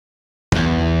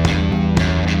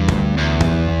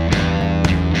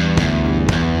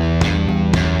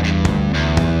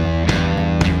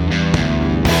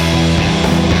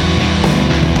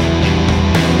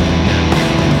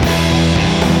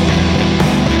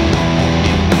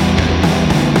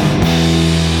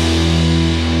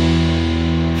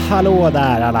Hallå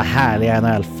där alla härliga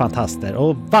NHL-fantaster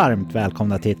och varmt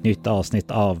välkomna till ett nytt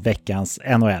avsnitt av veckans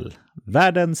NHL.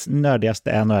 Världens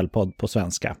nördigaste NHL-podd på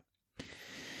svenska.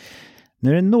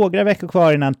 Nu är det några veckor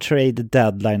kvar innan trade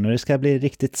deadline och det ska bli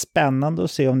riktigt spännande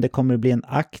att se om det kommer att bli en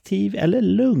aktiv eller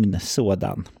lugn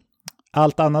sådan.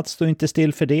 Allt annat står inte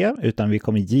still för det, utan vi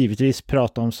kommer givetvis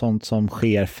prata om sånt som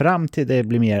sker fram till det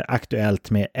blir mer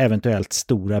aktuellt med eventuellt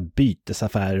stora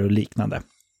bytesaffärer och liknande.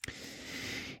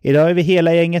 Idag är vi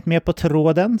hela gänget med på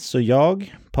tråden, så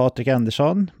jag, Patrik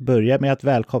Andersson, börjar med att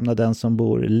välkomna den som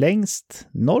bor längst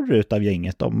norrut av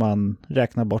gänget om man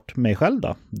räknar bort mig själv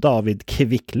då. David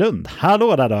Kvicklund.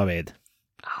 Hallå där David!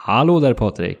 Hallå där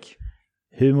Patrik!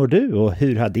 Hur mår du och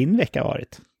hur har din vecka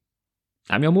varit?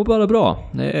 Jag mår bara bra.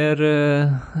 Det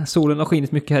är, solen har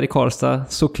skinit mycket här i Karlstad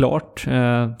såklart,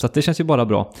 så att det känns ju bara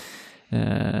bra.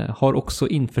 Har också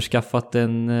införskaffat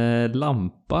en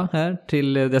lampa här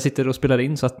till där jag sitter och spelar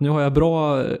in, så att nu har jag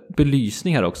bra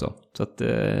belysning här också. Så att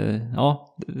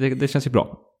ja, det känns ju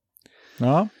bra.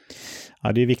 Ja,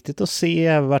 det är viktigt att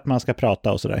se vart man ska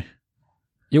prata och sådär.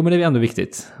 Jo, men det är ändå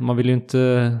viktigt. Man vill ju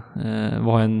inte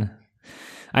vara en...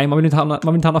 Nej, man vill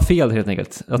inte hamna fel helt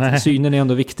enkelt. Att synen är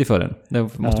ändå viktig för en.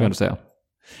 Det måste vi ändå säga.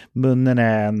 Munnen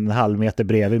är en halv meter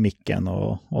bredvid micken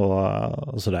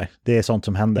och sådär. Det är sånt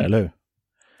som händer, eller hur?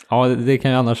 Ja, det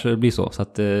kan ju annars bli så. Så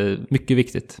att mycket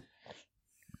viktigt.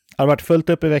 Har det varit fullt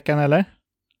upp i veckan, eller?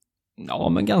 Ja,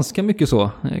 men ganska mycket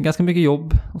så. Ganska mycket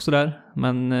jobb och sådär.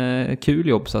 Men kul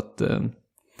jobb, så att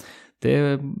det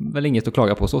är väl inget att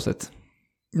klaga på så sätt.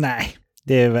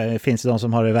 Nej, finns det de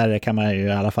som har det värre, kan man ju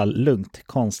i alla fall lugnt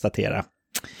konstatera.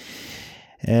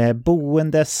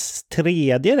 Boendes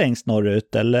tredje längst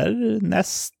norrut, eller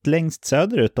näst längst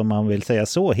söderut om man vill säga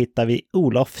så, hittar vi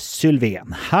Olof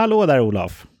Sylvén. Hallå där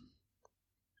Olof!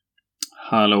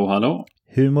 Hallå, hallå!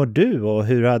 Hur mår du och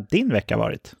hur har din vecka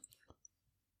varit?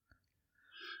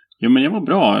 Jo, men jag mår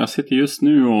bra. Jag sitter just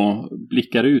nu och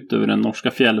blickar ut över den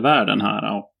norska fjällvärlden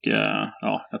här och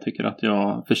ja, jag tycker att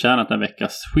jag förtjänat en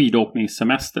veckas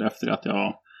skidåkningssemester efter att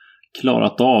jag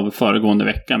klarat av föregående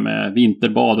vecka med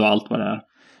vinterbad och allt vad det är.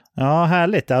 Ja,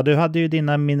 härligt. Ja, du hade ju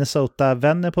dina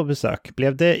Minnesota-vänner på besök.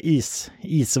 Blev det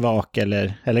isvak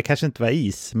eller kanske inte var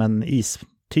is, men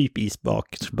typ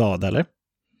isbad, eller?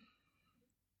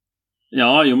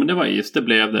 Ja, jo, men det var is, det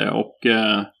blev det. Och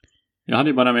jag hade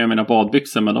ju bara med mina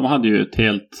badbyxor, men de hade ju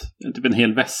typ en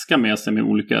hel väska med sig med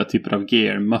olika typer av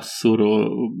gear, mössor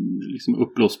och liksom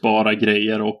uppblåsbara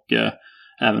grejer och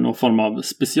även någon form av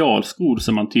specialskor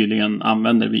som man tydligen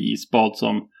använder vid isbad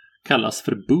som kallas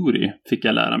för buri, fick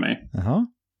jag lära mig. Jaha.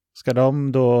 Ska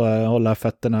de då hålla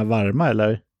fötterna varma,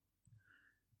 eller?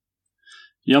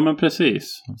 Ja, men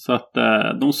precis. Så att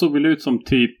de såg väl ut som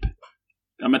typ,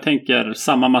 ja, men tänker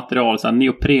samma material, så här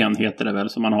neopren heter det väl,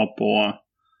 som man har på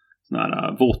såna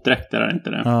här våtdräkter, är inte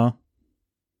det? Ja.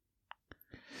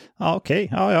 Ja, okej.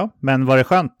 Ja. Men var det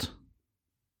skönt?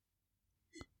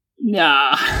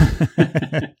 Ja.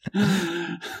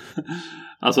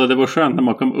 Alltså det var skönt när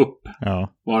man kom upp.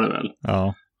 Ja. Var det väl.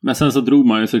 Ja. Men sen så drog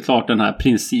man ju såklart den här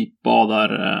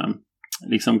principbadar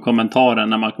liksom kommentaren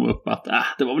när man kom upp att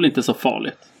det var väl inte så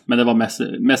farligt. Men det var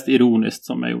mest ironiskt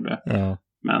som jag gjorde. Ja.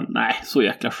 Men nej, så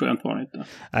jäkla skönt var det inte.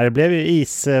 Det blev ju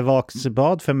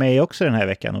isvaksbad för mig också den här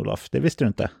veckan, Olof. Det visste du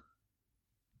inte.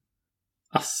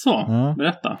 Asså, ja.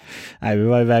 Berätta. Nej, vi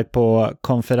var iväg på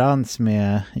konferens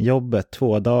med jobbet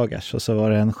 2 dagars och så var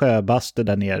det en sjöbastu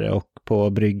där nere och på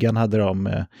bryggan hade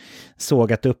de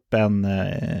sågat upp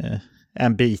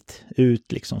en bit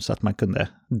ut liksom så att man kunde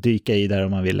dyka i där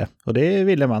om man ville. Och det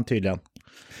ville man tydligen.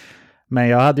 Men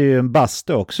jag hade ju en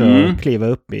bastu också att kliva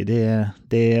upp i.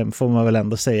 Det får man väl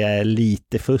ändå säga är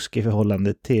lite fusk i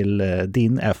förhållande till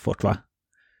din effort, va?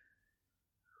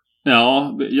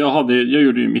 Ja, jag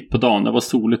gjorde ju mitt på dagen. Det var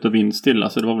soligt och vindstilla,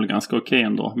 så det var väl ganska okej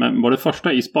ändå. Men var det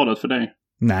första isbadet för dig?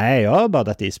 Nej, jag har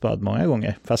badat isbad många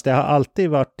gånger. Fast det har alltid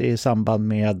varit i samband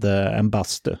med en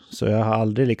bastu. Så jag har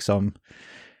aldrig liksom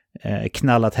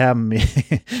knallat hem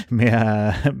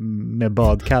med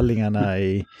badkallingarna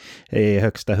i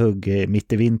högsta hugg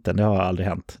mitt i vintern. Det har aldrig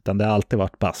hänt. Utan det har alltid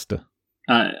varit bastu.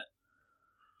 Nej.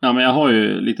 Ja, men jag har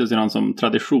ju lite grann som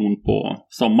tradition på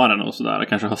sommaren och sådär,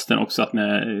 kanske hösten också, att när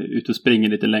jag är ute och springer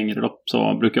lite längre dopp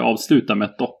så brukar jag avsluta med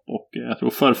ett dopp. Och jag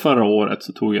tror förra året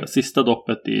så tog jag sista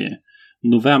doppet i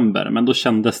november, men då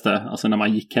kändes det, alltså när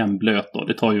man gick hem blöt då,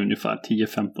 det tar ju ungefär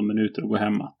 10-15 minuter att gå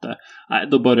hem,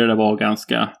 att då börjar det vara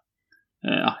ganska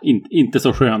inte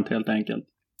så skönt helt enkelt.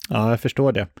 Ja, jag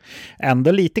förstår det.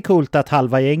 Ändå lite coolt att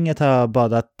halva gänget har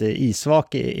badat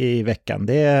isvak i veckan.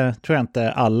 Det tror jag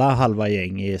inte alla halva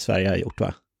gäng i Sverige har gjort,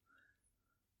 va?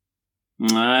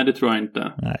 Nej, det tror jag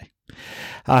inte. Nej.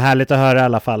 Ja, härligt att höra i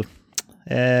alla fall.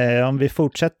 Om vi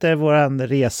fortsätter våran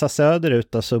resa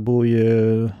söderut då, så bor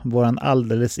ju våran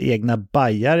alldeles egna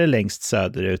bajare längst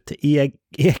söderut.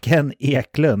 Eken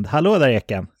Eklund. Hallå där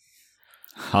Eken!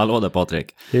 Hallå där Patrik!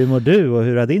 Hur mår du och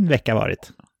hur har din vecka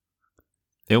varit?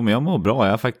 Jo, men jag mår bra.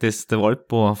 Jag har faktiskt varit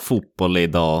på fotboll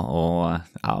idag och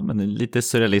ja, men det är lite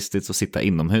surrealistiskt att sitta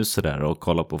inomhus där och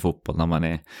kolla på fotboll när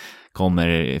man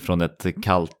kommer från ett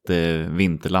kallt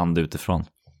vinterland utifrån.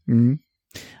 Mm.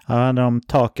 Ja, hade de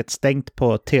taket stängt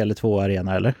på Tele2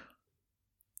 Arena eller?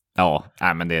 Ja,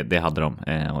 men det hade de.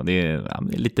 Och det är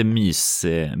lite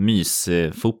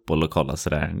mysfotboll att kolla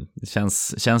sådär. Det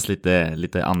känns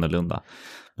lite annorlunda.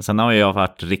 Men sen har jag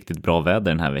varit riktigt bra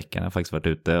väder den här veckan. Jag har faktiskt varit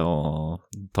ute och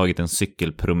tagit en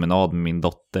cykelpromenad med min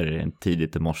dotter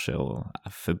tidigt i morse. Och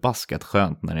förbaskat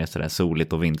skönt när det är sådär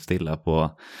soligt och vindstilla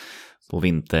på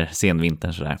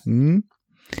senvintern sådär. Mm.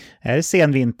 Är det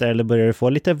senvinter eller börjar du få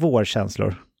lite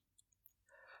vårkänslor?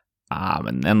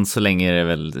 Men än så länge är det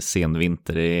väl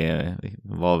senvinter. Det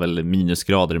var väl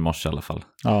minusgrader i morse i alla fall.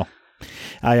 Ja,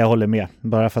 jag håller med.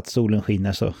 Bara för att solen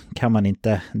skiner så kan man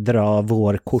inte dra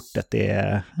vårkortet.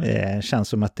 Det känns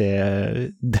som att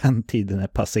den tiden är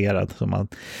passerad.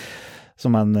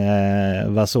 Som man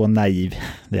var så naiv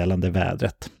gällande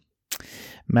vädret.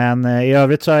 Men i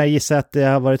övrigt så har jag gissat att det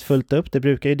har varit fullt upp. Det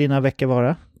brukar ju dina veckor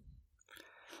vara.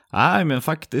 Nej, men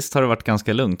faktiskt har det varit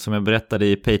ganska lugnt. Som jag berättade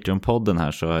i Patreon-podden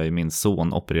här så har ju min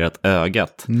son opererat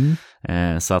ögat.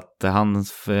 Så att det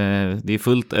är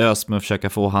fullt ös med att försöka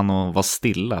få han att vara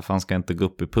stilla. För han ska inte gå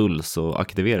upp i puls och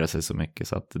aktivera sig så mycket.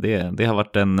 Så att det har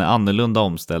varit en annorlunda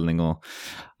omställning och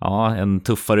en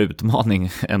tuffare utmaning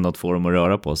än att få dem att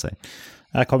röra på sig.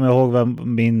 Jag kommer ihåg vad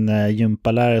min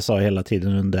gympalärare sa hela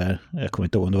tiden jag kommer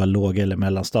inte ihåg om det var låg- eller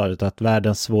mellanstadiet, att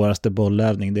världens svåraste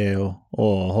bollövning det är att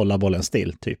hålla bollen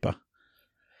still, typ.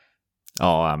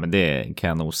 Ja, men det kan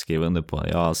jag nog skriva under på.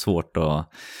 Jag har svårt att...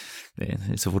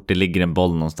 Så fort det ligger en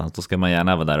boll någonstans, då ska man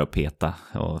gärna vara där och peta.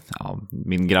 Och,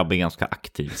 min grabb är ganska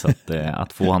aktiv, så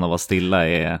att få han att vara stilla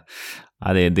det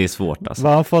är svårt. Alltså.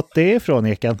 Vad har fått det ifrån,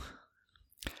 Eken?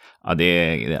 Ja,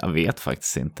 jag vet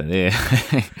faktiskt inte.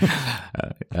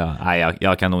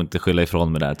 Jag kan nog inte skylla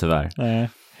ifrån mig där, tyvärr.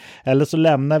 Eller så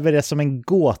lämnar vi det som en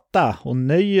gåta och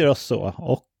nöjer oss så.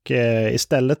 Och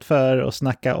istället för att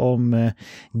snacka om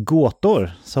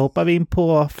gåtor så hoppar vi in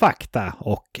på fakta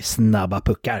och snabba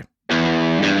puckar.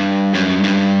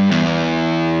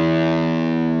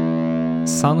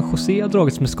 San Jose har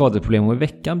dragits med skadeproblem och i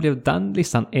veckan blev den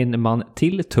listan en man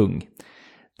till tung.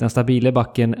 Den stabile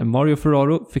backen Mario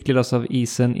Ferraro fick ledas av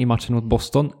isen i matchen mot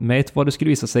Boston med vad det skulle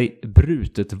visa sig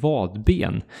brutet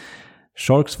vadben.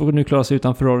 Sharks får nu klara sig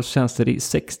utan Ferraros tjänster i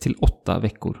 6-8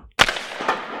 veckor.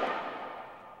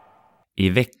 I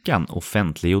veckan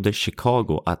offentliggjorde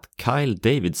Chicago att Kyle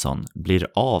Davidson blir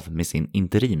av med sin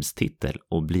interimstitel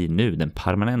och blir nu den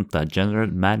permanenta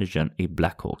general managern i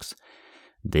Blackhawks.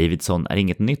 Davidson är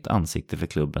inget nytt ansikte för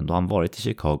klubben då han varit i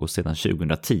Chicago sedan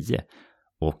 2010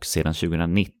 och sedan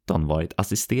 2019 varit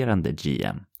assisterande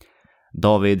GM.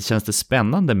 David, känns det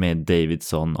spännande med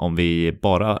Davidson om vi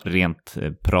bara rent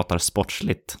pratar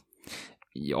sportsligt?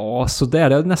 Ja, så där.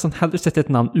 Jag hade nästan hellre sett ett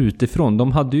namn utifrån.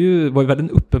 De var ju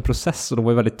väldigt en öppen process och de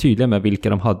var ju väldigt tydliga med vilka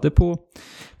de hade på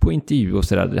intervju och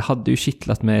sådär. Det hade ju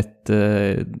kittlat med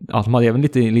de hade även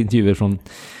lite intervjuer från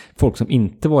folk som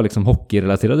inte var liksom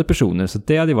hockeyrelaterade personer, så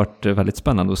det hade varit väldigt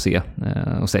spännande att se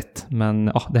och sett. Men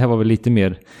det här var väl lite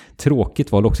mer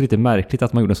tråkigt, var det också lite märkligt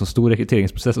att man gjorde en så stor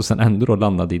rekryteringsprocess och sen ändå då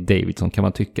landade i Davidson, kan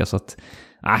man tycka. Så att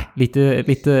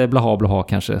lite blaha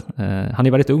kanske. Han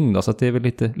är väldigt ung då, så att det är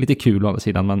väl lite kul å andra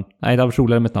sidan, men det var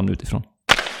roligare med ett namn utifrån.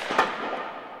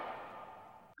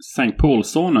 St.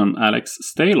 Paul-sonen Alex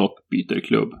Stalock byter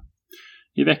klubb.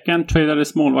 I veckan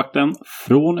tradades målvakten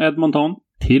från Edmonton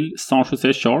till San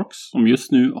Jose Sharks, som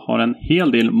just nu har en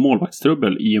hel del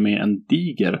målvaktstrubbel i och med en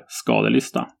diger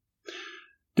skadelista.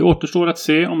 Det återstår att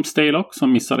se om Stalock,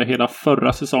 som missade hela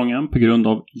förra säsongen på grund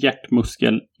av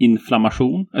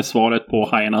hjärtmuskelinflammation, är svaret på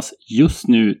Hajarnas just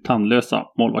nu tandlösa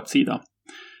målvaktssida.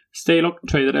 Stalock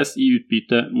tradades i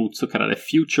utbyte mot så kallade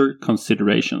future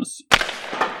considerations.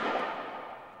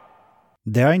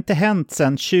 Det har inte hänt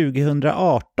sedan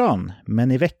 2018,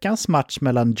 men i veckans match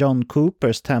mellan John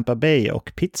Coopers Tampa Bay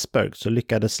och Pittsburgh så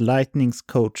lyckades Lightnings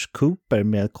coach Cooper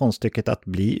med konststycket att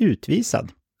bli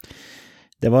utvisad.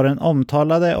 Det var den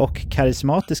omtalade och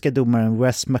karismatiska domaren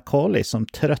Wes McCauley som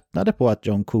tröttnade på att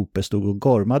John Cooper stod och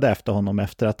gormade efter honom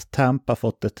efter att Tampa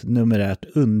fått ett numerärt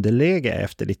underläge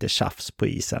efter lite tjafs på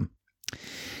isen.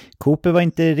 Cooper var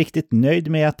inte riktigt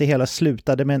nöjd med att det hela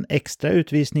slutade med en extra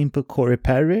utvisning på Corey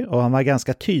Perry och han var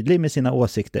ganska tydlig med sina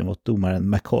åsikter mot domaren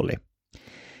McCauley.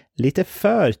 Lite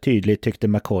för tydligt tyckte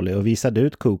Macaulay och visade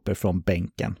ut Cooper från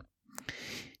bänken.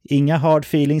 Inga hard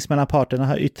feelings mellan parterna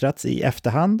har yttrats i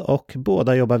efterhand och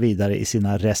båda jobbar vidare i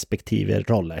sina respektive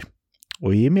roller.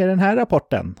 Och i med den här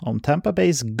rapporten om Tampa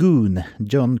Bays goon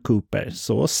John Cooper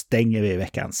så stänger vi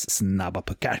veckans snabba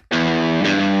puckar.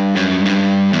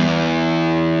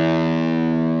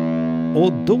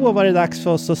 Och då var det dags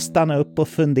för oss att stanna upp och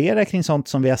fundera kring sånt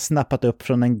som vi har snappat upp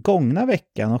från den gångna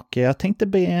veckan. Och jag tänkte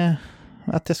be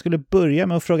att jag skulle börja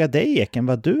med att fråga dig, Eken,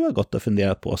 vad du har gått och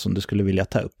funderat på som du skulle vilja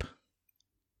ta upp.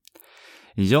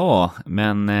 Ja,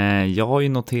 men jag har ju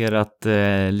noterat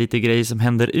lite grejer som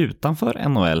händer utanför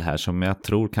NHL här som jag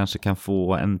tror kanske kan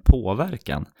få en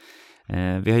påverkan.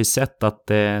 Vi har ju sett att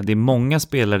det är många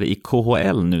spelare i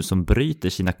KHL nu som bryter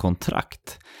sina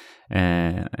kontrakt.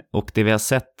 Och det vi har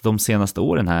sett de senaste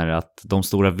åren här är att de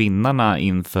stora vinnarna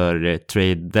inför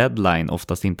trade deadline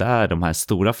oftast inte är de här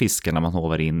stora fiskarna man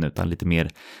hovar in utan lite mer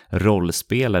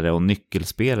rollspelare och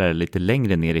nyckelspelare lite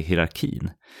längre ner i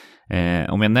hierarkin.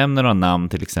 Om jag nämner några namn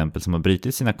till exempel som har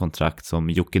brutit sina kontrakt som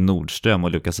Jocke Nordström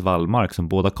och Lukas Wallmark som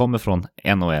båda kommer från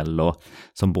NHL och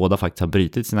som båda faktiskt har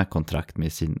brutit sina kontrakt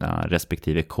med sina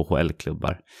respektive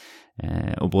KHL-klubbar.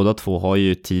 Och båda två har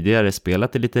ju tidigare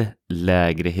spelat i lite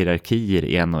lägre hierarkier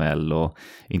i NHL och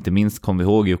inte minst kom vi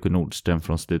ihåg Jocke Nordström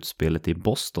från slutspelet i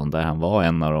Boston där han var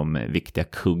en av de viktiga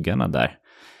kuggarna där.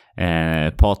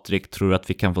 Patrik, tror att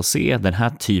vi kan få se den här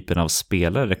typen av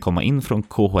spelare komma in från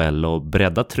KHL och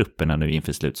bredda trupperna nu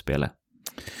inför slutspelet?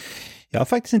 Jag har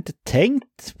faktiskt inte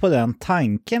tänkt på den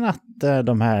tanken att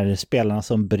de här spelarna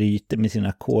som bryter med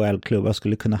sina KHL-klubbar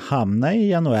skulle kunna hamna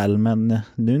i NHL, men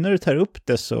nu när du tar upp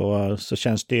det så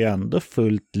känns det ju ändå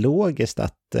fullt logiskt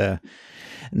att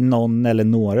någon eller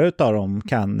några av dem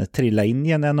kan trilla in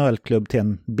i en NHL-klubb till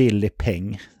en billig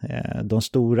peng. De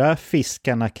stora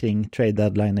fiskarna kring trade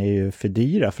deadline är ju för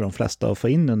dyra för de flesta att få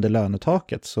in under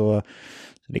lönetaket, så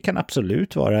det kan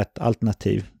absolut vara ett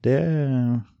alternativ.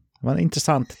 Det var en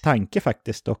intressant tanke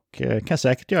faktiskt och kan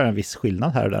säkert göra en viss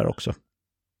skillnad här och där också.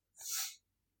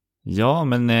 Ja,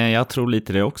 men jag tror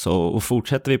lite det också. Och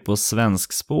fortsätter vi på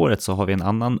svenskspåret så har vi en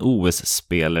annan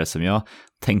OS-spelare som jag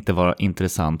tänkte vara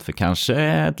intressant för kanske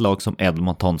ett lag som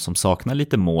Edmonton som saknar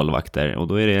lite målvakter. Och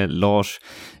då är det Lars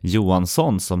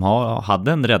Johansson som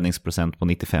hade en räddningsprocent på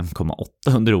 95,8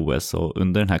 under OS. Och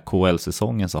under den här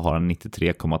KHL-säsongen så har han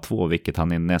 93,2 vilket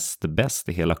han är näst bäst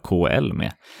i hela KHL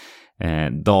med.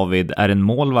 David, är en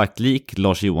målvakt lik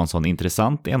Lars Johansson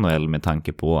intressant i NHL med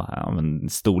tanke på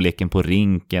storleken på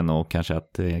rinken och kanske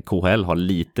att KHL har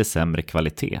lite sämre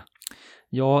kvalitet?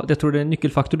 Ja, jag tror det är en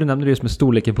nyckelfaktor du nämner just med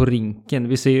storleken på rinken.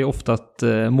 Vi ser ju ofta att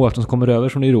målvakter som kommer över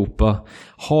från Europa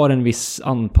har en viss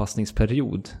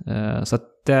anpassningsperiod. Så att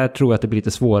där tror jag att det blir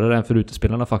lite svårare än för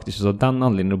utespelarna faktiskt. Så den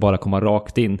anledningen att bara komma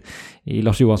rakt in. I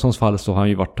Lars Johanssons fall så har han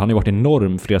ju varit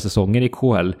enorm flera säsonger i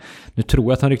KHL. Nu tror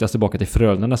jag att han ryktas tillbaka till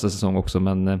Frölunda nästa säsong också.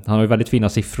 Men han har ju väldigt fina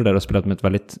siffror där och spelat med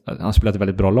han har spelat ett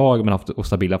väldigt bra lag men haft och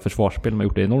stabila försvarsspel. Man har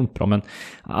gjort det enormt bra. Men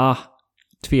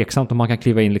tveksamt om man kan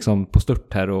kliva in liksom på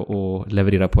stört här och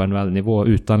leverera på NHL-nivå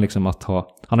utan liksom att han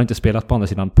har inte spelat på andra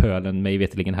sidan pölen mig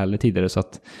veteligen heller tidigare, så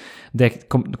att det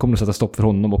kommer att sätta stopp för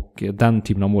honom och den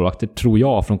typen av målvakter tror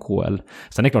jag från KHL.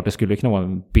 Sen är det klart det skulle kunna vara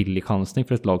en billig chansning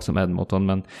för ett lag som Edmonton,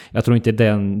 men jag tror inte det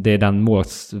är den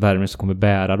målvaktsvärmen som kommer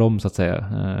bära dem så att säga.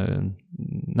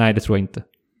 Nej, det tror jag inte.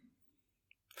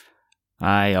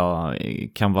 Nej, jag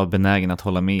kan vara benägen att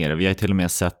hålla med er. Vi har till och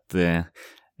med sett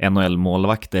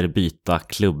NHL-målvakter byta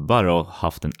klubbar och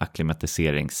haft en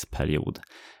akklimatiseringsperiod.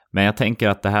 Men jag tänker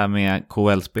att det här med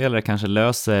KHL-spelare kanske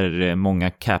löser många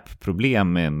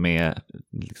cap-problem med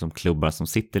liksom klubbar som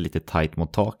sitter lite tajt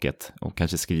mot taket och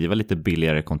kanske skriva lite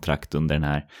billigare kontrakt under den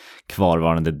här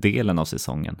kvarvarande delen av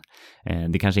säsongen.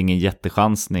 Det är kanske ingen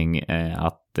jättechansning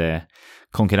att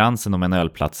konkurrensen om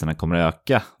NHL-platserna kommer att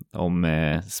öka om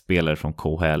spelare från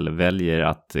KHL väljer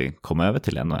att komma över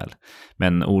till NHL.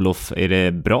 Men Olof, är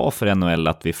det bra för NHL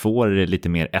att vi får lite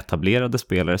mer etablerade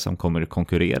spelare som kommer att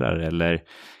konkurrera eller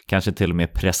kanske till och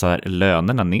med pressar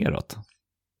lönerna neråt?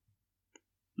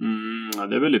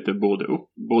 Det är väl lite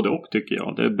både och tycker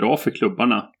jag. Det är bra för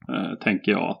klubbarna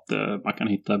tänker jag att man kan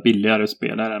hitta billigare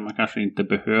spelare. Man kanske inte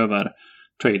behöver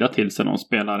trada till sig någon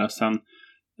spelare. Sen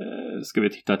ska vi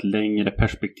titta ett längre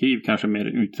perspektiv, kanske mer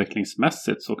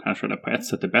utvecklingsmässigt, så kanske det på ett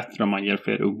sätt är bättre om man ger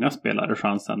fler unga spelare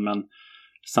chansen. Men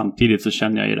samtidigt så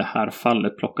känner jag i det här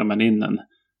fallet, plockar man in en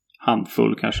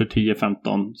handfull, kanske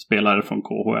 10-15 spelare från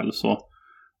KHL, så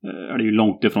är det ju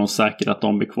långt ifrån säkert att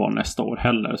de blir kvar nästa år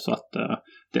heller. Så att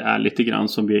det är lite grann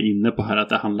som vi är inne på här, att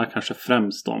det handlar kanske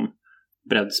främst om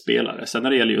breddspelare. Sen när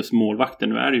det gäller just målvakten,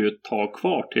 nu är det ju ett tag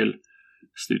kvar till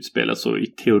slutspelet. Så i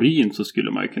teorin så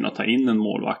skulle man ju kunna ta in en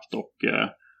målvakt och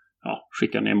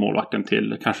skicka ner målvakten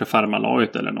till kanske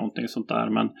farmarlaget eller någonting sånt där.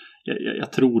 Men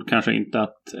jag tror kanske inte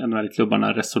att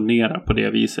NHL-klubbarna resonerar på det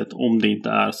viset om det inte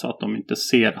är så att de inte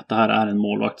ser att det här är en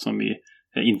målvakt som vi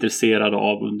är intresserade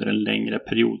av under en längre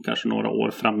period, kanske några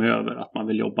år framöver, att man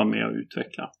vill jobba med och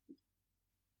utveckla.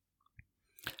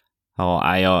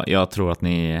 Ja, jag tror att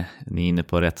ni är inne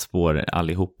på rätt spår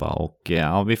allihopa, och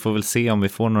vi får väl se om vi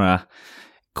får några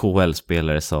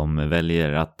KHL-spelare som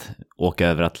väljer att åka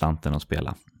över Atlanten och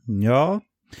spela. Ja,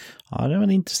 det var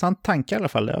en intressant tanke i alla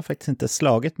fall. Det har faktiskt inte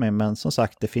slagit mig, men som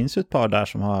sagt, det finns ju ett par där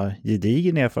som har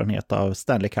gedigen erfarenhet av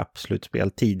Stanley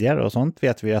Cup-slutspel tidigare, och sånt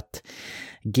vet vi att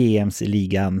GMs i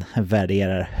ligan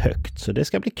värderar högt, så det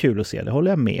ska bli kul att se, det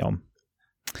håller jag med om.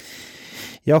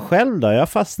 Jag själv då, jag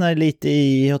fastnar lite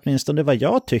i åtminstone vad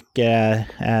jag tycker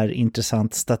är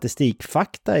intressant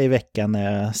statistikfakta i veckan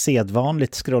när jag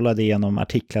sedvanligt scrollade igenom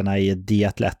artiklarna i The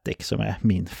Athletic, som är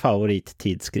min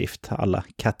favorittidskrift alla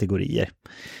kategorier.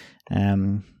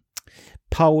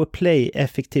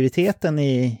 Powerplay-effektiviteten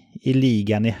i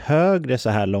ligan är högre så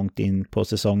här långt in på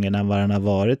säsongen än vad den har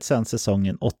varit sedan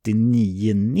säsongen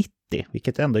 89-90.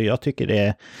 Vilket ändå jag tycker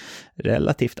är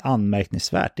relativt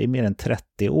anmärkningsvärt. Det är mer än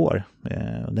 30 år.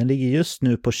 Den ligger just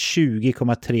nu på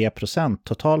 20,3%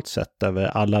 totalt sett över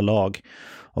alla lag.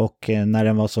 Och när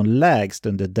den var som lägst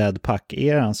under Dead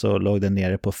Puck-eran så låg den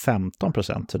nere på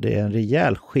 15%. Så det är en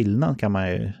rejäl skillnad, kan man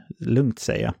ju lugnt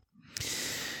säga.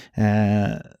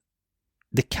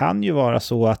 Det kan ju vara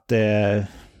så att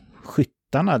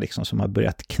skyttarna liksom som har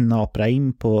börjat knapra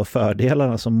in på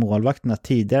fördelarna som målvakterna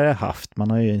tidigare haft.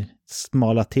 Man har ju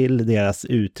smalat till deras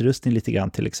utrustning lite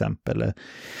grann till exempel.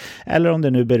 Eller om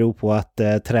det nu beror på att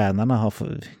tränarna har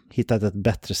hittat ett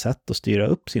bättre sätt att styra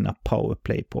upp sina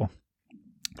powerplay på.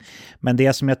 Men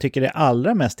det som jag tycker är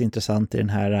allra mest intressant i den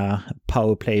här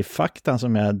powerplay-faktan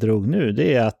som jag drog nu,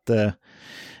 det är att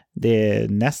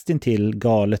det nästintill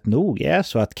galet nog är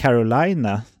så att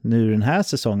Carolina nu den här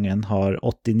säsongen har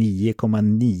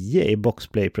 89,9 i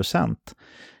boxplay-procent,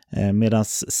 medan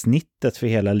snittet för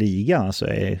hela ligan alltså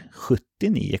är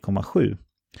 79,7.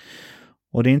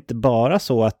 Och det är inte bara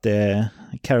så att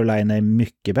Carolina är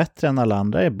mycket bättre än alla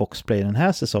andra i boxplay den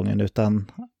här säsongen,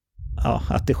 utan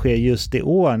att det sker just i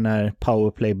år när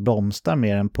powerplay blomstrar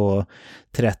mer än på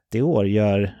 30 år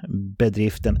gör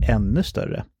bedriften ännu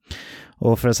större.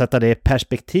 Och för att sätta det i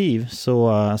perspektiv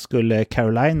så skulle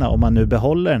Carolina, om man nu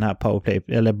behåller den här powerplay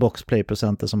eller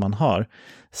boxplay-procenten som man har,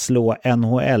 slå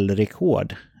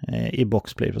NHL-rekord i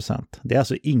boxplay-procent. Det är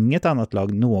alltså inget annat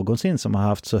lag någonsin som har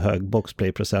haft så hög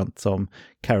boxplay-procent som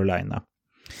Carolina.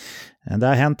 Det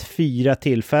har hänt 4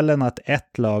 tillfällen att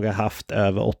ett lag har haft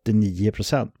över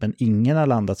 89%, men ingen har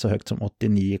landat så högt som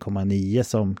 89,9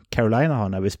 som Carolina har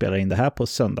när vi spelar in det här på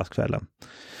söndagskvällen.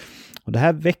 Och det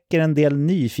här väcker en del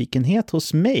nyfikenhet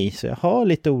hos mig, så jag har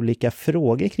lite olika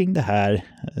frågor kring det här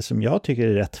som jag tycker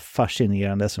är rätt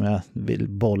fascinerande, som jag vill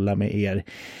bolla med er,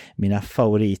 mina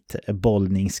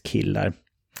favoritbollningskillar.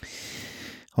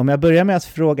 Om jag börjar med att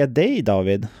fråga dig,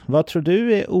 David, vad tror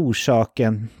du är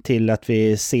orsaken till att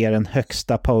vi ser den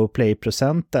högsta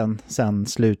powerplay-procenten sedan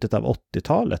slutet av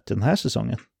 80-talet den här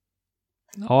säsongen?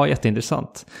 Ja,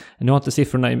 jätteintressant. Nu har inte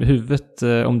siffrorna i huvudet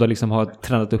om det liksom har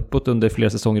tränat uppåt under flera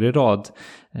säsonger i rad.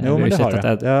 Jo, men det har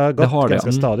det. Det har gått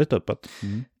ganska stadigt uppåt.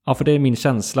 Mm. Ja, för det är min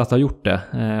känsla att ha gjort det.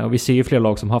 Och vi ser ju flera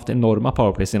lag som har haft enorma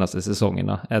powerplay senaste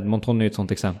säsongerna. Edmonton är ett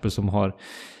sånt exempel som har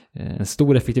en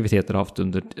stor effektivitet har haft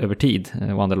över tid,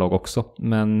 och andra lag också.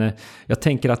 Men jag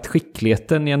tänker att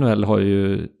skickligheten i NHL har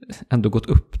ju ändå gått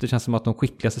upp. Det känns som att de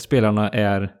skickligaste spelarna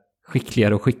är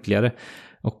skickligare och skickligare.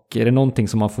 Och är det någonting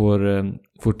som man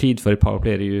får tid för i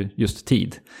powerplay är det ju just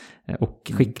tid.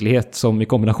 Och skicklighet som i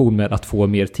kombination med att få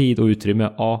mer tid och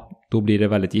utrymme, då blir det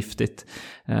väldigt giftigt.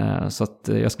 Så att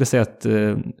jag skulle säga att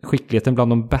skickligheten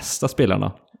bland de bästa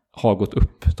spelarna har gått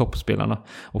upp, toppspelarna.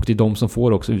 Och det är de som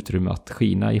får också utrymme att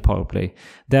skina i powerplay.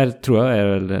 Där tror jag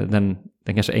är den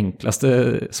kanske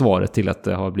enklaste svaret till att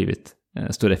det har blivit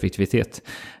större effektivitet.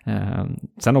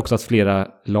 Sen också att flera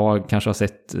lag kanske har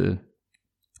sett...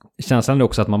 Känslan är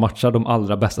också att man matchar de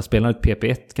allra bästa spelarna i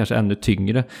PP1 kanske ännu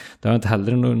tyngre. Det har jag inte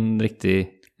heller någon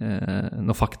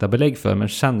faktabelägg för, men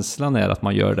känslan är att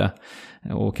man gör det.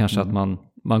 Och kanske att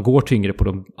man går tyngre på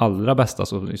de allra bästa,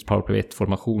 så powerplay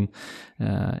 1-formation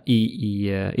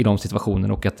i de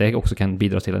situationerna, och att det också kan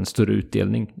bidra till en större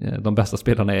utdelning. De bästa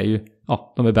spelarna är ju,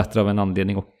 de är bättre av en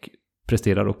anledning och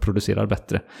presterar och producerar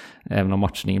bättre, även om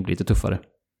matchningen blir lite tuffare.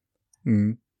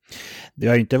 Mm. Det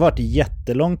har ju inte varit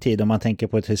jättelång tid om man tänker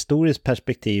på ett historiskt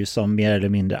perspektiv som mer eller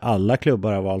mindre alla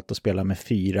klubbar har valt att spela med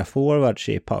 4 forwards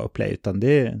i powerplay, utan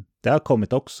det det har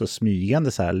kommit också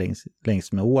smygande så här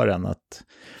längs med åren att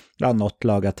något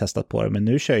lag har testat på det, men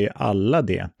nu kör ju alla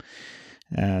det.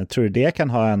 Tror du det kan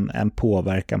ha en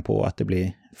påverkan på att det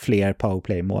blir fler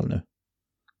powerplay-mål nu?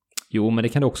 Jo, men det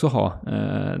kan det också ha,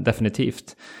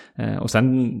 definitivt. Och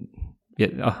sen,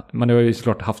 man har ju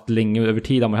såklart haft länge, över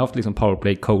tid har man haft liksom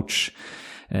powerplay-coach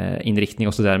inriktning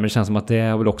och sådär, men det känns som att det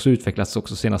har väl också utvecklats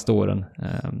också senaste åren.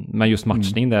 Men just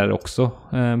matchning där är också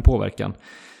påverkan.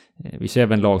 Vi ser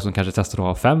även lag som kanske testar att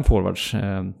ha 5 forwards.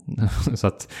 Så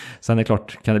att sen är det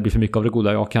klart, kan det bli för mycket av det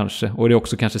goda? Ja, kanske. Och det är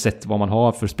också kanske sett vad man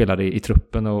har för spelare i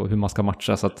truppen och hur man ska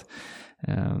matcha. Så att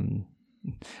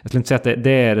jag skulle inte säga att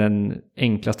det är den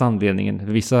enklaste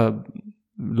anledningen. Vissa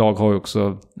lag har ju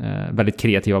också väldigt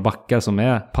kreativa backar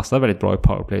som passar väldigt bra i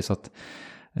powerplay. Så att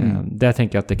där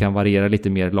tänker jag att det kan variera lite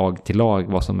mer lag till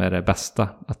lag vad som är det bästa.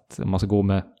 Att om man ska gå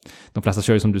med, de flesta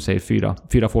kör ju som du säger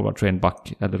 4 forwards och 1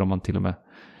 back, eller om man till och med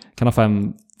kan ha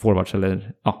 5 forwards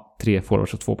eller 3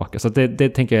 forwards och 2 backar. Så det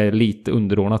tänker jag är lite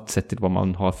underordnat sett till vad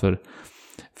man har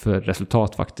för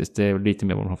resultat faktiskt. Det är lite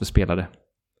mer vad man har för spelare.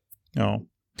 Ja.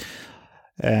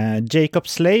 Jacob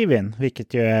Slavin,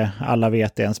 vilket ju alla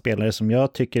vet är en spelare som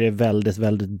jag tycker är väldigt,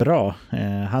 väldigt bra.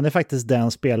 Han är faktiskt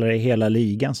den spelare i hela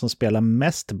ligan som spelar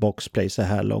mest boxplay så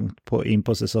här långt in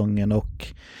på säsongen, och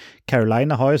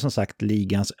Carolina har ju som sagt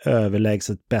ligans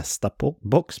överlägset bästa på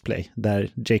boxplay, där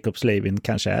Jacob Slavin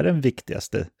kanske är den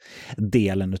viktigaste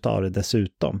delen utav det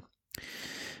dessutom.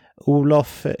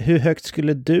 Olof, hur högt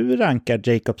skulle du ranka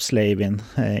Jacob Slavin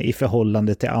i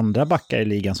förhållande till andra backar i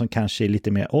ligan som kanske är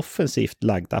lite mer offensivt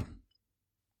lagda?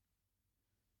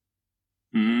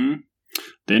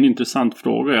 Det är en intressant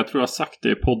fråga. Jag tror jag har sagt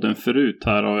det i podden förut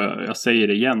här, och jag säger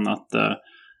det igen att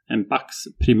en backs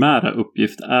primära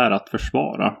uppgift är att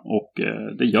försvara, och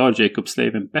det gör Jacob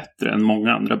Slavin bättre än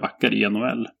många andra backar i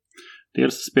NHL.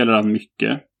 Dels spelar han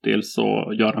mycket, dels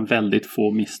så gör han väldigt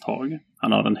få misstag.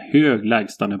 Han har en hög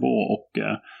lägsta nivå, och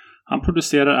han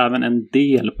producerar även en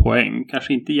del poäng.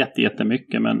 Kanske inte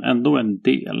jättemycket, men ändå en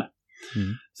del.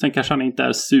 Sen kanske han inte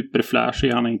är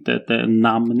superflashig. Han är inte ett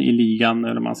namn i ligan,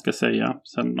 eller man ska säga.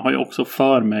 Sen har jag också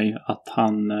för mig att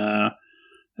han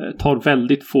tar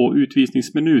väldigt få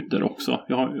utvisningsminuter också.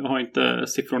 Jag har inte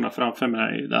siffrorna framför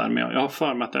mig där, men jag har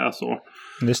för mig att det är så.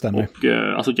 Det stämmer. Och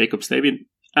alltså Jacob Slavin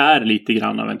är lite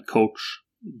grann av en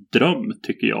coachdröm,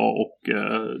 tycker jag, och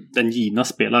den givna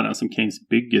spelaren som Keynes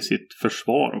bygger sitt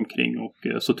försvar omkring.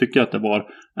 Och så tycker jag att det var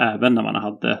även när man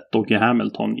hade Dougie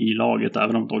Hamilton i laget,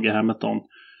 även om Dougie Hamilton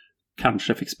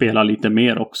kanske fick spela lite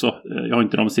mer också. Jag har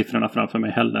inte de siffrorna framför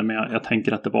mig heller, men jag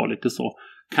tänker att det var lite så.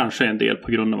 Kanske en del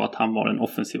på grund av att han var den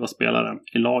offensiva spelaren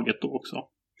i laget då också.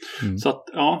 Så att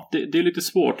ja, det är lite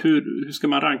svårt. Hur ska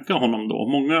man ranka honom då?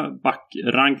 Många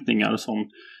backrankningar som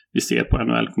vi ser på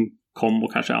NHL.com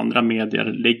och kanske andra medier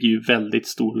lägger ju väldigt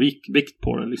stor vikt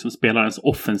på det, liksom spelarens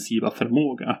offensiva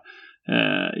förmåga.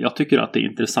 Jag tycker att det är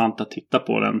intressant att titta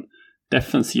på den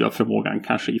defensiva förmågan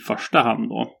kanske i första hand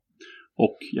då.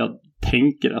 Och jag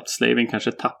tänker att Slavin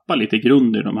kanske tappar lite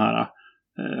grund i de här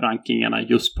rankingarna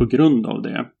just på grund av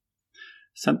det.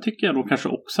 Sen tycker jag nog kanske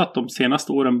också att de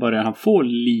senaste åren börjar han få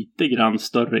lite grann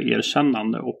större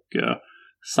erkännande, och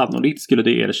sannolikt skulle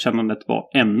det erkännandet vara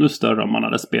ännu större om man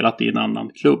hade spelat i en annan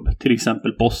klubb, till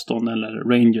exempel Boston eller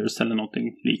Rangers eller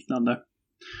någonting liknande.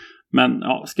 Men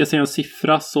ja, ska jag säga en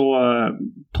siffra så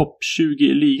topp 20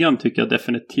 i ligan tycker jag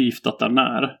definitivt att den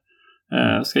är.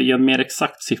 Ska jag ge en mer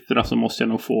exakt siffra så måste jag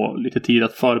nog få lite tid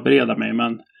att förbereda mig,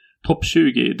 men topp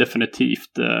 20 är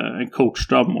definitivt en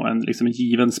coachdröm och en liksom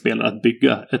given spelare att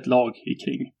bygga ett lag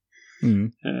ikring.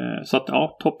 Så att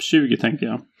ja, topp 20 tänker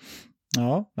jag.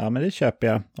 Ja, men det köper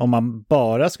jag. Om man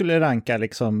bara skulle ranka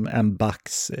liksom en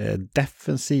backs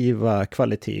defensiva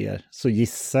kvaliteter så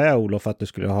gissar jag, Olof, att du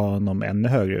skulle ha honom ännu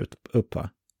högre upp, va?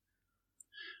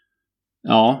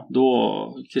 Ja,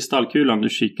 då kristallkulan du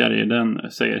kikar i,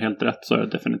 den säger helt rätt, så är det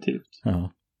definitivt.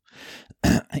 Ja.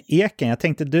 Eken, jag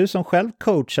tänkte du som själv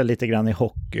coachar lite grann i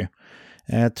hockey.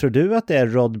 Tror du att det är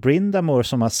Rod Brindamore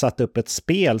som har satt upp ett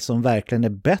spel som verkligen är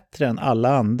bättre än alla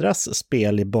andras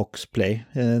spel i boxplay?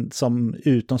 Som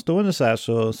utomstående så här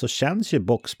så känns ju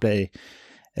boxplay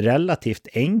relativt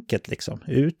enkelt liksom.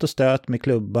 Ut och stöt med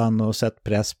klubban och sätt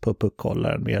press på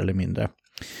puckhållaren mer eller mindre.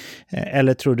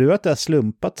 Eller tror du att det har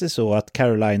slumpat sig så att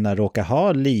Carolina råkar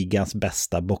ha ligans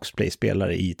bästa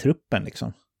boxplay-spelare i truppen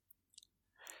liksom?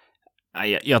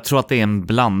 Jag tror att det är en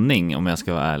blandning, om jag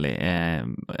ska vara ärlig.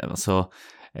 Alltså,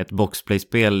 ett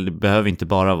boxplay-spel behöver inte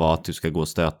bara vara att du ska gå och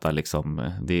stöta.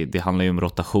 Liksom. Det handlar ju om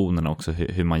rotationen också,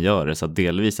 hur man gör det. Så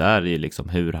delvis är det ju liksom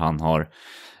hur han har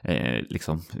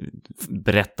liksom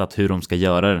berättat hur de ska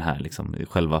göra den här liksom,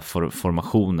 själva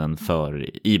formationen för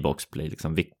i boxplay,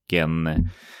 liksom vilken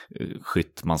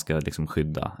skytt man ska liksom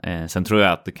skydda. Sen tror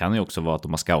jag att det kan ju också vara att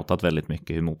de har scoutat väldigt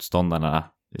mycket hur motståndarna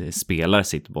spelar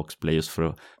sitt boxplay just för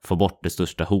att få bort det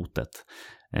största hotet.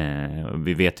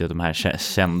 Vi vet ju att de här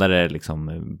kändare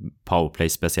liksom,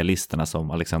 powerplay-specialisterna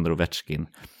som Alexander Ovechkin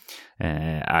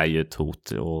är ju ett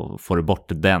hot, och får du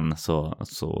bort den så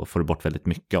får du bort väldigt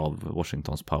mycket av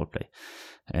Washingtons powerplay.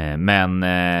 Men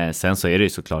sen så är det ju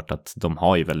såklart att de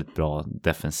har ju väldigt bra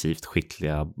defensivt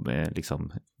skickliga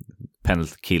liksom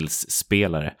penalty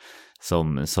kills-spelare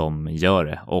som gör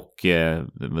det. Och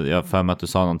jag för mig att du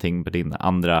sa någonting på din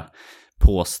andra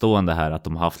påstående här att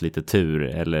de har haft lite tur,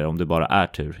 eller om det bara är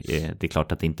tur. Det är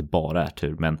klart att det inte bara är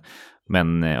tur,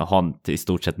 men ha i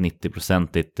stort sett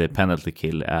 90% penalty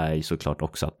kill är ju såklart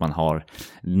också att man har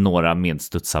några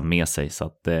medstudsar med sig, så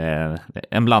att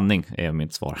en blandning är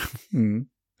mitt svar. Mm.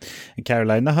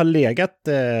 Carolina har legat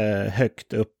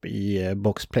högt upp i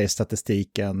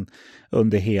boxplay-statistiken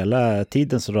under hela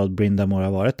tiden som Rod Brind'Amour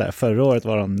har varit där. Förra året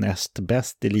var de näst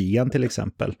bäst i ligan till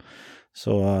exempel.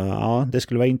 Så ja, det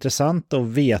skulle vara intressant att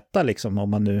veta liksom, om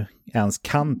man nu ens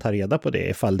kan ta reda på det,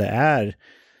 ifall det är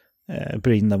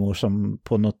Brind'Amour som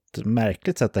på något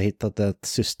märkligt sätt har hittat ett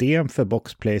system för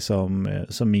boxplay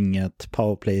som inget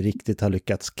powerplay riktigt har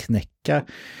lyckats knäcka,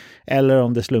 eller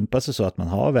om det slumpar sig så att man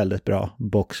har väldigt bra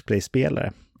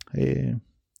boxplay-spelare.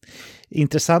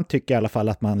 Intressant tycker jag i alla fall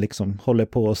att man liksom håller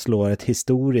på att slå ett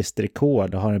historiskt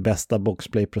rekord och har den bästa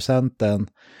boxplay-procenten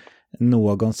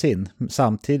någonsin,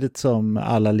 samtidigt som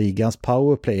alla ligans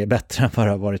powerplay är bättre än vad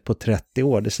det har varit på 30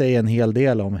 år. Det säger en hel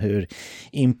del om hur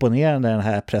imponerande den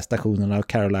här prestationen av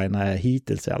Carolina är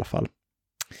hittills i alla fall.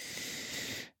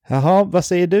 Jaha, vad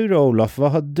säger du då, Olof?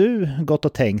 Vad har du gått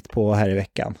och tänkt på här i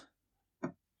veckan?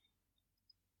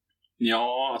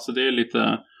 Ja, alltså det är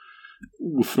lite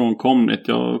ofrånkomligt.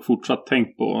 Jag har fortsatt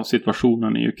tänkt på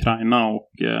situationen i Ukraina,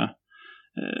 och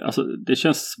alltså det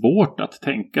känns svårt att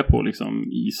tänka på liksom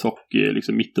ishockey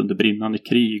liksom mitt under brinnande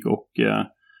krig, och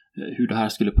hur det här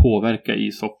skulle påverka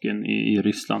ishockeyn i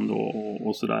Ryssland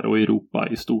och sådär, och Europa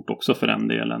i stort också för den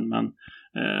delen. Men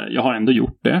jag har ändå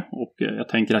gjort det, och jag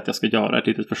tänker att jag ska göra ett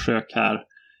litet försök här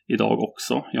idag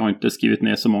också. Jag har inte skrivit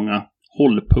ner så många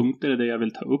hållpunkter i det jag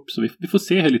vill ta upp, så vi får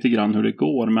se lite grann hur det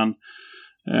går. Men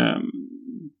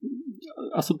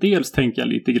alltså dels tänker jag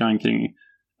lite grann kring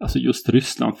alltså just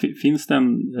Ryssland. Finns det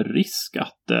en risk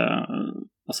att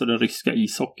alltså den ryska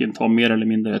ishockeyn tar mer eller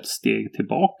mindre ett steg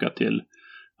tillbaka till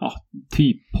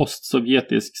typ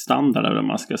postsovjetisk standard, eller vad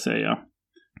man ska säga?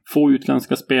 Få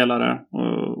utländska spelare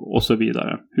och så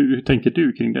vidare. Hur tänker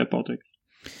du kring det, Patrik?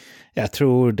 Jag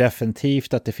tror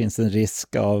definitivt att det finns en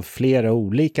risk av flera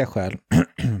olika skäl.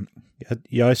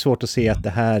 Jag är svårt att se att det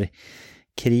här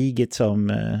kriget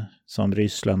som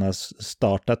Ryssland har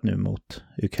startat nu mot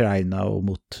Ukraina och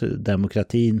mot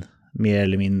demokratin mer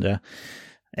eller mindre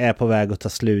är på väg att ta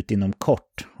slut inom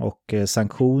kort, och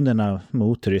sanktionerna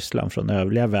mot Ryssland från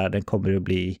övriga världen kommer att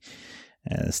bli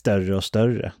större och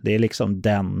större. Det är liksom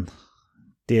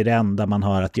det är det enda man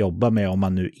har att jobba med om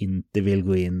man nu inte vill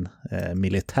gå in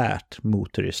militärt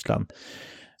mot Ryssland.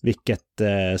 Vilket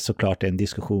såklart är en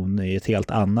diskussion i ett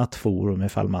helt annat forum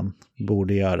ifall man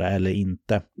borde göra eller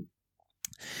inte.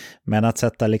 Men att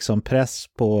sätta liksom press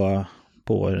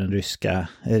på den ryska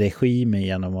regimen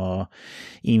genom att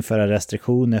införa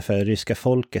restriktioner för ryska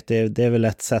folket, det är väl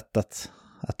ett sätt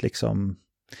att liksom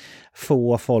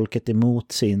få folket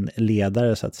emot sin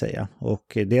ledare så att säga.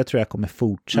 Och det tror jag kommer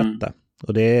fortsätta.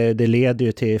 Och det leder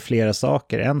ju till flera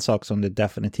saker. En sak som det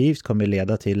definitivt kommer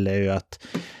leda till är ju att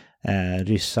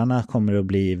ryssarna kommer att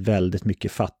bli väldigt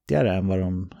mycket fattigare än vad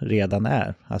de redan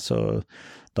är. Alltså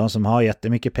de som har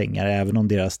jättemycket pengar, även om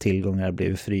deras tillgångar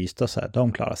blir frysta så här,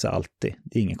 de klarar sig alltid.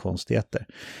 Det är inga konstigheter.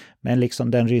 Men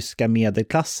liksom den ryska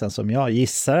medelklassen, som jag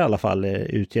gissar i alla fall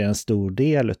utgör en stor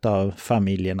del av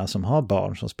familjerna som har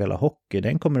barn som spelar hockey,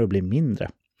 den kommer att bli mindre.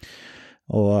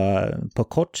 Och på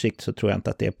kort sikt så tror jag inte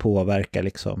att det påverkar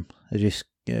liksom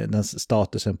den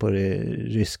statusen på det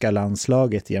ryska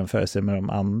landslaget i jämförelse med de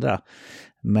andra.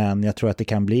 Men jag tror att det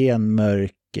kan bli en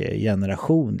mörk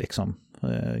generation liksom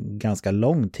ganska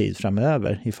lång tid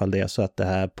framöver, ifall det är så att det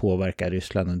här påverkar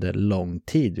Ryssland under lång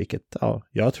tid, vilket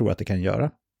jag tror att det kan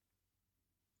göra.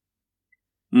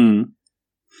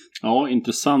 Ja,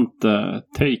 intressant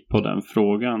take på den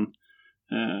frågan.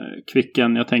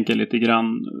 Kvicken, jag tänker lite grann,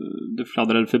 det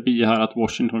fladdrade förbi här att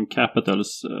Washington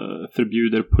Capitals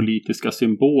förbjuder politiska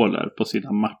symboler på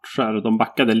sina matcher. De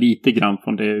backade lite grann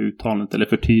från det uttalandet, eller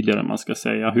förtydligade man ska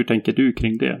säga. Hur tänker du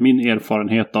kring det? Min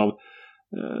erfarenhet av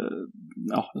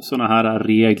sådana här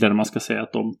regler, man ska säga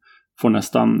att de får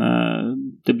nästan,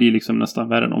 det blir liksom nästan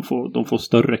värre, de får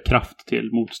större kraft till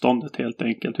motståndet helt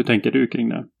enkelt. Hur tänker du kring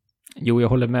det? Jo, jag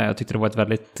håller med. Jag tyckte det var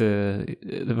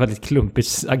ett väldigt klumpigt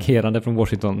agerande från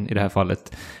Washington i det här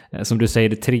fallet. Som du säger,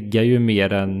 det triggar ju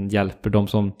mer än hjälper de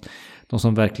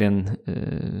som verkligen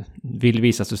vill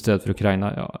visa sitt stöd för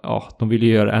Ukraina. Ja, de vill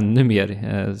ju göra ännu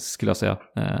mer, skulle jag säga.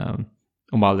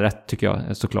 Om all rätt tycker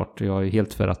jag, såklart. Jag är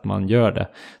helt för att man gör det.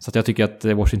 Så att jag tycker att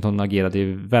Washington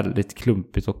agerade väldigt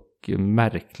klumpigt och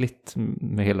märkligt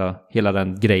med hela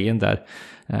den grejen där.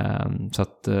 Så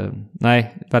att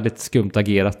nej, väldigt skumt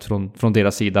agerat från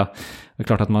deras sida. Det är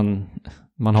klart att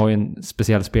man har ju en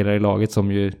speciell spelare i laget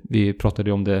som ju, vi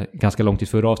pratade om det ganska långt i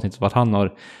förra avsnittet, att han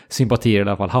har sympatier, i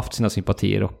alla fall haft sina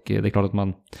sympatier, och det är klart att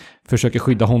man försöker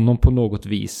skydda honom på något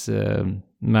vis.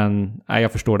 Men nej,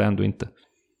 jag förstår det ändå inte.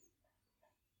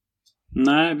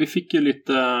 Nej, vi fick ju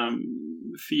lite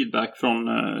feedback från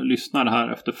lyssnare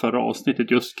här efter förra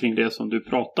avsnittet just kring det som du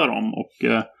pratar om. Och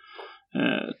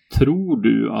tror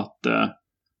du att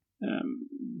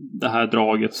det här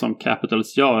draget som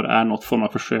Capitals gör är något form av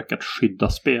försök att skydda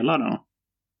spelarna?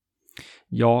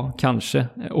 Ja, kanske.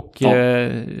 Och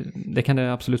det kan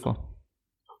det absolut vara.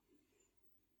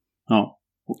 Ja,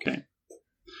 okej.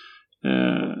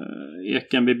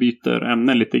 Eken, vi byter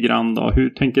ämne lite grann då. Hur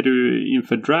tänker du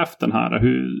inför draften här?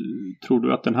 Hur tror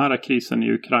du att den här krisen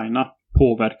i Ukraina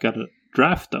påverkar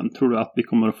draften? Tror du att vi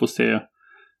kommer att få se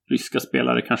ryska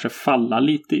spelare kanske falla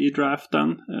lite i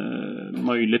draften?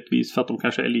 Möjligtvis för att de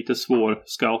kanske är lite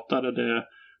svårscoutade. Det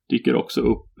dyker också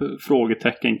upp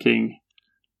frågetecken kring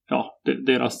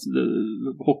deras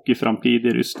hockeyframtid i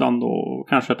Ryssland, och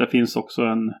kanske att det finns också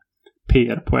en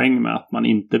PR-poäng med att man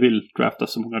inte vill drafta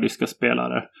så många ryska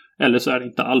spelare. Eller så är det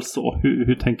inte alls så.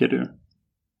 Hur tänker du?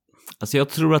 Alltså jag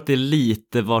tror att det är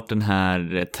lite vart den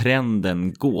här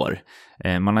trenden går.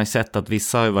 Man har ju sett att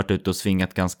vissa har varit ute och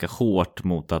svingat ganska hårt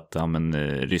mot att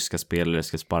ryska spelare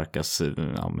ska sparkas.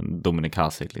 Dominik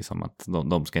Hasek, liksom, att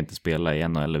de ska inte spela i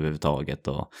NHL överhuvudtaget,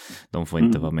 och de får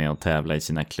inte vara med och tävla i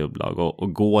sina klubblag.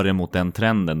 Och går det mot den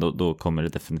trenden, då kommer det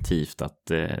definitivt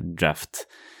att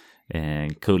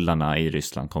kullarna i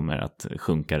Ryssland kommer att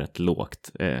sjunka rätt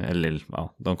lågt, eller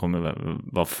de kommer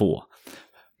vara få.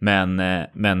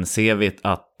 Men ser vi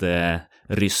att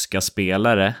ryska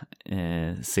spelare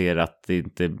ser att det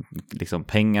inte, liksom,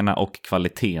 pengarna och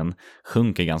kvaliteten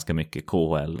sjunker ganska mycket i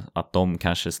KHL, att de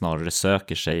kanske snarare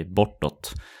söker sig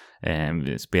bortåt,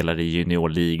 spelar i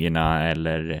juniorligorna,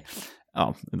 eller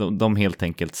de helt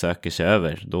enkelt söker sig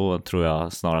över, då tror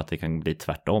jag snarare att det kan bli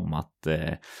tvärtom, att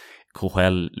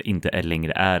KHL inte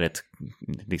längre är ett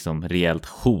liksom rejält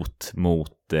hot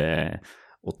mot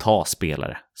att ta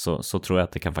spelare. Så tror jag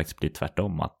att det kan faktiskt bli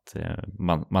tvärtom, att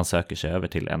man söker sig över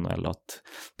till NHL, och att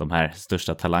de här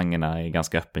största talangerna är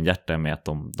ganska öppenhjärtiga med att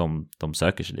de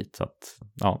söker sig dit. Så att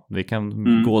vi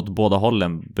kan gå åt båda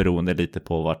hållen beroende lite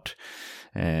på vart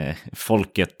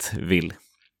folket vill.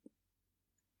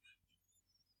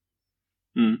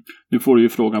 Nu får du ju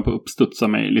frågan på uppstudsa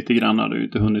mig lite grann, har du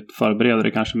inte hunnit förbereda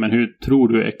dig kanske, men hur tror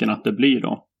du, Eken, att det blir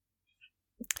då?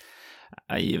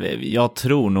 Jag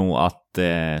tror nog att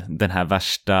den här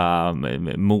värsta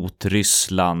mot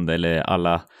Ryssland, eller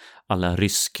alla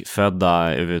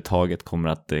ryskfödda överhuvudtaget, kommer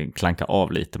att klanka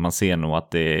av lite. Man ser nog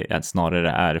att det snarare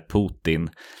är Putin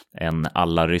än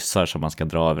alla ryssar som man ska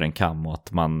dra över en kam, och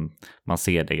att man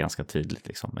ser det ganska tydligt.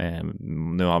 Liksom.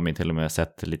 Nu har man till och med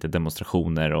sett lite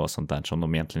demonstrationer och sånt där som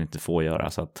de egentligen inte får göra,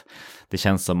 så att det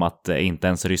känns som att inte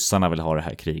ens ryssarna vill ha det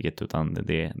här kriget, utan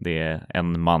det är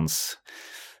en mans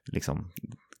liksom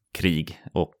krig,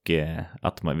 och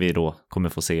att vi då kommer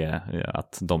få se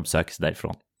att de söker sig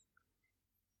därifrån.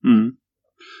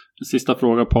 Sista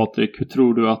fråga, Patrik. Hur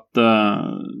tror du att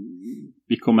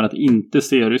vi kommer att inte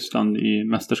se Ryssland i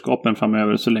mästerskapen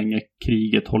framöver så länge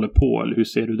kriget håller på? Eller hur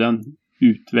ser du den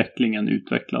utvecklingen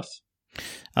utvecklas?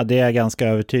 Ja, det är jag ganska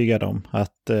övertygad om,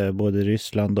 att både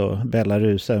Ryssland och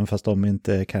Belarus, även fast de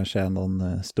inte kanske är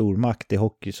någon stormakt i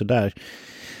hockey sådär,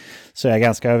 så är jag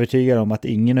ganska övertygad om att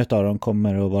ingen av dem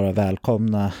kommer att vara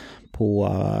välkomna på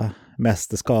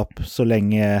mästerskap så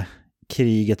länge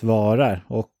kriget varar.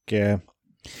 Och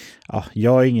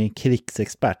jag är ingen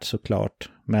krigsexpert såklart,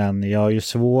 men jag har ju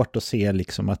svårt att se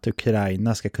liksom att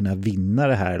Ukraina ska kunna vinna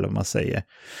det här, eller vad man säger.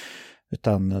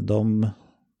 Utan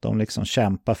de liksom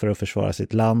kämpar för att försvara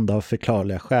sitt land av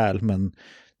förklarliga skäl, men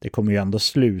det kommer ju ändå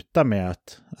sluta med att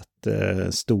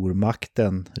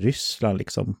stormakten Ryssland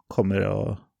liksom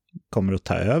kommer att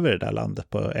ta över det där landet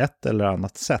på ett eller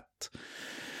annat sätt.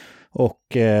 Och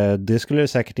det skulle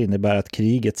säkert innebära att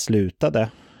kriget slutade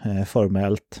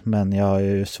formellt, men jag har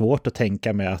ju svårt att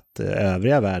tänka mig att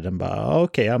övriga världen bara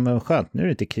okej, men skönt, nu är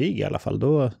det inte krig i alla fall,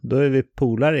 då är vi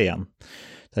polare igen.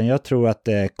 Så jag tror att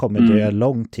det kommer dröja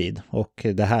lång tid, och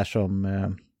det här som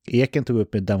Eken tog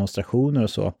upp med demonstrationer och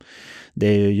så, det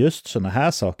är ju just sådana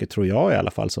här saker, tror jag i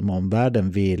alla fall, som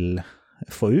omvärlden vill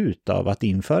få ut av att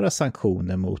införa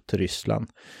sanktioner mot Ryssland.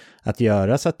 Att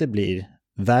göra så att det blir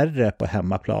värre på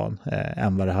hemmaplan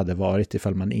än vad det hade varit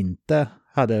ifall man inte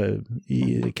hade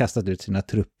kastat ut sina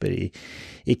trupper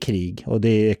i krig. Och det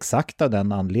är exakt av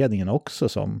den anledningen också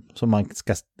som man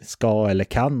ska eller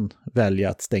kan välja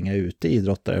att stänga ute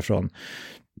idrottare från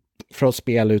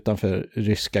spel utanför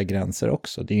ryska gränser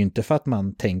också. Det är ju inte för att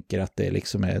man tänker att det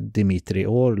liksom är Dmitrij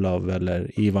Orlov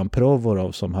eller Ivan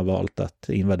Provorov som har valt att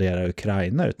invadera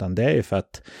Ukraina, utan det är ju för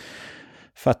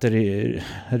att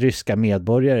ryska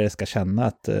medborgare ska känna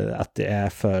att det är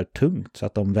för tungt, så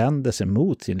att de vänder sig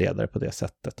mot sin ledare på det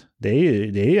sättet. Det är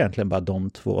ju egentligen bara de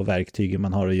två verktygen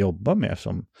man har att jobba med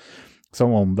som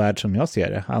omvärld, som jag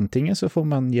ser det. Antingen så får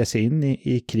man ge sig in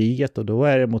i kriget, och då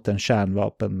är det mot en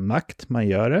kärnvapenmakt man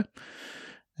gör det.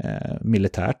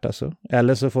 Militärt alltså.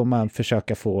 Eller så får man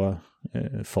försöka få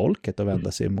folket att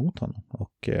vända sig emot honom.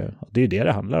 Och det är ju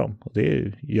det handlar om. Och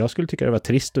jag skulle tycka det var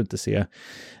trist att inte se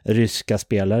ryska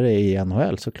spelare i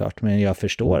NHL såklart. Men jag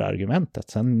förstår argumentet.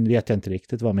 Sen vet jag inte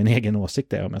riktigt vad min egen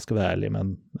åsikt är, om jag ska vara ärlig.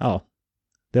 Men ja,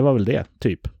 det var väl det,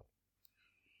 typ.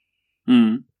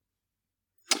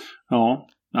 Ja,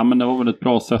 men det var väl ett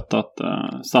bra sätt att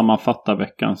sammanfatta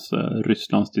veckans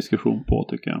Rysslands diskussion på,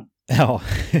 tycker jag. Ja,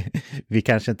 vi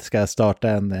kanske inte ska starta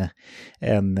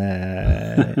en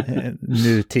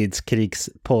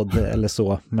nutidskrigspodd eller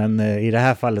så, men i det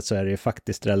här fallet så är det ju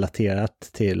faktiskt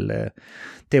relaterat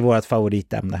till vårt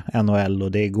favoritämne, NHL,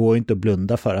 och det går ju inte att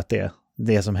blunda för att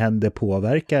det som händer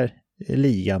påverkar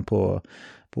ligan på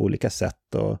olika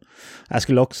sätt. Och jag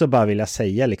skulle också bara vilja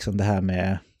säga liksom det här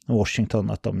med Washington,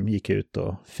 att de gick ut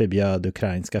och förbjöd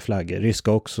ukrainska flaggor.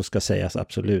 Ryska också ska sägas,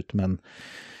 absolut, men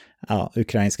ja,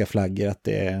 ukrainska flaggor, att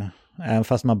även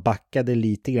fast man backade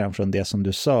lite grann från det som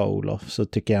du sa, Olof, så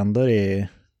tycker jag ändå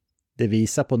det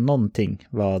visar på någonting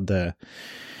vad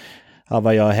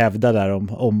jag hävdade där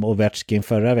om Ovechkin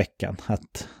förra veckan,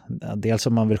 att dels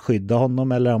om man vill skydda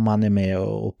honom eller om man är med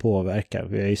och påverkar.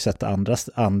 Vi har ju sett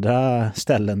andra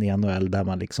ställen i NHL där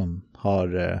man liksom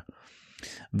har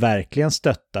verkligen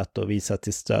stöttat och visat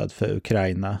till stöd för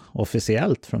Ukraina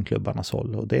officiellt från klubbarnas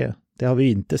håll, och det har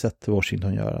vi inte sett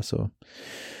Washington göra, så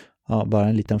ja, bara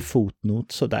en liten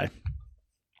fotnot sådär.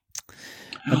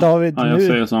 Men David, ja, jag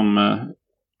säger som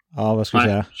ja, vad ska jag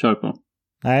säga? Kör på.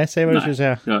 Nej, säg vad du skulle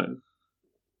säga.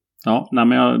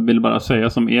 Men jag vill bara säga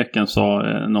som Eken sa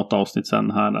något avsnitt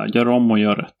sen här, gör om och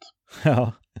gör rätt.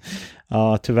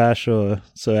 Ja, tyvärr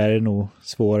så är det nog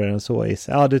svårare än så.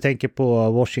 Ja, du tänker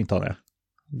på Washington, ja.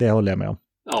 Det håller jag med om.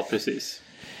 Ja, precis.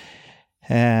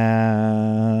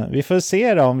 Vi får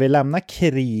se då om vi lämnar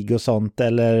krig och sånt,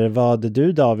 eller vad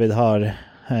du, David, har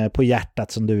på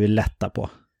hjärtat som du vill lätta på.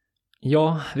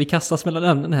 Ja, vi kastas mellan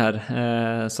ämnen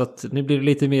här, så att nu blir det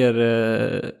lite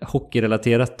mer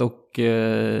hockeyrelaterat och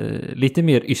lite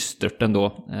mer ystert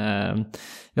ändå.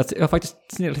 Jag har faktiskt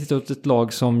tittat ut ett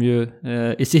lag som ju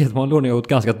i sedvanlig ordning har gått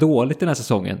ganska dåligt den här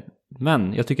säsongen.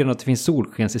 Men jag tycker att det finns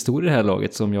solskenshistorier i det här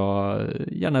laget som jag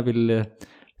gärna vill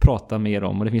prata mer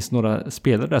om. Och det finns några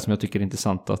spelare där som jag tycker är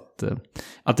intressant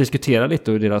att diskutera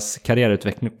lite, hur deras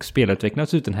karriärutveckling och spelutveckling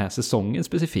har ut den här säsongen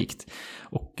specifikt.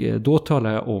 Och då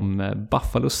talar jag om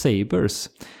Buffalo Sabres,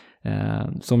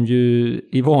 som ju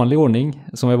i vanlig ordning,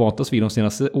 som vi har vant oss vid de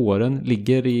senaste åren,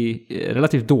 ligger i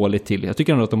relativt dåligt till. Jag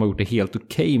tycker ändå att de har gjort det helt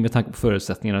okej med tanke på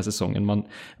förutsättningarna i säsongen. Man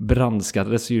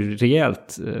brandskattades ju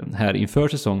rejält här inför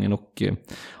säsongen, och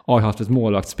har haft ett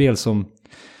målvaktsspel som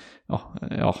ja,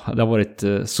 det har varit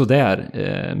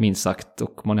sådär minst sagt,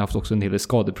 och man har haft också en hel del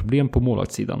skadeproblem på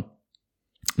målvaktssidan.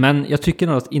 Men jag tycker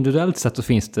nog att individuellt sett så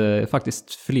finns det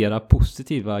faktiskt flera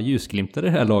positiva ljusglimtar i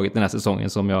det här laget den här säsongen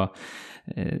som jag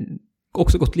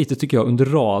också gått lite, tycker jag, under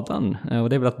radarn. Och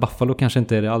det är väl att Buffalo kanske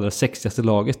inte är det allra sexigaste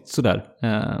laget sådär.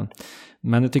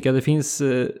 Men jag tycker att det finns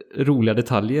roliga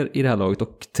detaljer i det här laget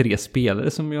och 3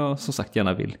 spelare som jag som sagt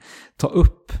gärna vill ta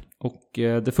upp. Och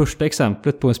det första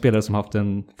exemplet på en spelare som haft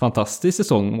en fantastisk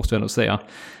säsong, måste jag nog säga,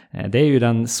 det är ju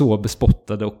den så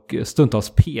bespottade och stundtals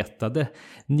petade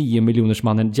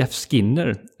 9-miljonersmannen Jeff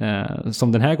Skinner,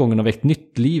 som den här gången har väckt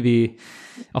nytt liv i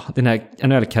den här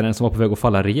NHL-karriären som var på väg att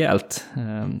falla rejält.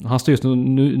 Han står just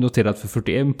nu noterad för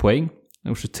 41 poäng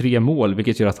gjort 23 mål,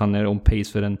 vilket gör att han är on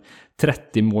pace för en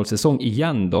 30-målsäsong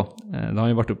igen då. Det har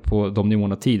ju varit upp på de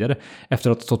nivåerna tidigare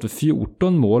efter att ha stått för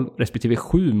 14 mål respektive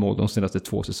 7 mål de senaste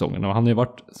 2 säsongerna. Och han har ju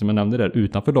varit, som jag nämnde där,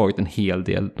 utanför laget en hel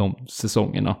del de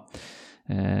säsongerna.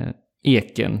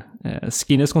 Eken.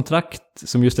 Skinners kontrakt,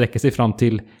 som ju sträcker sig fram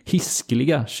till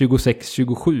hiskeliga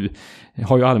 26-27,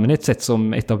 har ju allmänhet sett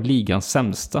som ett av ligans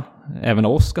sämsta. Även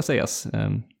av oss ska sägas.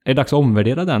 Är det dags att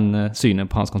omvärdera den synen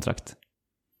på hans kontrakt?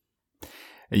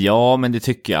 Ja, men det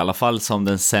tycker jag i alla fall som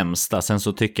den sämsta. Sen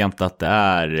så tycker jag inte att det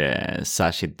är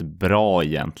särskilt bra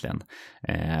egentligen.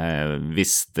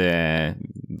 Visst,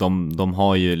 de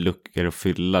har ju luckor att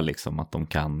fylla liksom, att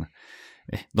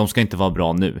de ska inte vara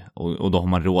bra nu, och då har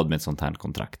man råd med ett sånt här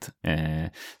kontrakt.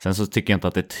 Sen så tycker jag inte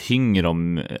att det tynger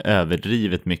dem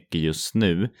överdrivet mycket just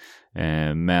nu.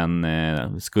 Men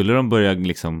skulle de börja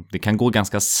liksom, det kan gå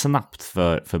ganska snabbt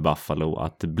för Buffalo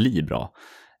att bli bra.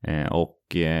 Och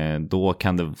då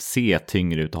kan det se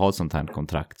tyngre ut att ha ett sånt här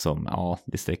kontrakt som, ja,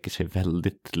 det sträcker sig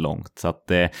väldigt långt. Så att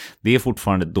det är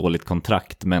fortfarande ett dåligt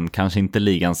kontrakt, men kanske inte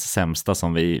ligans sämsta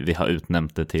som vi har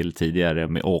utnämnt det till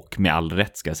tidigare, och med all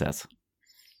rätt ska sägas.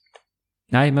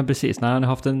 Nej, men precis. Han har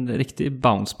haft en riktig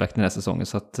bounceback den här säsongen,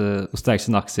 så att, och stärkt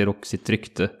sina aktier och sitt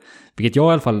rykte. Vilket jag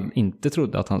i alla fall inte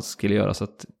trodde att han skulle göra, så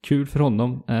att kul för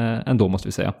honom ändå, måste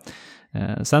vi säga.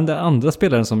 Sen den andra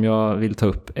spelaren som jag vill ta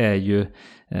upp är ju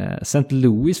St.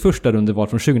 Louis första rundeval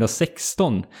från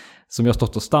 2016, som jag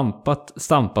stått och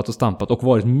stampat och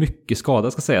varit mycket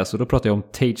skadad, ska säga. Så då pratar jag om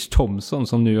Tage Thompson,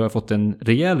 som nu har fått en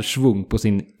rejäl svung på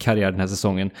sin karriär den här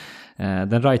säsongen.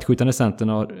 Den rightskjutande centern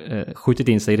har skjutit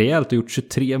in sig rejält och gjort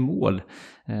 23 mål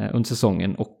under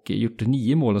säsongen och gjort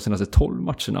 9 mål de senaste 12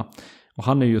 matcherna. Och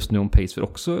han är just nu on pace för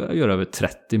också att göra över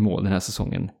 30 mål den här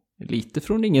säsongen. Lite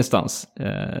från ingenstans,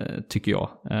 tycker jag.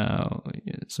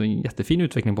 Så en jättefin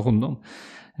utveckling på honom.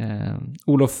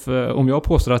 Olof, om jag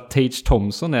påstår att Tage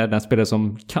Thompson är den spelare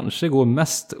som kanske går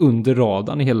mest under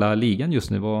radarn i hela ligan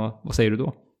just nu, vad säger du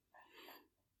då?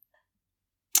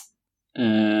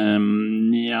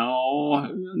 Ja,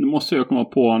 nu måste jag komma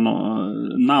på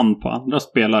namn på andra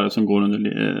spelare som går under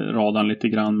radarn lite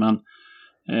grann, men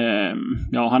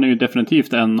ja, han är ju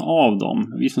definitivt en av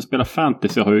dem. Vi som spelar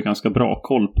fantasy har ju ganska bra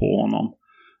koll på honom.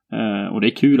 Och det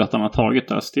är kul att han har tagit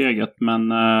det här steget. Men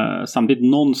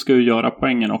samtidigt, någon ska ju göra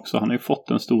poängen också. Han har ju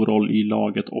fått en stor roll i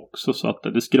laget också. Så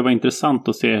att det skulle vara intressant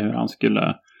att se hur han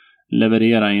skulle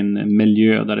leverera i en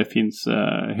miljö där det finns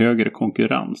högre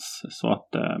konkurrens. Så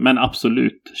att, men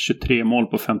absolut, 23 mål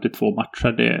på 52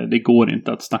 matcher, det går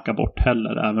inte att snacka bort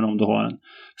heller. Även om du har en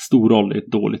stor roll i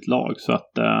ett dåligt lag. Så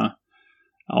att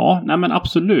ja, nej men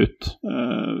absolut.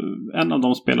 En av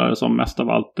de spelare som mest av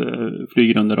allt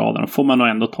flyger under radarn får man nog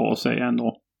ändå ta sig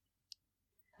ändå.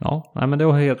 Ja, nej men det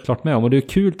har jag helt klart med om. Och det är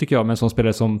kul, tycker jag, med en sån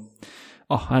spelare som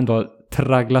ändå har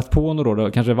tragglat på några år. Det har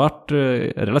kanske varit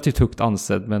relativt högt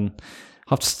ansedd, men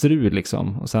haft strul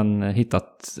liksom. Och sen hittat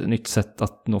ett nytt sätt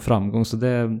att nå framgång. Så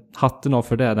det hatten av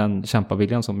för det, den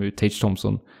kämpaviljan som ju Tage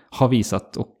Thompson har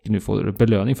visat. Och nu får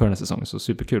belöning för den här säsongen. Så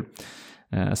superkul.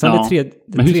 Sen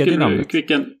det tredje namnet.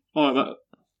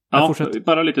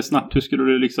 Bara lite snabbt, hur skulle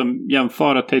du liksom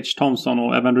jämföra Tage Thompson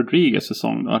och Evan Rodriguez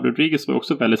säsong då? Rodriguez var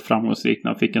också väldigt framgångsrik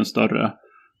när han fick en större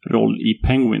roll i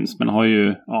Penguins, men har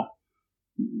ju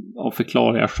av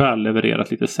förklarliga skäl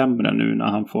levererat lite sämre nu när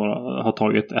han har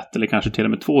tagit 1 eller kanske till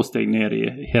och med 2 steg ner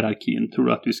i hierarkin. Tror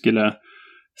du att vi skulle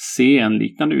se en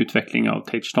liknande utveckling av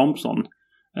Tage Thompson?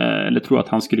 Eller tror du att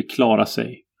han skulle klara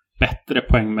sig bättre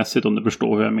poängmässigt, om du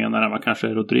förstår hur jag menar, än vad kanske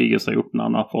Rodriguez har gjort när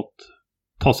han har fått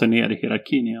ta sig ner i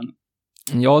hierarkin igen?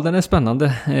 Ja, den är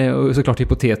spännande och såklart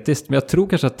hypotetiskt, men jag tror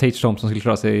kanske att Tage Thompson skulle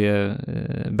klara sig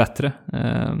bättre.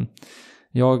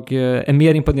 Jag är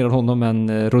mer imponerad av honom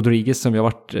än Rodriguez, som jag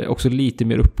varit också lite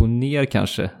mer upp och ner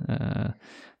kanske.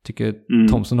 Tycker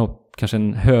Thompson har kanske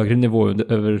en högre nivå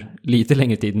över lite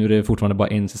längre tid. Nu är det fortfarande bara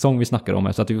en säsong vi snackar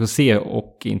om, så att vi får se,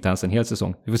 och inte ens en hel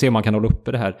säsong. Vi får se om man kan hålla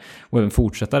uppe det här och även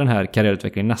fortsätta den här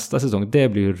karriärutvecklingen nästa säsong. Det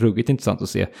blir ruggigt intressant att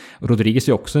se. Och Rodriguez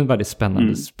är också en väldigt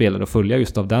spännande spelare att följa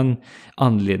just av den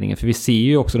anledningen. För vi ser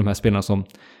ju också de här spelarna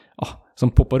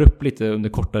som poppar upp lite under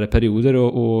kortare perioder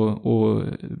och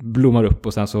blommar upp,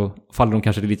 och sen så faller de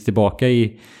kanske lite tillbaka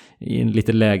i en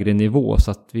lite lägre nivå.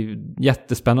 Så att det är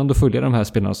jättespännande att följa de här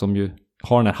spelarna som ju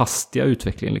har den här hastiga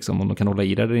utvecklingen liksom, om de kan hålla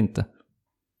i det eller inte.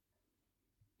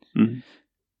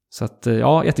 Så att,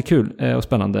 ja, jättekul och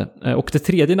spännande. Och det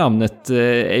tredje namnet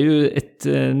är ju ett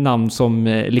namn som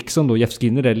liksom då Jeff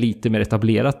Skinner är lite mer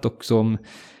etablerat och som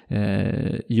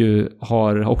ju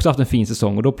har också haft en fin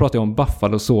säsong. Och då pratar jag om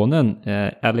Buffalo-sonen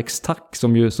Alex Tuck,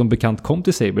 som ju som bekant kom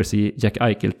till Sabres i Jack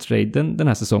Eichel-traden den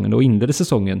här säsongen och inledde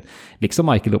säsongen liksom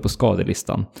Eichel då på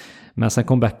skadelistan. Men sen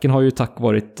comebacken har ju Tuck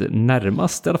varit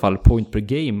närmast i alla fall point per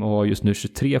game och har just nu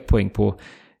 23 poäng på,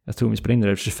 jag tror vi spelar in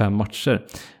det 25 matcher.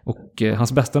 Och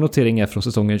hans bästa notering är från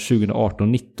säsongen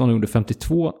 2018-19 och gjorde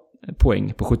 52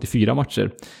 poäng på 74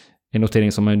 matcher. En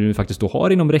notering som man nu faktiskt då har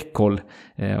inom räckhåll,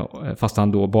 fast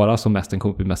han då bara som mest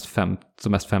kom upp i mest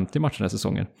 50 matcher den här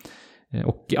säsongen.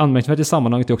 Och anmärkningsvärt i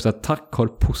sammanhanget är också att Tuck har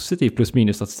positiv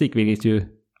plus-minus-statistik, vilket ju,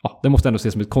 ja, det måste ändå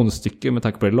ses som ett konststycke med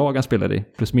tanke på det lag han spelar i.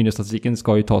 Plus-minus-statistiken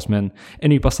ska ju tas med en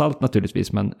nypa salt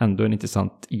naturligtvis, men ändå en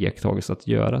intressant iakttagelse att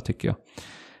göra tycker jag.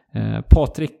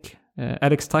 Patrik,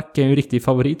 Alex Tuck är ju en riktig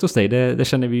favorit hos dig, det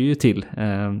känner vi ju till,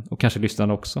 och kanske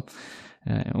lyssnarna också.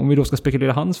 Om vi då ska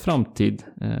spekulera hans framtid,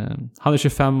 han är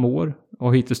 25 år och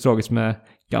har hittills dragits med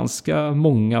ganska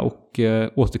många och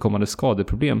återkommande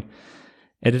skadeproblem.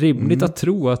 Är det rimligt att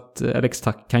tro att Alex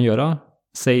Tuck kan göra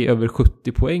sig över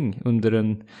 70 poäng under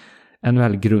en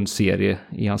NHL-grundserie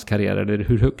i hans karriär, eller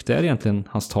hur högt är egentligen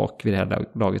hans tak vid det här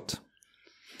laget?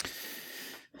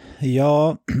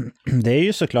 Ja, det är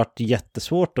ju såklart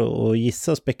jättesvårt att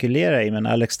gissa och spekulera i, men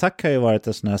Alex Tuck har ju varit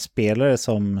en sån här spelare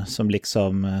som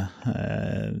liksom,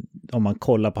 om man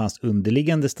kollar på hans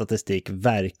underliggande statistik,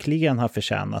 verkligen har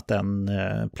förtjänat en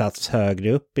plats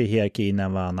högre upp i hierarkin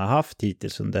än vad han har haft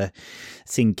hittills under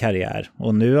sin karriär.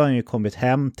 Och nu har han ju kommit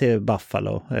hem till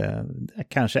Buffalo,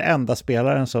 kanske enda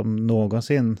spelaren som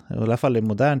någonsin, i alla fall i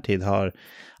modern tid, har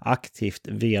aktivt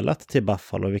velat till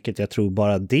Buffalo, vilket jag tror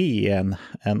bara det är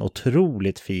en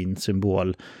otroligt fin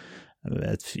symbol,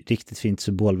 ett riktigt fint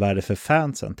symbolvärde för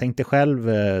fansen. Tänk dig själv,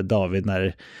 David,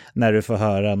 när du får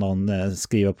höra någon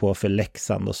skriva på för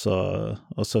Leksand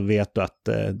och så vet du att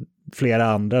flera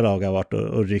andra lag har varit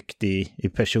och ryckt i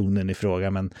personen i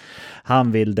fråga, men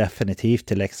han vill definitivt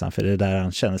till Leksand för det är där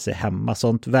han känner sig hemma.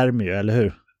 Sånt värmer ju, eller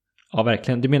hur? Ja,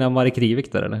 verkligen. Du menar Marek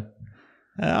Rivik där, eller?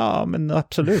 Ja, men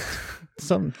absolut.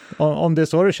 Om det är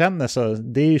så du känner, så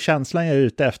det är ju känslan jag är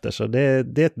ute efter, så det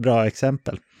är ett bra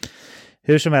exempel.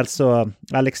 Hur som helst, så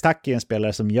Alex Tuck är en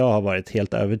spelare som jag har varit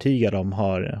helt övertygad om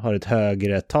har ett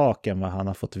högre tak än vad han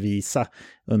har fått visa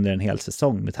under en hel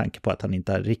säsong, med tanke på att han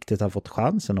inte riktigt har fått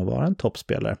chansen att vara en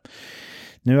toppspelare.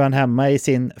 Nu är han hemma i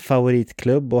sin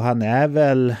favoritklubb och han är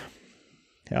väl,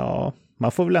 ja,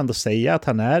 man får väl ändå säga att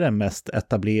han är den mest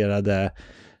etablerade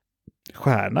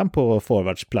stjärnan på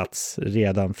forwardsplats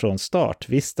redan från start.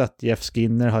 Visst att Jeff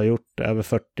Skinner har gjort över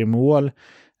 40 mål.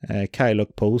 Kyle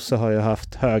Okposo har ju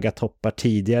haft höga toppar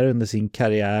tidigare under sin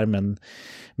karriär,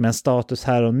 men status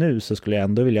här och nu så skulle jag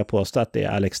ändå vilja påstå att det är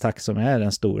Alex Tuck som är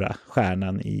den stora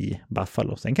stjärnan i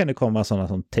Buffalo. Sen kan det komma sådana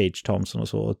som Tage Thompson och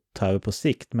så och ta över på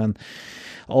sikt, men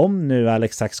om nu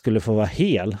Alex Tuck skulle få vara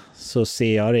hel så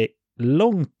ser jag det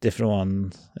långt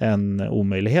ifrån en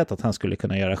omöjlighet att han skulle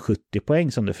kunna göra 70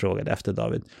 poäng som du frågade efter,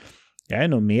 David. Jag är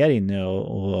nog mer inne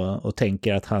och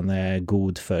tänker att han är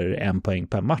god för 1 poäng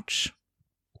per match.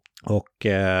 Och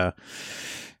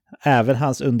även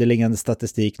hans underliggande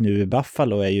statistik nu i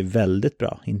Buffalo är ju väldigt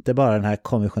bra. Inte bara den här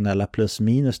konventionella plus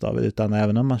minus, David, utan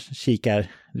även om man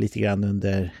kikar lite grann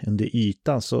under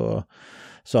ytan så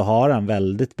har han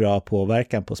väldigt bra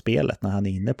påverkan på spelet när han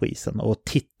är inne på isen. Och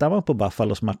tittar man på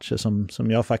Buffalos matcher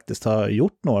som jag faktiskt har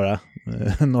gjort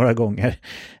några gånger,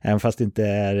 även fast det inte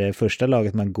är det första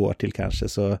laget man går till kanske,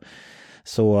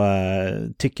 så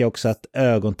tycker jag också att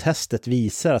ögontestet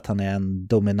visar att han är en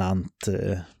dominant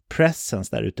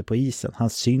presence där ute på isen. Han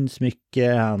syns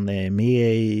mycket, han är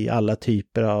med i alla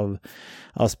typer av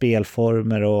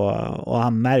spelformer och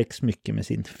han märks mycket med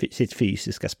sitt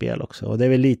fysiska spel också. Och det är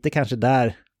väl lite kanske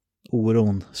där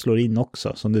oron slår in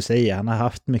också. Som du säger, han har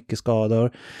haft mycket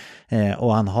skador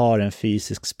och han har en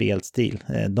fysisk spelstil.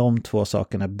 De två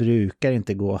sakerna brukar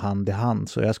inte gå hand i hand,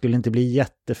 så jag skulle inte bli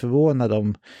jätteförvånad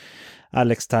om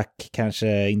Alex Tuck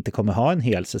kanske inte kommer ha en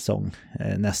hel säsong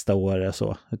nästa år eller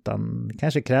så, utan det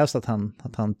kanske krävs att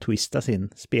han twistar sin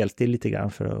spelstil lite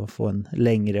grann för att få en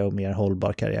längre och mer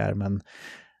hållbar karriär. Men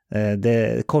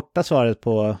det korta svaret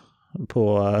på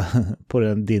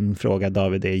din fråga,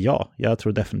 David, är ja. Jag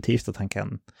tror definitivt att han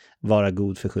kan vara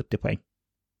god för 70 poäng.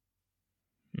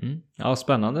 Ja,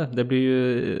 spännande. Det blir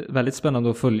ju väldigt spännande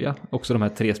att följa också de här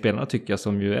 3 spelarna, tycker jag,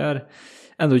 som ju är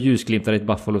ändå ljusglimtar i ett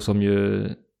Buffalo som ju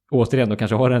återigen då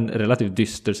kanske har en relativt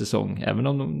dyster säsong, även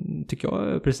om de, tycker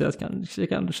jag, precis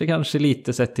kanske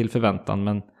lite sett till förväntan,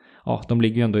 men ja, de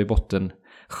ligger ju ändå i botten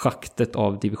schaktet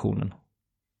av divisionen.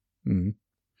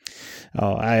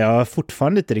 Ja, jag har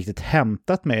fortfarande inte riktigt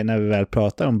hämtat mig när vi väl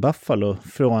pratar om Buffalo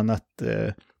från att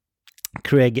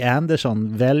Craig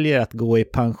Anderson väljer att gå i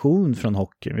pension från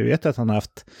hockey. Vi vet att han har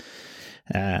haft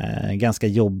ganska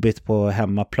jobbigt på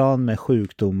hemmaplan med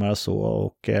sjukdomar och så,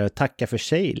 och tacka för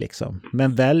sig liksom.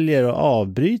 Men väljer att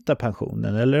avbryta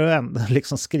pensionen eller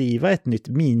liksom skriva ett nytt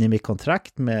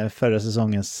minimikontrakt med förra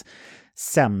säsongens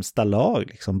sämsta lag,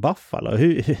 liksom Buffalo.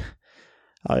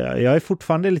 Ja, jag är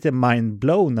fortfarande lite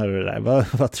mindblown över det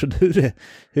där. Vad tror du?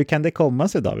 Hur kan det komma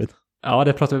sig, David? Ja,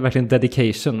 det pratar vi verkligen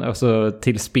dedication, alltså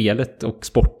till spelet och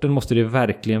sporten måste det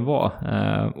verkligen vara.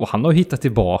 Och han har hittat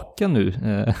tillbaka nu.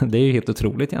 Det är ju helt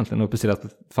otroligt egentligen och presterat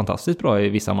fantastiskt bra i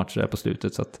vissa matcher där på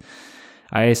slutet. Så att,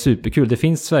 det är superkul. Det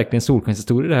finns verkligen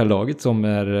solskenshistorier i det här laget som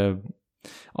är...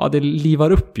 Ja, det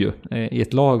livar upp ju i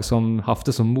ett lag som haft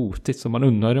det så motigt. Så man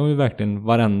undrar ju verkligen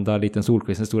varenda liten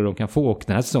solskenshistoria de kan få. Och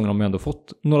den här säsongen har man ändå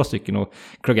fått några stycken. Och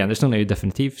Craig Anderson är ju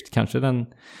definitivt kanske den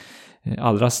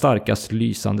allra starkast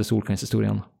lysande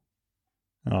solskenshistorien.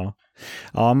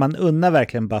 Ja, man unnar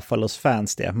verkligen Buffalos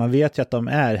fans det. Man vet ju att de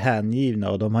är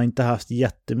hängivna och de har inte haft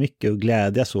jättemycket att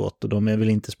glädjas åt. Och de är väl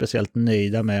inte speciellt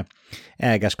nöjda med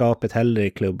ägarskapet heller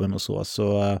i klubben och så.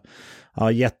 Så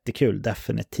ja, jättekul,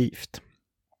 definitivt.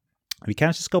 Vi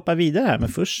kanske ska hoppa vidare här, men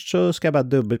först så ska jag bara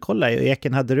dubbelkolla.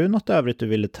 Eken, hade du något övrigt du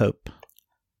ville ta upp?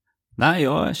 Nej,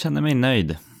 jag känner mig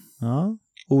nöjd. Ja.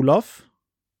 Olof?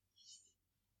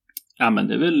 Ja, men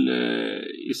det är väl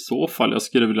i så fall jag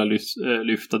skulle vilja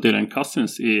lyfta Dylan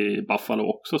Cousins i Buffalo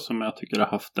också, som jag tycker har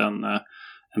haft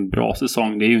en bra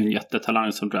säsong. Det är ju en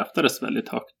jättetalang som draftades väldigt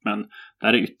högt, men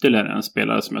där är ytterligare en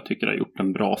spelare som jag tycker har gjort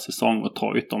en bra säsong och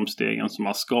tagit de stegen som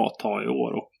man ska ta i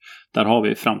år, och där har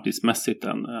vi framtidsmässigt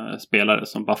en spelare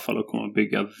som Buffalo kommer att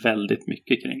bygga väldigt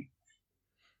mycket kring.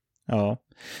 Ja,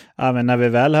 men när vi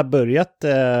väl har börjat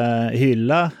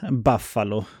hylla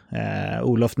Buffalo,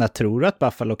 Olof, när tror du att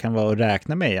Buffalo kan vara att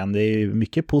räkna med igen? Det är ju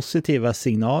mycket positiva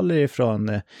signaler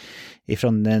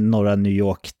ifrån norra New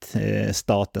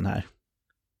York-staten här.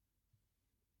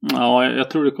 Ja, jag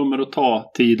tror det kommer att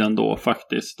ta tiden då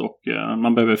faktiskt, och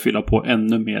man behöver fylla på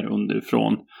ännu mer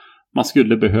underifrån. Man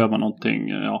skulle behöva någonting,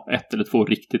 1 eller 2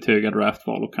 riktigt höga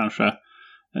draftval och kanske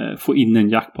få in en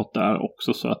jackpot där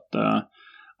också, så att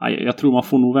jag tror man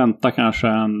får nog vänta kanske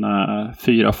en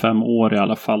 4-5 år i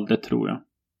alla fall, det tror jag.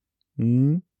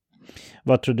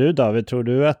 Vad tror du, David? Tror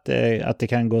du att det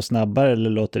kan gå snabbare, eller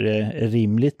låter det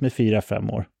rimligt med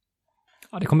 4-5 år?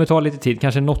 Ja, det kommer ta lite tid,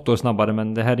 kanske något år snabbare,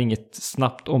 men det här är inget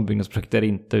snabbt ombyggnadsprojekt där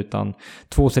inte, utan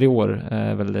 2-3 år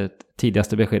är väl det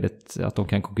tidigaste beskedet att de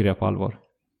kan konkurrera på allvar.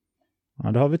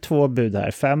 Ja, då har vi 2 bud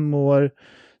här. 5 år,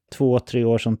 2-3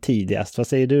 år som tidigast. Vad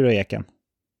säger du då, Eken?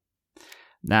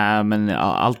 Nej, men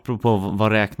allt beror på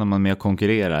vad räknar man med att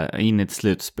konkurrera. In i ett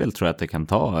slutspel tror jag att det kan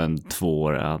ta 2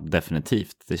 år,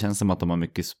 definitivt. Det känns som att de har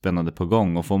mycket spännande på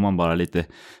gång, och får man bara lite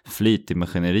flyt i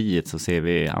maskineriet så ser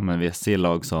vi, vi ser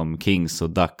lag som Kings och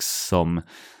Ducks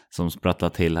som sprattlar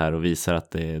till här och visar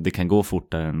att det kan gå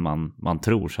fortare än man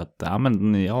tror. Så att,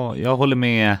 jag håller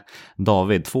med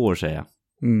David, 2 år säger jag.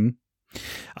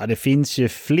 Ja, det finns ju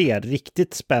fler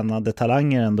riktigt spännande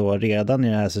talanger ändå redan i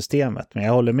det här systemet. Men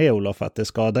jag håller med Olof att det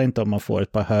skadar inte om man får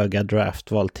ett par höga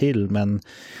draftval till. Men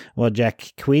vad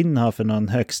Jack Quinn har för någon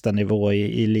högsta nivå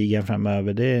i ligan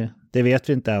framöver, det vet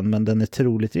vi inte än. Men den är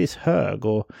troligtvis hög,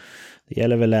 och det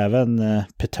gäller väl även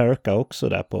Peterka också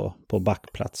där på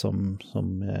backplats som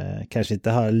kanske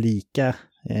inte har lika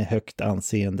högt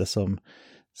anseende som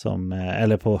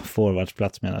eller på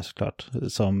forwardsplats menar jag såklart,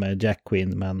 som Jack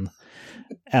Quinn, men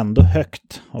ändå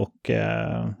högt. Och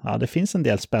det finns en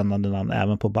del spännande namn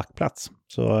även på backplats.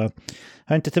 Så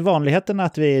hör inte till vanligheten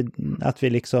att vi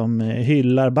liksom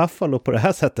hyllar Buffalo på det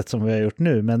här sättet som vi har gjort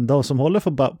nu, men de som håller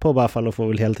på Buffalo får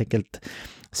väl helt enkelt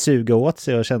suga åt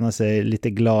sig och känna sig lite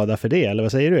glada för det, eller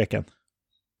vad säger du, Eken?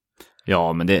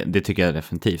 Ja, men det tycker jag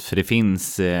definitivt. För det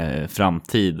finns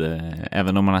framtid.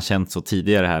 Även om man har känt så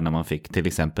tidigare här när man fick till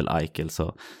exempel Eichel,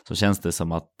 så känns det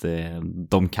som att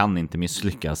de kan inte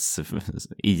misslyckas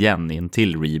igen i en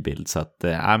till rebuild. Så att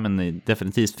men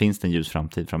definitivt finns det en ljus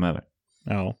framtid framöver.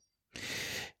 Ja.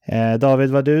 David,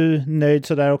 var du nöjd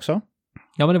så där också?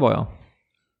 Ja, men det var jag.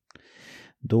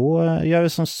 Då gör vi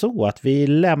som så att vi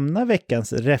lämnar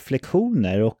veckans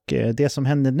reflektioner, och det som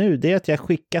händer nu, det är att jag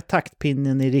skickar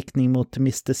taktpinnen i riktning mot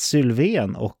Mr.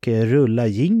 Sylvén och rullar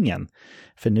jingeln.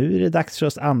 För nu är det dags för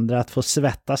oss andra att få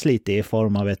svettas lite i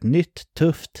form av ett nytt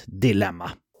tufft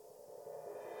dilemma.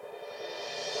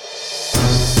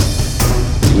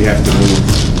 We have to move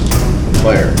the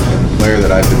player. And the player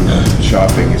that I've been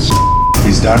shopping is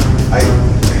he's done.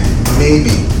 Maybe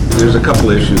There's a couple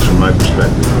issues from my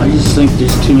perspective. I just think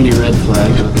there's too many red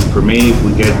flags. For me, if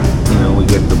we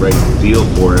get the right deal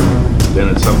for him, then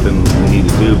it's something we need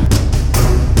to do.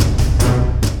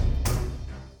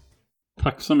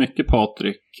 Tack så mycket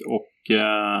Patrik. Och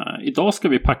idag ska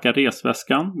vi packa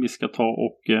resväskan. Vi ska ta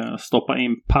och stoppa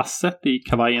in passet i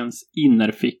kavajens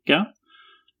innerficka.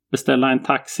 Beställa en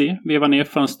taxi, veva ner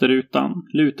fönsterrutan,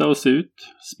 luta oss ut,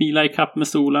 smila i kapp med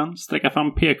solen, sträcka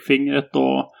fram pekfingret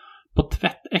och på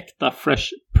tvättäkta Fresh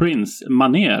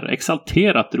Prince-manér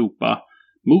exalterat ropa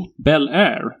mot Bel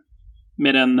Air.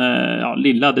 Med den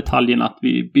lilla detaljen att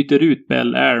vi byter ut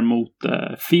Bel Air mot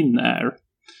Finnair.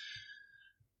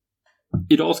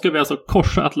 Idag ska vi alltså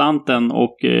korsa Atlanten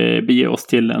och bege oss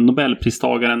till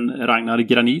Nobelpristagaren Ragnar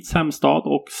Granits hemstad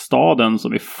och staden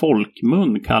som i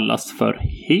folkmun kallas för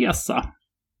Hesa.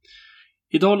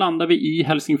 Idag landar vi i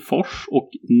Helsingfors och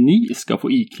ni ska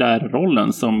få iklä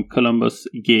rollen som Columbus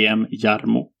GM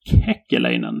Jarmo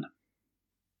Kekkeläinen.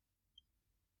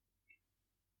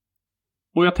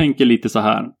 Och jag tänker lite så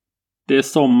här. Det är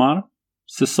sommar.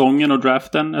 Säsongen och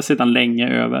draften är sedan länge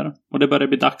över och det börjar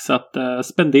bli dags att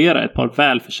spendera ett par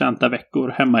välförtjänta veckor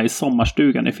hemma i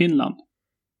sommarstugan i Finland.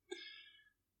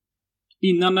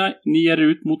 Innan ni ger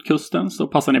ut mot kusten så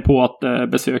passar ni på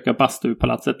att besöka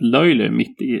bastupalatset Löjly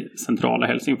mitt i centrala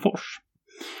Helsingfors.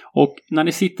 Och när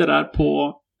ni sitter där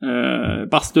på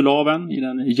bastulaven i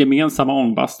den gemensamma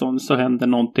ångbastun så händer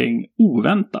någonting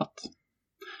oväntat.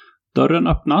 Dörren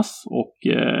öppnas och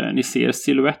ni ser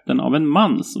siluetten av en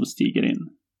man som stiger in.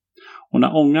 Och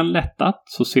när ångan lättat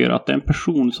så ser du att det är en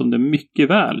person som du mycket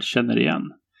väl känner igen.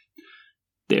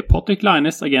 Det är Patrik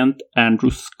Laines agent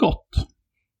Andrew Scott.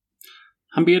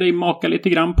 Han ber dig maka lite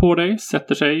grann på dig,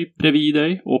 sätter sig bredvid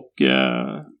dig och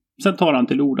sen tar han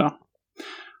till orda.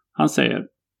 Han säger: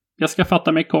 jag ska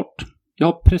fatta mig kort. Jag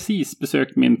har precis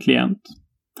besökt min klient.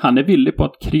 Han är villig på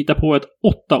att krita på ett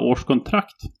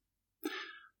 8-årskontrakt.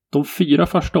 De 4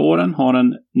 första åren har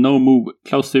en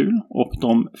no-move-klausul och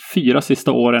de 4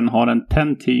 sista åren har en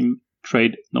 10-team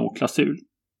trade-no-klausul.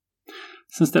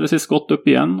 Sen ställer sig Scott upp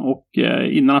igen och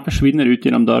innan han försvinner ut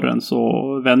genom dörren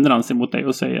så vänder han sig mot dig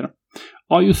och säger: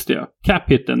 ja just det,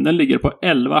 cap-hitten den ligger på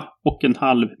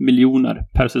 11,5 miljoner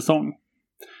per säsong.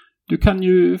 Du kan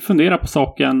ju fundera på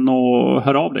saken och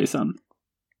höra av dig sen.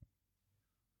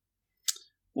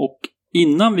 Och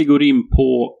innan vi går in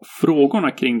på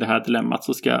frågorna kring det här dilemmat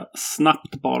så ska jag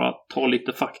snabbt bara ta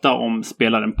lite fakta om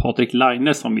spelaren Patrik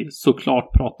Laine som vi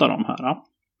såklart pratar om här.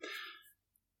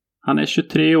 Han är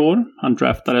 23 år. Han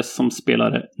draftades som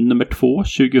spelare nummer 2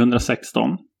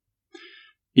 2016.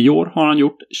 I år har han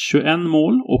gjort 21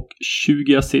 mål och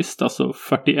 20 assist, alltså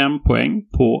 41 poäng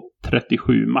på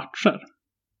 37 matcher.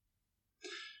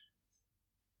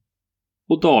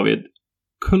 Och David,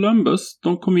 Columbus,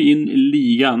 de kom in i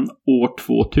ligan år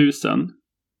 2000.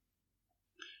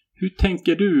 Hur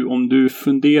tänker du om du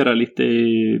funderar lite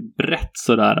brett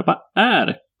sådär? Vad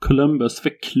är Columbus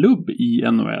för klubb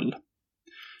i NHL?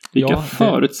 Vilka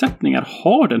förutsättningar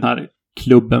har den här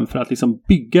klubben för att liksom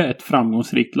bygga ett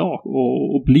framgångsrikt lag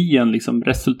och bli en liksom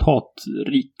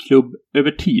resultatrik klubb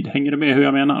över tid? Hänger du med hur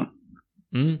jag menar?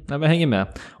 Jag hänger med.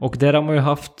 Och där har man ju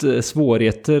haft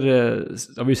svårigheter,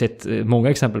 har vi ju sett många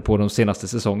exempel på de senaste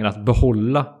säsongerna, att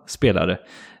behålla spelare.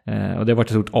 Och det har varit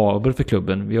ett stort aber för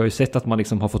klubben. Vi har ju sett att man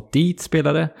liksom har fått dit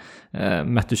spelare,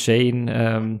 Matt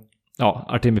Duchene,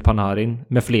 Artemi Panarin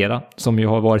med flera som ju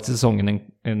har varit i säsongen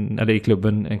eller i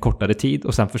klubben en kortare tid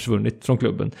och sen försvunnit från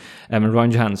klubben. Även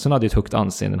Ryan Johansson hade ett högt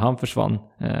anseende när han försvann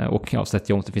och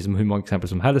Seth Jones, det finns hur många exempel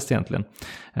som helst egentligen.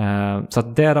 Så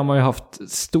att där har man ju haft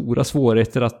stora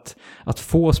svårigheter att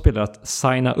få spelare att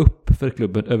signa upp för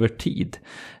klubben över tid.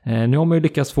 Nu har man ju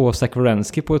lyckats få Zach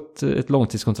Werenski på ett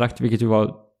långtidskontrakt, vilket ju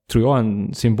var, tror jag,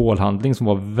 en symbolhandling som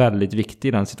var väldigt viktig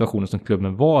i den situationen som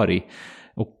klubben var i.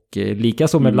 Lika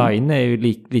som med Laine är ju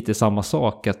lite samma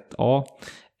sak, att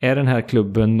är den här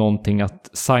klubben någonting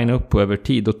att signa upp på över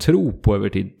tid och tro på över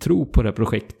tid, tro på det här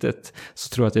projektet,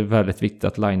 så tror jag att det är väldigt viktigt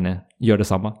att Laine gör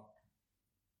detsamma.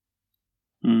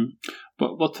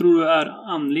 Vad tror du är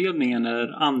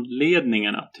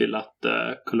anledningarna till att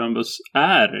Columbus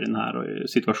är i den här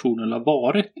situationen eller har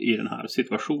varit i den här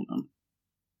situationen?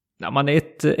 Ja, man är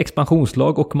ett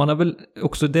expansionslag och man har väl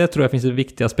också, det tror jag finns en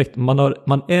viktig aspekt,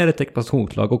 man är ett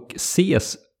expansionslag och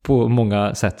ses på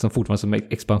många sätt som fortfarande som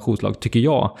expansionslag, tycker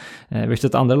jag. Vi har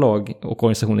sett andra lag och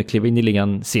organisationer kliva in i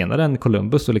ligan senare än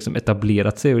Columbus och liksom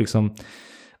etablerat sig och liksom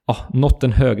nått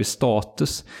en högre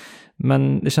status.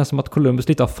 Men det känns som att Columbus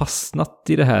lite har fastnat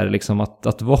i det här liksom,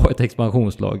 att vara ett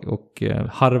expansionslag och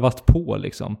harvat på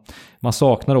liksom. Man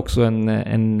saknar också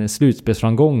en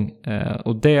slutspelsframgång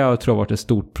och det tror jag har varit ett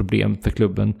stort problem för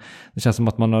klubben. Det känns som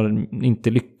att man har inte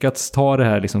lyckats ta det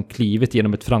här liksom, klivet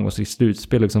genom ett framgångsrikt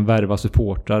slutspel, liksom värva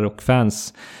supportrar och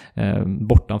fans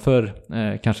bortanför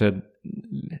kanske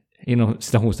inom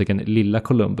citationstecken lilla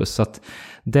Columbus. Så att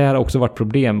det har också varit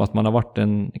problem att man har varit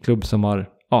en klubb som har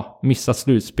missat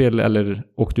slutspel eller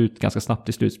åkt ut ganska snabbt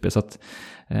i slutspel. Så att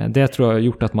det tror jag har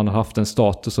gjort att man har haft en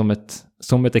status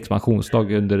som ett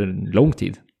expansionslag under en lång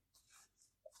tid.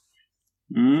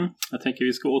 Jag tänker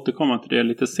vi ska återkomma till det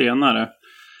lite senare.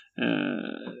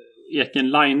 Eken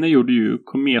Laine gjorde ju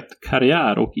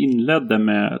kometkarriär och inledde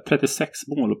med 36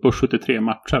 mål på 73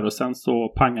 matcher och sen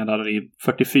så pangade han i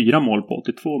 44 mål på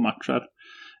 82 matcher.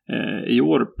 I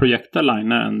år projektar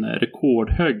Laine en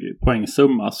rekordhög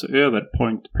poängsumma, alltså över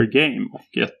point per game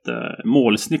och ett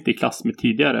målsnitt i klass med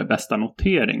tidigare bästa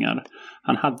noteringar.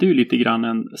 Han hade ju lite grann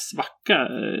en svacka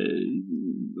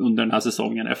under den här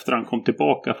säsongen efter han kom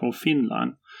tillbaka från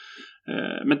Finland.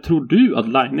 Men tror du att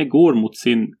Laine går mot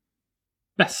sin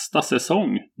bästa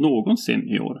säsong någonsin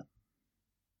i år?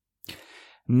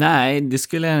 Nej, det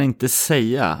skulle jag inte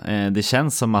säga. Det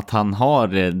känns som att han har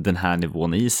den här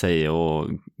nivån i sig och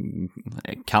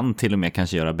kan till och med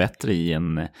kanske göra bättre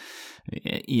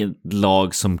i ett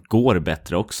lag som går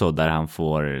bättre också, där han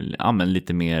får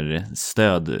lite mer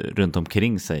stöd runt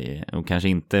omkring sig och kanske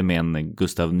inte med en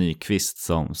Gustav Nyqvist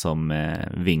som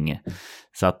vinge.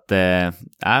 Så att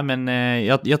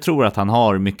jag tror att han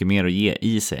har mycket mer att ge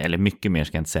i sig, eller mycket mer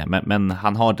ska jag inte säga, men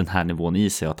han har den här nivån i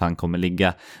sig och att han kommer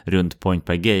ligga runt point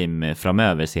per game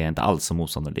framöver ser jag inte alls som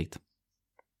osannolikt.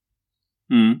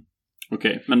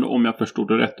 Okej, men om jag förstod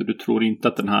det rätt, du tror inte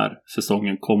att den här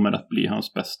säsongen kommer att bli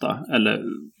hans bästa, eller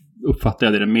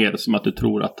uppfattar jag det mer som att du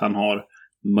tror att han har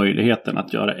möjligheten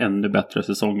att göra ännu bättre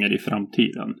säsonger i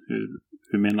framtiden?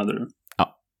 Hur menade du?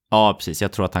 Ja, precis.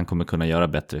 Jag tror att han kommer kunna göra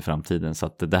bättre i framtiden, så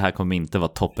att det här kommer inte vara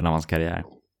toppen av hans karriär.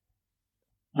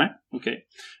 Nej, okej.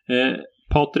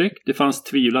 Patrik, det fanns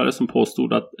tvivlare som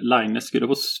påstod att Laine skulle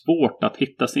få svårt att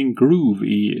hitta sin groove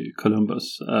i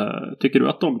Columbus. Tycker du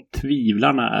att de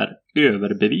tvivlarna är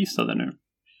överbevisade nu?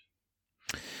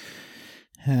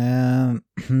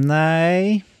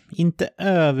 Nej, inte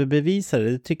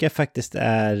överbevisade. Det tycker jag faktiskt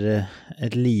är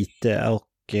lite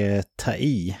och ta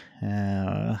i.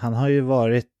 Han har ju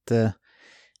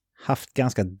haft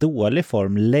ganska dålig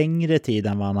form längre tid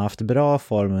än vad han har haft bra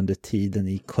form under tiden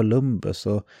i Columbus,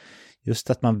 och just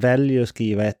att man väljer att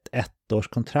skriva ett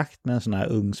ettårskontrakt med en sån här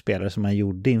ung spelare som man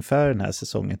gjorde inför den här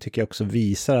säsongen tycker jag också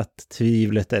visar att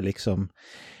tvivlet är liksom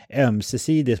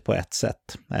ömsesidigt på ett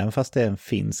sätt, även fast det är en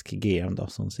finsk GM då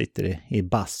som sitter i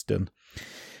bastun.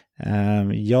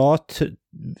 Jag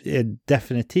är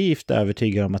definitivt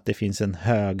övertygad om att det finns en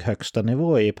hög högsta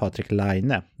nivå i Patrik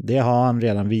Laine. Det har han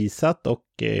redan visat, och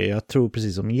jag tror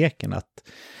precis som Eken att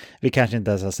vi kanske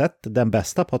inte ens har sett den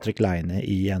bästa Patrik Laine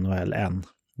i NHL än.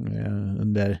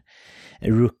 Under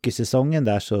rookie-säsongen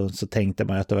där så tänkte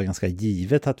man att det var ganska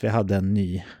givet att vi hade en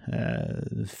ny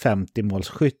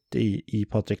 50-målsskytt i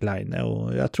Patrik Laine,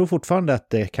 och jag tror fortfarande att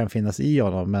det kan finnas i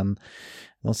honom, men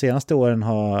de senaste åren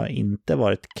har inte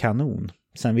varit kanon.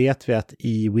 Sen vet vi att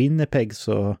i Winnipeg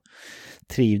så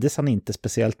trivdes han inte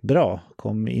speciellt bra.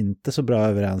 Kom inte så bra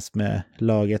överens med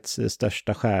lagets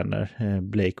största stjärnor,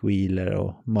 Blake Wheeler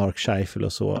och Mark Scheifele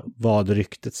och så, vad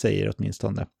ryktet säger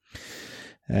åtminstone.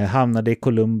 Hamnade i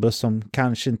Columbus som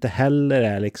kanske inte heller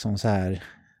är liksom så här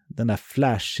den där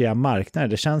flashiga marknaden.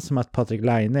 Det känns som att Patrik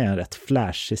Laine är en rätt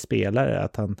flashig spelare,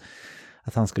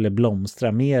 att han skulle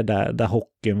blomstra mer där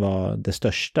hockeyn var det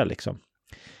största liksom.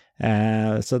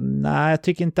 Så nej, jag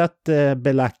tycker inte att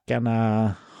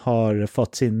belackarna har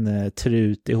fått sin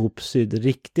trut ihopsydd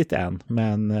riktigt än,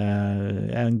 men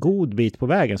en god bit på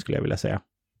vägen skulle jag vilja säga.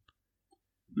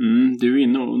 Du är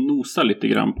inne och nosar lite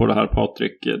grann på det här,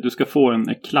 Patrik. Du ska få en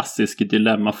klassisk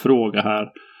dilemmafråga här.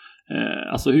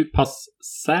 Alltså hur pass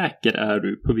säker är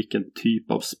du på vilken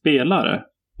typ av spelare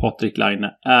Patrik Laine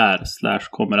är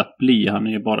 / kommer att bli? Han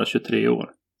är ju bara 23 år.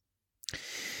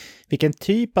 Vilken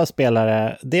typ av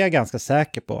spelare, det är jag ganska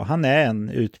säker på. Han är en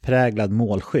utpräglad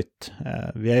målskytt.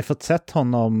 Vi har ju fått sett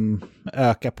honom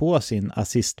öka på sin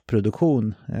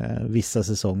assistproduktion vissa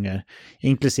säsonger,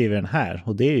 inklusive den här,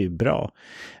 och det är ju bra.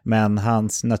 Men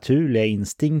hans naturliga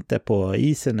instinkter på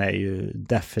isen är ju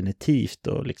definitivt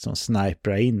att liksom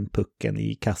snipra in pucken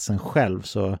i kassen själv,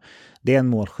 så det är en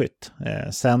målskytt.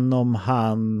 Sen om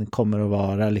han kommer att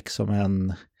vara liksom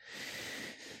en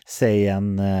säg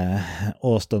en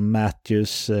Auston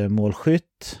Matthews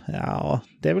målskytt. Ja,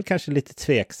 det är väl kanske lite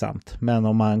tveksamt. Men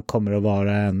om man kommer att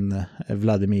vara en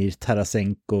Vladimir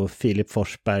Tarasenko, Filip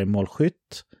Forsberg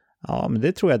målskytt, ja, men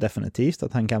det tror jag definitivt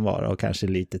att han kan vara, och kanske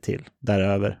lite till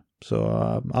däröver. Så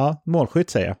ja, målskytt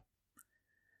säger jag.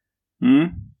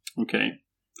 Okej.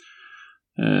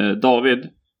 David,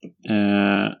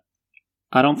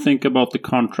 I don't think about the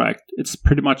contract. It's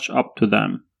pretty much up to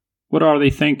them. What are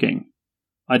they thinking?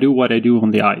 I do what I do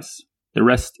on the ice. The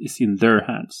rest is in their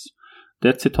hands. Det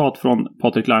är ett citat från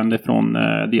Patrik Laine från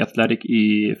The Athletic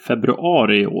i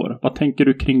februari i år. Vad tänker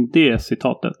du kring det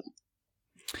citatet?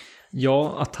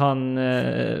 Ja, att han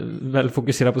väl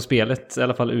fokuserar på spelet, i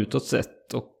alla fall utåt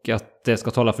sett, och att det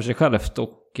ska tala för sig självt.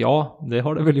 Och ja, det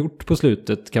har det väl gjort på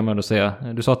slutet, kan man då säga.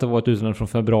 Du sa att det var ett uttalande från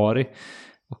februari,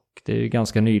 och det är ju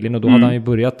ganska nyligen, och då hade han ju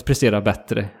börjat prestera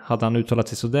bättre. Hade han uttalat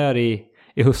sig sådär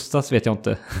i höstas vet jag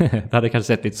inte. Det hade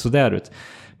kanske sett lite sådär ut.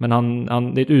 Men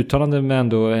det är ett uttalande med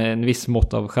ändå en viss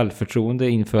mått av självförtroende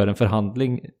inför en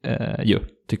förhandling,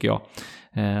 tycker jag.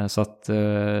 Så att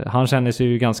han känner sig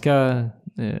ju ganska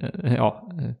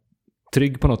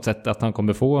trygg på något sätt att han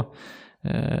kommer få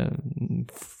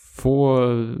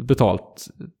betalt,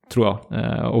 tror jag.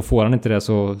 Och får han inte det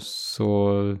så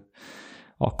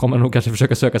kommer han nog kanske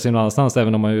försöka söka sig någon annanstans,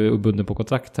 även om han är bunden på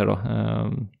kontrakt här då.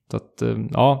 Så att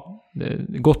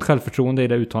gott självförtroende i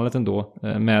det uttalandet ändå,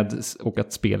 och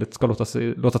att spelet ska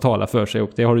låta tala för sig,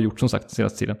 och det har det gjort som sagt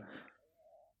senaste tiden.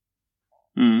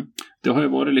 Det har ju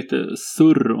varit lite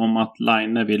surr om att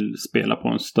Laine vill spela på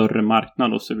en större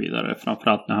marknad och så vidare.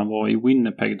 Framförallt när han var i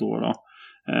Winnipeg då.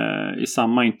 I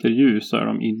samma intervju så är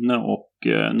de inne och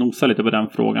nosar lite på den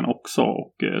frågan också.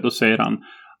 Och då säger han: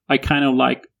 I kind of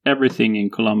like everything in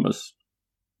Columbus.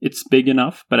 It's big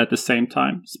enough, but at the same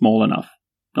time small enough.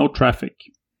 No traffic.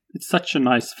 It's such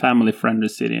a nice family-friendly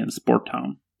city and sport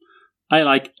town. I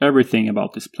like everything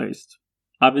about this place.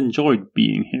 I've enjoyed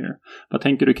being here. Vad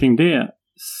tänker du kring det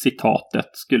citatet?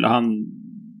 Skulle han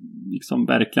liksom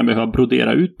verkligen behöva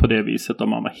brodera ut på det viset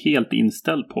om han var helt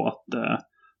inställd på att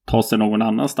ta sig någon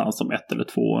annanstans om 1 eller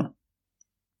 2 år?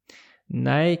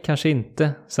 Nej, kanske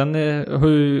inte. Sen har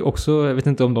ju också, jag vet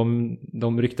inte om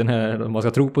de rykten här, om man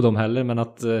ska tro på dem heller, men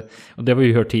att, och det har vi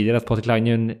ju hört tidigare, att Patrik Laine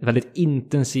är en väldigt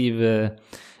intensiv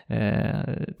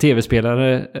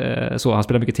tv-spelare, så han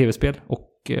spelar mycket tv-spel,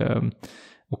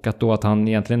 och att han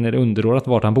egentligen är underordnat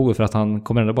vart han bor, för att han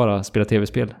kommer ändå bara spela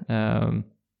tv-spel.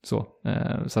 Så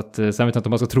att sen vet jag inte om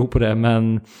man ska tro på det,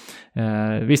 men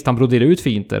visst, han broderar ut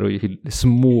fint där och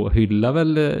småhyllar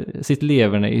väl sitt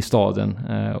leverne i staden,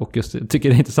 och just tycker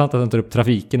det är intressant att han tar upp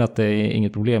trafiken, att det är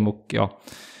inget problem, och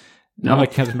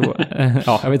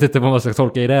jag vet inte vad man ska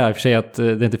tolka i det här, i och för sig, att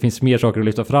det inte finns mer saker att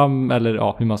lyfta fram,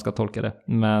 eller hur man ska tolka det,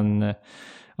 men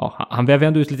han väver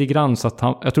ändå ut lite grann, så att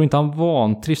jag tror inte han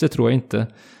vantrivs, det tror jag inte.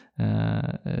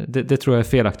 Det tror jag är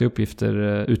felaktiga uppgifter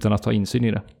utan att ha insyn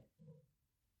i det.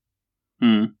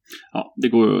 Ja, det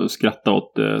går ju att skratta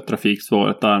åt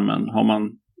trafiksvaret där, men har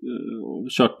man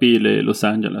kört bil i Los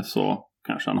Angeles så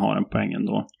kanske han har en poäng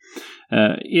ändå.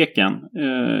 Eken,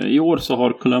 i år så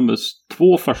har Columbus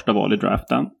 2 första val i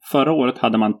draften. Förra året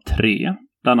hade man 3,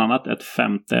 bland annat ett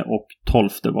 5:e och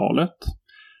 12:e valet.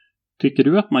 Tycker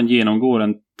du att man genomgår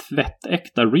en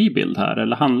tvättäkta rebuild här,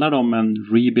 eller handlar det om en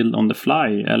rebuild on the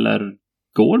fly, eller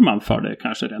går man för det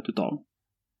kanske rent utav?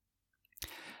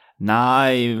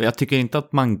 Nej, jag tycker inte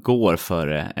att man går för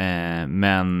det,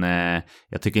 men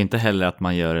jag tycker inte heller att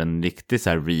man gör en riktig så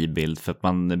här rebuild, för att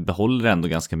man behåller ändå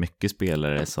ganska mycket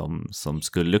spelare som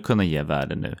skulle kunna ge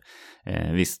värde nu.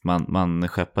 Visst, man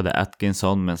skeppade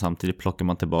Atkinson, men samtidigt plockar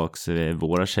man tillbaks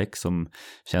Voracek, som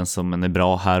känns som en är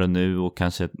bra här och nu, och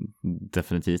kanske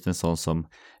definitivt en sån som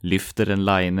lyfter en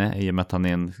Laine, i och med att han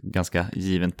är en ganska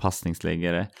given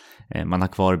passningsläggare. Man har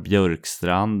kvar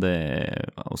Björkstrand,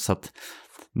 och så att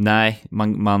nej,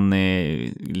 man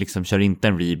liksom kör inte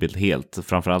en rebuild helt.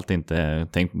 Framförallt inte,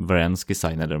 tänk Werenski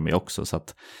signade de ju också. Så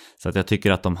att jag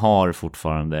tycker att de har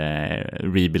fortfarande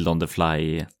rebuild on the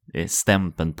fly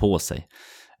stämpeln på sig.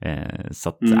 Så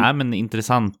att, men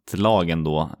intressant lag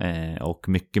ändå. Och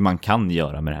mycket man kan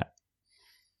göra med det här.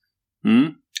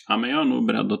 Ja, men jag är nog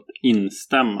beredd att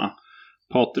instämma.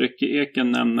 Patrik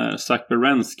Eken nämner Zach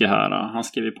Werenski här. Han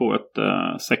skrev på ett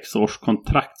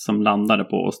 6-årskontrakt som landade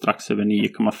på strax över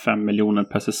 9,5 miljoner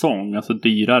per säsong. Alltså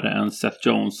dyrare än Seth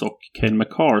Jones och Cale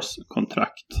Makars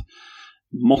kontrakt.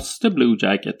 Måste Blue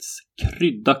Jackets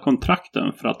krydda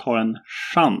kontrakten för att ha en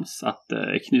chans att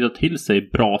knyta till sig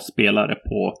bra spelare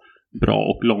på bra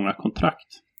och långa kontrakt?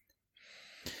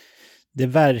 Det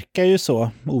verkar ju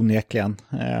så, onekligen.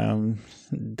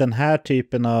 Den här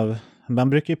typen av man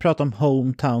brukar ju prata om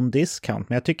hometown discount,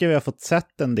 men jag tycker vi har fått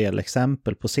sett en del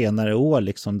exempel på senare år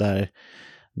liksom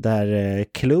där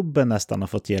klubben nästan har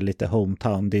fått ge lite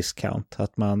hometown discount.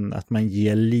 Att man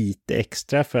ger lite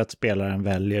extra för att spelaren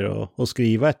väljer att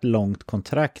skriva ett långt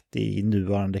kontrakt i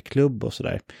nuvarande klubb och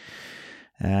sådär.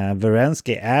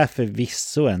 Werenski är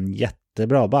förvisso en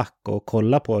jättebra back, och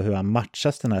kolla på hur han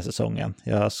matchas den här säsongen.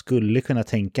 Jag skulle kunna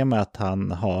tänka mig att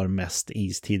han har mest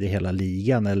istid i hela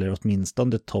ligan, eller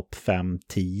åtminstone topp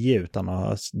 5-10 utan att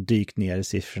ha dykt ner i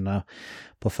siffrorna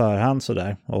på förhand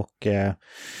sådär. Och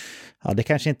ja, det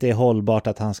kanske inte är hållbart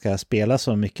att han ska spela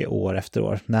så mycket år efter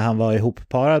år. När han var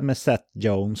ihopparad med Seth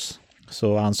Jones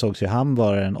så ansågs ju han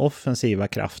vara den offensiva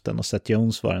kraften och Seth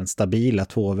Jones var den stabila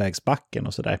tvåvägsbacken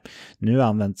och sådär. Nu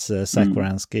används Zach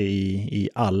Werenski i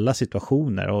alla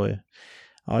situationer, och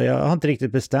ja, jag har inte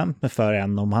riktigt bestämt mig för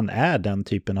än om han är den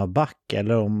typen av back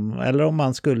eller om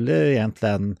han skulle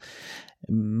egentligen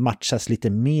matchas lite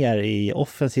mer i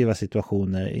offensiva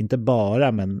situationer, inte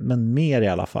bara men mer i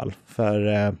alla fall. För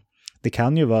det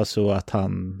kan ju vara så att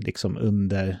han liksom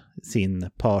under sin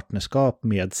partnerskap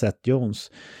med Seth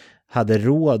Jones hade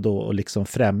råd att liksom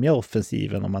främja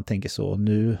offensiven, om man tänker så.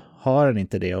 Nu har han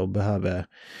inte det och behöver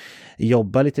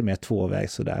jobba lite mer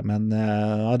tvåvägs sådär. Men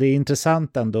ja, det är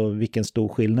intressant ändå vilken stor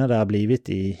skillnad det har blivit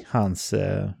i hans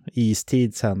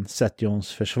istid sen Seth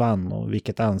Jones försvann, och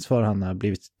vilket ansvar han har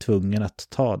blivit tvungen att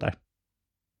ta där.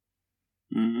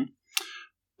 Mm.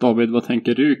 David, vad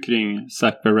tänker du kring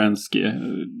Zach Werenski?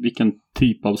 Vilken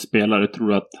typ av spelare tror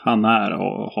du att han är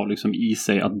och har liksom i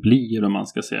sig att bli, om man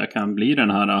ska säga, kan bli den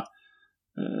här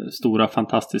stora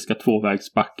fantastiska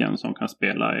tvåvägsbacken som kan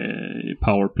spela i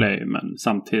powerplay men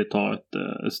samtidigt ha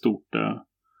ett stort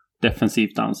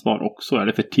defensivt ansvar också? Är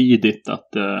det för tidigt att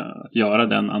göra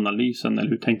den analysen, eller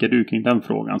hur tänker du kring den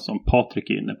frågan som Patrik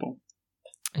är inne på?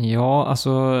 Ja,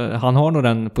 alltså han har nog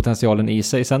den potentialen i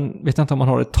sig. Sen vet jag inte om han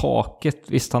har ett taket.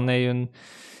 Visst, han är ju en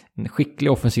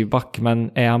skicklig offensiv back,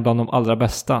 men är han bland de allra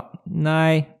bästa?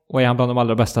 Nej. Och är han bland de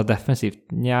allra bästa defensivt?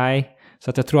 Nej. Så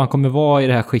att jag tror han kommer vara i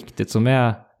det här skiktet som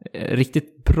är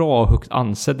riktigt bra och högt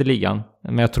ansedd i ligan.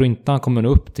 Men jag tror inte han kommer nå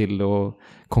upp till att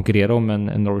konkurrera om en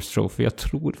Norris Trophy. Jag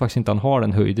tror faktiskt inte han har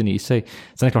den höjden i sig.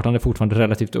 Sen är det klart han är fortfarande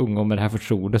relativt ung, och med det här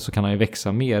förtroendet så kan han ju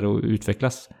växa mer och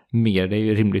utvecklas mer. Det är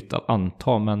ju rimligt att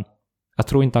anta, men jag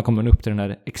tror inte han kommer nå upp till den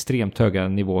här extremt höga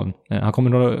nivån. Han kommer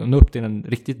nå upp till en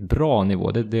riktigt bra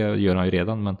nivå. Det gör han ju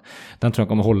redan, men den tror jag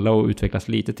kommer hålla och utvecklas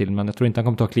lite till. Men jag tror inte han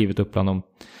kommer ta klivet upp bland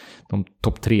de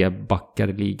topp 3 backar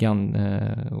i ligan.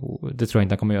 Det tror jag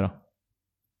inte han kommer göra.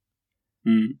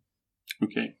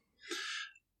 Okej.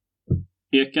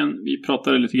 Eken, vi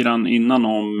pratade lite grann innan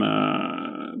om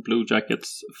Blue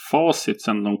Jackets facit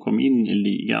sen de kom in i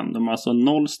ligan. De har alltså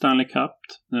 0 Stanley Cup,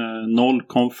 0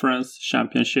 Conference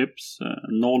Championships,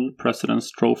 0 President's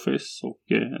Trophies och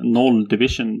 0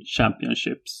 Division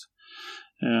Championships.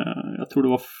 Jag tror det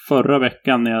var förra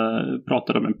veckan när jag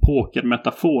pratade om en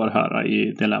pokermetafor här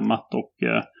i dilemmat, och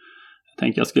jag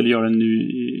tänkte jag skulle göra det nu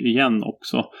igen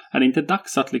också. Är det inte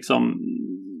dags att liksom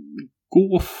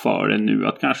gå för det nu,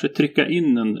 att kanske trycka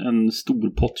in en stor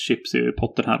pott chips i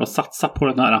potten här och satsa på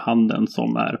den här handen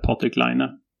som är Patrik Laine?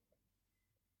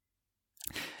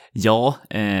 Ja,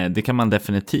 det kan man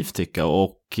definitivt tycka,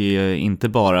 och inte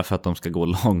bara för att de ska gå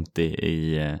långt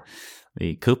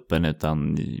i kuppen,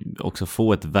 utan också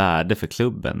få ett värde för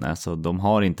klubben. Alltså, de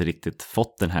har inte riktigt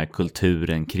fått den här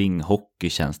kulturen kring hockey,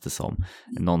 känns det som.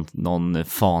 Någon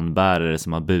fanbärare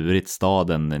som har burit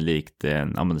staden likt så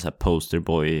här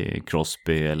posterboy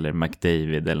Crosby eller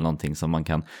McDavid eller någonting som man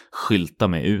kan skylta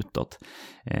med utåt.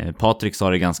 Patrik sa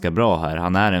det ganska bra här.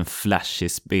 Han är en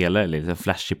flashig spelare, eller en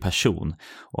flashig person,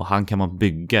 och han kan man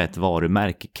bygga ett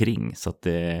varumärke kring. Så att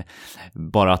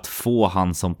bara att få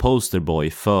han som posterboy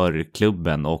för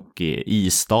klubben och i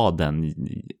staden,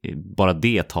 bara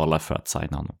det talar för att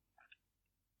signa honom.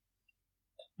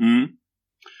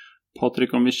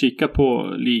 Patrik, om vi kikar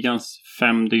på ligans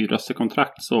 5 dyraste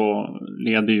kontrakt så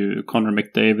leder ju Connor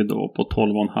McDavid då på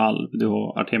 12,5. Du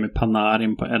har Artemi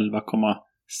Panarin på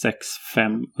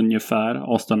 11,65 ungefär.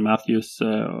 Auston Matthews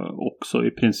också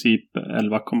i princip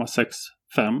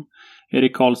 11,65.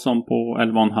 Erik Karlsson på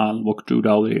 11,5 och Drew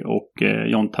Doughty och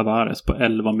John Tavares på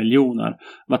 11 miljoner.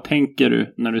 Vad tänker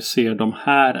du när du ser de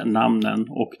här namnen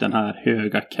och den här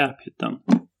höga cap-hitten?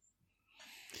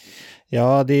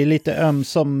 Ja, det är lite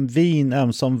ömsom vin,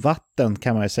 ömsom vatten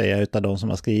kan man ju säga utav de som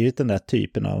har skrivit den där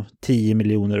typen av 10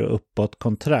 miljoner och uppåt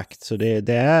kontrakt. Så det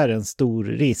är en stor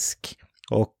risk.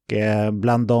 Och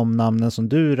bland de namnen som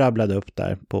du rabblade upp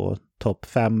där på topp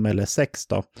 5 eller 6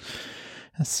 då,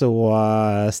 så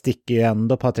sticker ju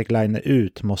ändå Patrik Laine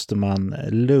ut, måste man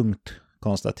lugnt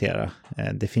konstatera.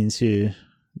 Det finns ju,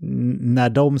 när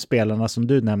de spelarna som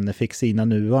du nämner fick sina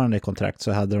nuvarande kontrakt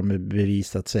så hade de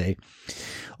bevisat sig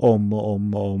om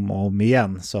och om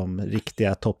igen som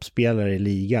riktiga toppspelare i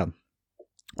ligan.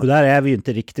 Och där är vi ju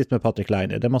inte riktigt med Patrik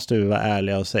Laine, det måste vi vara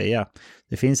ärliga och säga.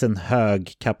 Det finns en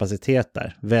hög kapacitet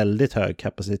där, väldigt hög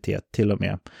kapacitet till och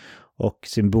med. Och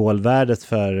symbolvärdet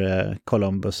för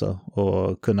Columbus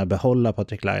och kunna behålla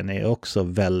Patrik Laine är också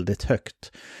väldigt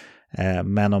högt.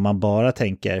 Men om man bara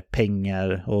tänker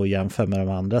pengar och jämför med de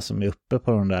andra som är uppe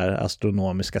på de där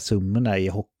astronomiska summorna i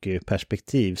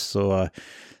hockeyperspektiv så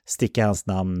sticker hans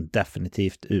namn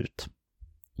definitivt ut.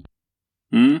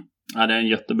 Ja, det är en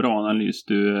jättebra analys.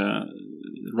 Du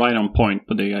right on point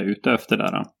på det jag är ute efter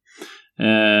där.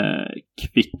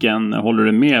 Kvicken, håller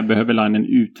du med? Behöver Lainen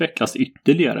utvecklas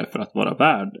ytterligare för att vara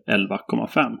värd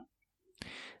 11,5?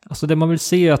 Alltså det man vill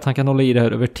se är att han kan hålla i det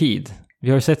här över tid. Vi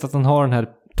har ju sett att han har den här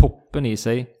toppen i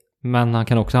sig, men han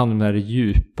kan också hamna med de här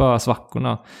djupa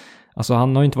svackorna. Alltså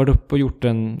han har ju inte varit uppe och gjort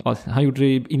han gjorde det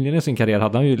i inledningen av sin karriär,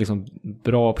 hade han ju liksom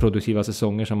bra produktiva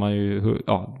säsonger som han ju,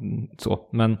 så.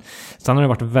 Men sen har det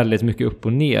varit väldigt mycket upp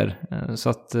och ner. Så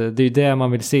att det är ju det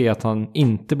man vill se, att han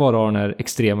inte bara har den här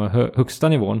extrema högsta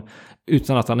nivån,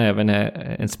 utan att han även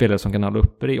är en spelare som kan hålla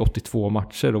uppe i 82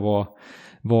 matcher och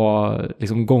vara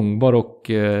liksom gångbar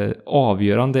och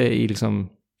avgörande i liksom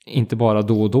inte bara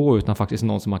då och då, utan faktiskt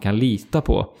någon som man kan lita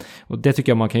på. Och det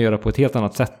tycker jag man kan göra på ett helt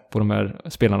annat sätt på de här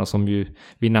spelarna som ju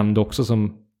vi nämnde också,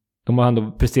 som de har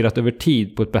ändå presterat över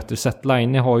tid på ett bättre sätt.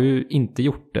 Laine har ju inte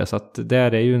gjort det, så att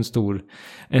där är ju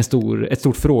ett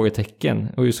stort frågetecken,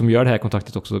 och som gör det här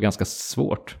kontraktet också ganska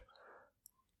svårt.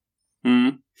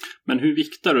 Men hur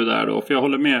viktar du där då? För jag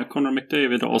håller med, Connor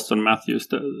McDavid och Auston Matthews,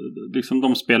 liksom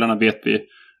de spelarna vet vi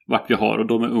vart vi har, och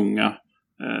de är unga.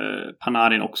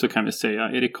 Panarin också kan vi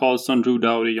säga. Erik Karlsson, Drew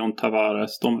Doughty, John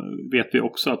Tavares, de vet vi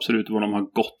också absolut vad de har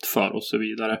gått för och så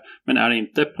vidare. Men är det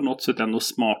inte på något sätt ändå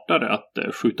smartare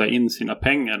att skjuta in sina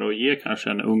pengar och ge kanske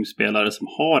en ung spelare som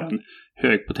har en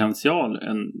hög potential,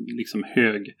 en liksom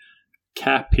hög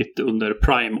cap hit under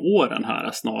prime-åren här,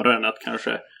 snarare än att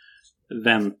kanske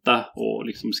vänta och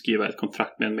liksom skriva ett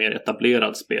kontrakt med en mer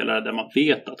etablerad spelare där man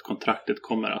vet att kontraktet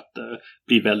kommer att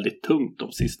bli väldigt tungt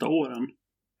de sista åren?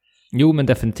 Jo, men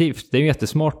definitivt. Det är ju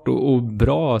jättesmart och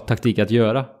bra taktik att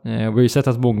göra. Vi har ju sett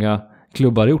att många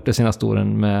klubbar har gjort det senaste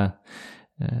åren med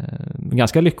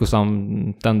ganska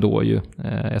lyckosamt ändå ju.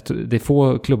 Det är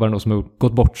få klubbar ändå som har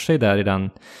gått bort sig där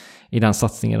i den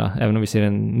satsningarna. Även om vi ser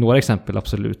några exempel,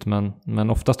 absolut. Men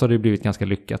oftast har det blivit ganska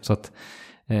lyckat. Så att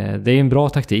det är en bra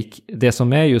taktik. Det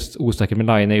som är just osäkert med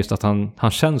Laine är just att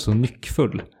han känns så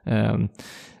nyckfull.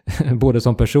 Både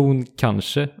som person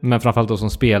kanske, men framförallt då som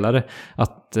spelare,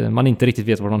 att man inte riktigt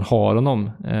vet var man har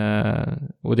honom.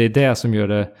 Och det är det som gör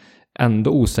det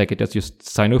ändå osäkert att just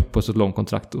signa upp på så ett långt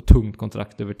kontrakt och tungt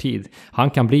kontrakt över tid. Han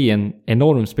kan bli en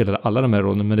enorm spelare alla de här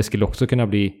rollerna, men det skulle också kunna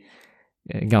bli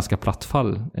ganska platt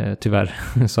fall, tyvärr.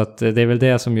 Så att det är väl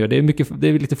det som gör det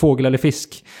är lite fågel eller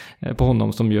fisk på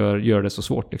honom som gör det så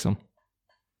svårt liksom.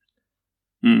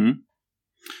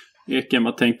 Eken,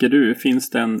 vad tänker du? Finns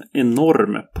det en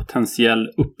enorm potentiell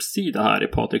uppsida här i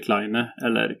Patrik Laine?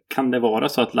 Eller kan det vara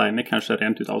så att Laine kanske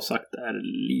rent utav sagt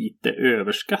är lite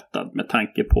överskattad med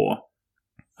tanke på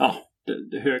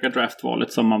det höga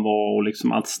draftvalet som man var och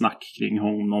liksom allt snack kring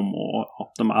honom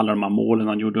och alla de här målen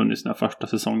han gjorde under sina första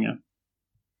säsonger?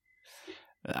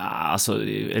 Alltså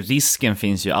risken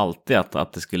finns ju alltid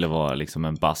att det skulle vara liksom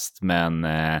en bust, men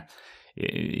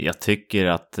jag tycker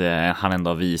att han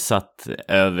ändå har visat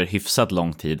över hyfsat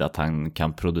lång tid att han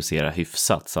kan producera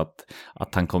hyfsat, så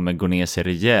att han kommer gå ner sig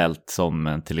rejält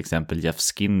som till exempel Jeff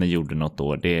Skinner gjorde något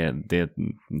år, det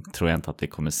tror jag inte att vi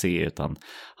kommer se, utan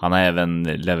han har även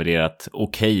levererat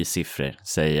okej siffror,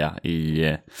 säger jag,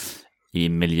 i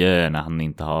miljöer när han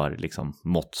inte har liksom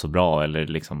mått så bra, eller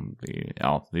liksom,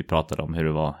 vi pratade om hur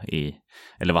det var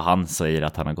eller vad han säger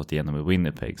att han har gått igenom i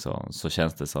Winnipeg, så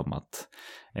känns det som att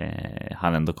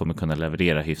han ändå kommer kunna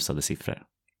leverera hyfsade siffror.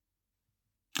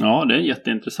 Ja, det är en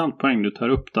jätteintressant poäng du tar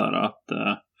upp där, att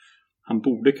han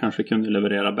borde kanske kunna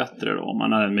leverera bättre då, om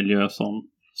han är en miljö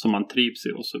som man trivs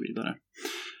i och så vidare.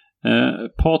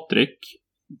 Patrik,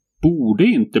 borde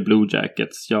inte Blue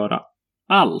Jackets göra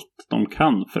allt de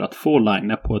kan för att få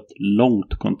Laine på ett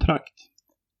långt kontrakt?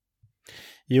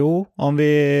 Jo, om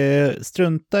vi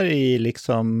struntar i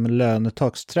liksom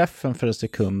lönetaksträffen för en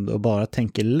sekund och bara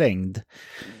tänker längd,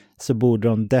 så borde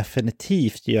de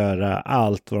definitivt göra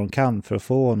allt vad de kan för att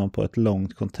få honom på ett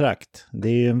långt kontrakt. Det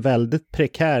är ju en väldigt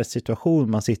prekär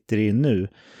situation man sitter i nu.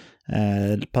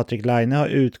 Patrik Laine har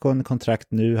utgående kontrakt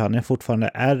nu, han är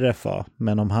fortfarande RFA,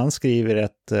 men om han skriver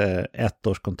ett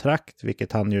ettårskontrakt,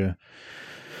 vilket han ju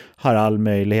har all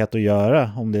möjlighet att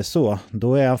göra om det är så,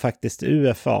 då är han faktiskt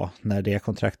UFA när det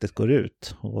kontraktet går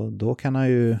ut, och då kan han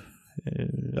ju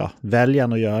välja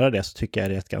att göra det, så tycker jag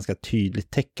det är ett ganska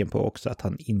tydligt tecken på också att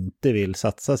han inte vill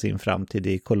satsa sin framtid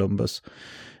i Columbus,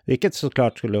 vilket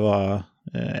såklart skulle vara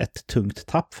ett tungt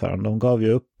tapp för honom. De gav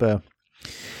ju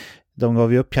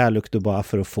upp Pierre-Luc Dubois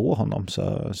för att få honom,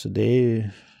 så det är ju,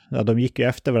 de gick ju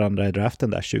efter varandra i draften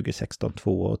där 2016,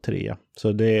 2 och 3.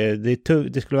 Så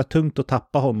det skulle vara tungt att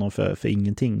tappa honom för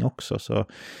ingenting också. Så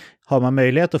har man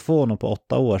möjlighet att få honom på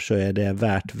 8 år så är det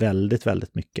värt väldigt,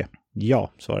 väldigt mycket.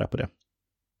 Ja, svarar jag på det.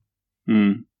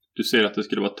 Du ser att det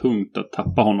skulle vara tungt att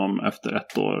tappa honom efter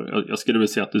 1 år. Jag skulle vilja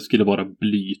säga att det skulle vara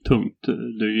blytungt.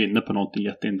 Du är ju inne på något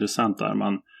jätteintressant där.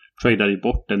 Man tradar ju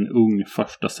bort en ung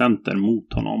första center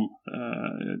mot honom.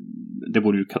 Det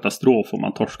vore ju katastrof om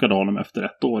man torskade honom efter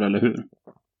 1 år, eller hur?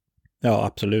 Ja,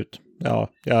 absolut. Ja,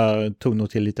 jag tog nog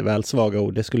till lite väl svaga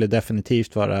ord. Det skulle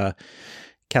definitivt vara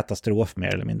katastrof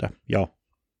mer eller mindre. Ja.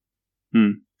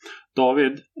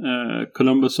 David,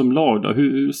 Columbus som lag då,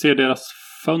 hur ser deras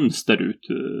fönster ut,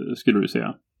 skulle du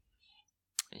säga?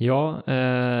 Ja,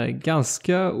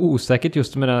 ganska osäkert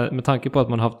just med tanke på att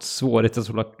man haft svårigheter att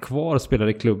hålla kvar spelare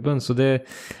i klubben. Så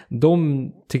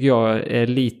de tycker jag är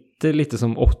lite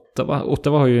som Ottawa.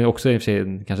 Ottawa har ju också i och för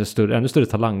sig kanske ännu större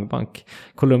talangbank.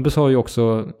 Columbus har ju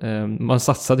också, man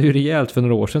satsade ju rejält för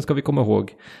några år sedan, ska vi komma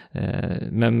ihåg,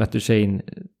 med Matt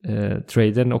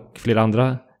Duchene-traden och flera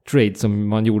andra trade som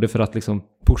man gjorde för att liksom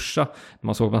pusha.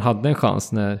 Man såg att man hade en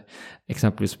chans när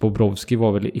exempelvis Bobrovski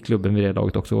var väl i klubben vid det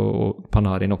laget också, och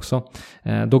Panarin också.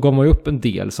 Då gav man ju upp en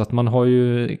del, så att man har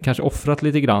ju kanske offrat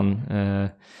lite grann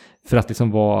för att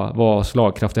liksom vara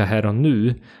slagkraftiga här och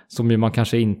nu, som ju man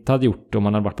kanske inte hade gjort om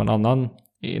man hade varit på en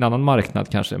annan marknad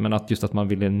kanske, men att man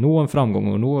ville nå en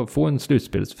framgång och få en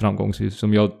slutspelsframgång,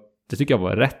 som det tycker jag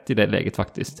var rätt i det läget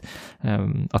faktiskt,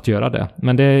 att göra det.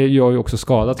 Men det gör ju också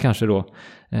skadat kanske då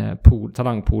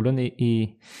talangpoolen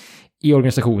i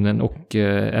organisationen, och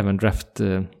även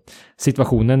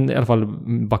draft-situationen i alla fall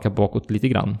backar bakåt lite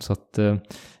grann. Så att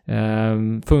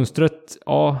fönstret,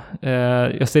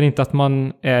 jag ser inte att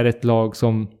man är ett lag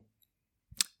som...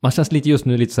 Man känns lite just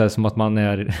nu lite så här som att man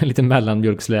är lite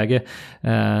mellanmjölksläge.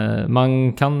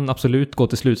 Man kan absolut gå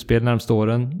till slutspel närmsta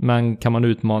åren, men kan man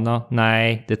utmana?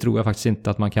 Nej, det tror jag faktiskt inte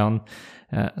att man kan.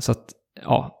 Så att,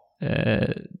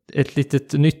 ett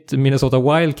litet nytt Minnesota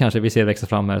Wild kanske vi ser växa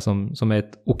fram här, som är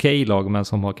ett okej lag, men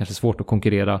som har kanske svårt att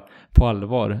konkurrera på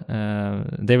allvar.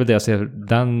 Det är väl det jag ser,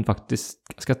 den faktiskt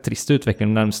ganska trist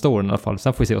utveckling närmsta åren i alla fall.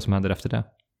 Sen får vi se vad som händer efter det.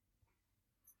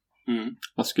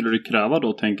 Vad skulle det kräva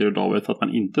då, tänker du David, för att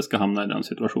man inte ska hamna i den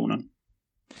situationen?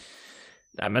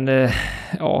 Nej, men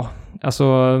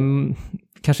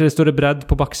kanske det är större bredd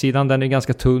på backsidan, den är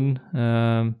ganska tunn.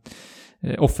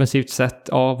 Offensivt sett,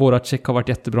 vårat check har varit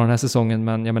jättebra den här säsongen,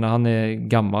 men jag menar han är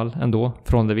gammal ändå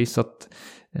frånlevis, så att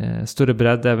större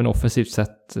bredd även offensivt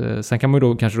sett. Sen kan man ju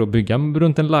då kanske bygga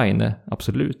runt en line,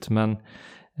 absolut, men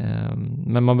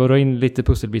man bör ha in lite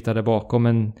pusselbitar där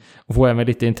bakom, och få även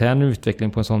lite intern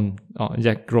utveckling på en sån.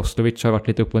 Jack Roslovic har varit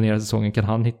lite upp och ner i säsongen. Kan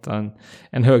han hitta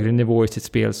en högre nivå i sitt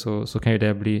spel, så kan ju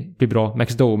det bli bra.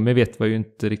 Max Domi vet vi ju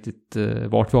inte riktigt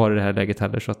vart vi har i det här läget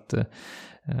heller, så att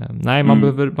nej, man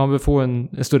behöver få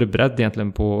en större bredd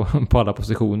egentligen på alla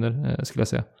positioner, skulle jag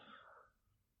säga.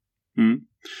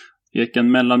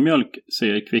 Eken mellanmjölk,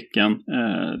 säger Kvicken.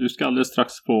 Du ska alldeles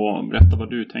strax få berätta vad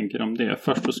du tänker om det.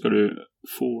 Först så ska du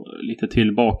få lite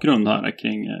till bakgrund här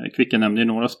kring... Kvicken nämnde ju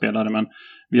några spelare, men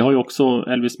vi har ju också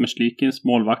Elvis Merzlikins,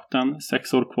 målvakten,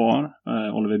 6 år kvar.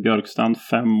 Oliver Björkstrand,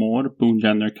 5 år. Boone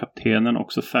Jenner, kaptenen,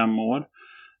 också 5 år.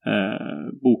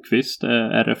 Bokvist,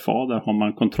 RFA, där har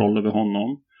man kontroll över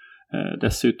honom.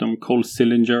 Dessutom Cole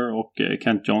Sillinger och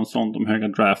Kent Johnson, de höga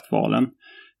draftvalen.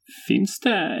 Finns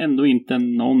det ändå inte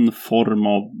någon form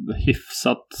av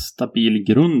hyfsat stabil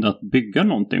grund att bygga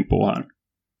någonting på här?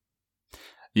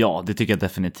 Ja, det tycker jag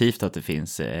definitivt att det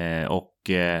finns.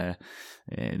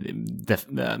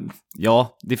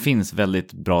 Det finns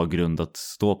väldigt bra grund att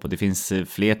stå på. Det finns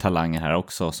fler talanger här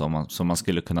också som man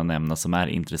skulle kunna nämna, som är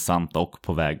intressanta och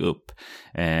på väg upp.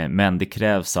 Men det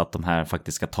krävs att de här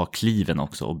faktiskt ska ta kliven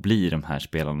också och bli de här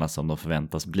spelarna som de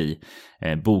förväntas bli.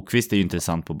 Bokvist är ju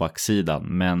intressant på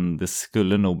backsidan, men det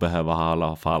skulle nog behöva ha i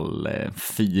alla fall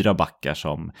 4 backar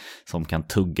som kan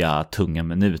tugga tunga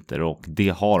minuter, och det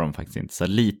har de faktiskt inte. Så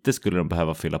lite skulle de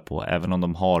behöva fylla på, även om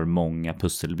de har många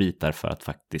pusselbitar för att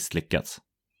faktiskt lyckas.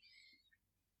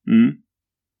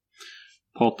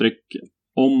 Patrik,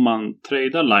 om man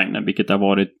tradar Line, vilket har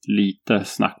varit lite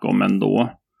snack om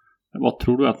ändå, vad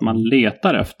tror du att man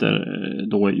letar efter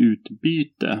då i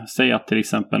utbyte? Säg att till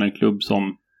exempel en klubb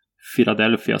som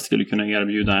Philadelphia skulle kunna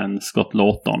erbjuda en Scott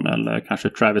Laughton eller kanske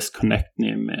Travis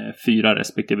Konecny med 4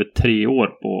 respektive 3 år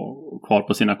kvar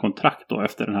på sina kontrakt då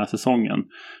efter den här säsongen.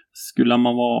 Skulle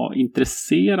man vara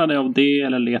intresserade av det,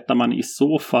 eller letar man i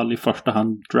så fall i första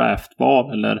hand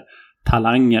draftval eller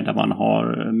talanger där man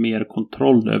har mer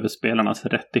kontroll över spelarnas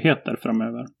rättigheter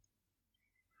framöver?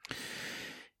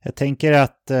 Jag tänker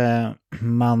att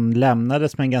man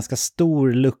lämnades med en ganska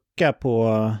stor lucka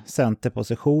på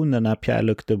centerpositionen när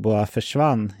Pierre-Luc Dubois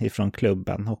försvann ifrån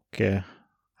klubben. Och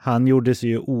han gjorde sig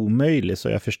ju omöjlig, så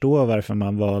jag förstår varför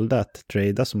man valde att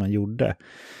trada som man gjorde.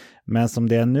 Men som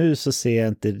det är nu så ser jag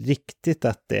inte riktigt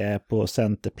att det är på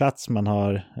centerplats man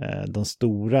har de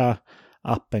stora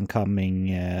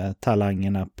up-and-coming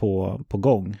talangerna på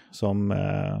gång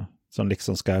som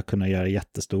liksom ska kunna göra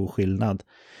jättestor skillnad.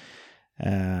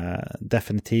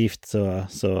 Definitivt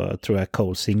så tror jag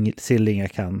Cole Sillinger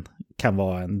kan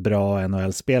vara en bra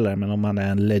NHL-spelare, men om man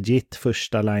är en legit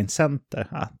första line center,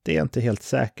 det är jag inte helt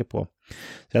säker på.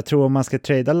 Så jag tror om man ska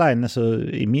trada line, så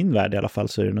i min värld i alla fall,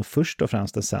 så är det nog först och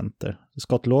främst en center.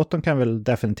 Scott Laughton kan väl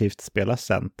definitivt spela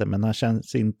center, men han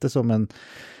känns inte som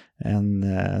en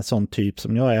sån typ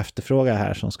som jag efterfrågar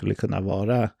här som skulle kunna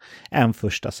vara en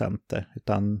första center,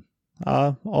 utan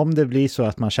ja, om det blir så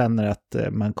att man känner att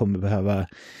man kommer behöva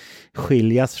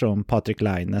skiljas från Patrik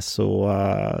Laine, så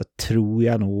tror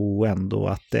jag nog ändå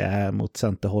att det är mot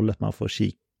centerhållet man får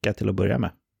kika till att börja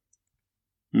med.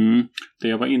 Det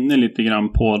jag var inne lite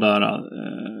grann på där,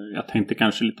 jag tänkte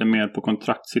kanske lite mer på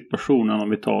kontraktsituationen om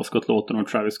vi tar Scott Laughton och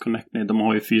Travis Konecny. De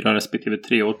har ju 4 respektive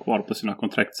 3 år kvar på sina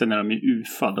kontrakt, sen är de i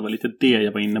UFA. Det var lite det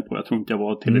jag var inne på. Jag tror inte jag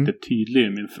var tillräckligt tydlig i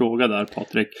min fråga där,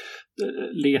 Patrik.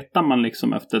 Letar man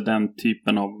liksom efter den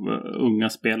typen av unga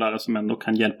spelare som ändå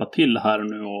kan hjälpa till här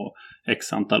nu och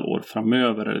x antal år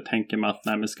framöver? Eller tänker man att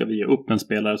nej, men ska vi ge upp en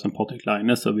spelare som Patrik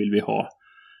Laine, så vill vi ha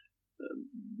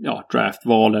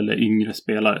draftval eller yngre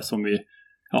spelare som vi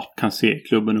kan se i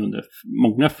klubben under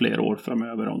många fler år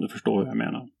framöver, om du förstår vad jag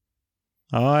menar.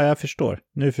 Ja, jag förstår.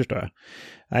 Nu förstår jag.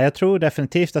 Ja, jag tror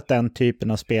definitivt att den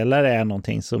typen av spelare är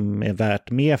någonting som är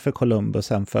värt mer för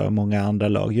Columbus än för många andra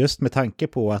lag. Just med tanke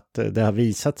på att det har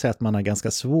visat sig att man har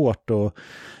ganska svårt att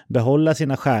behålla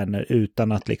sina stjärnor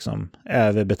utan att liksom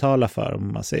överbetala för dem,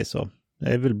 om man säger så.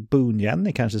 Det är väl Boone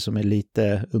Jenny kanske som är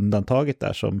lite undantaget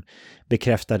där, som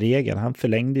bekräftar regeln. Han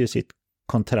förlängde ju sitt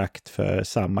kontrakt för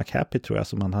samma capita tror jag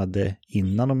som han hade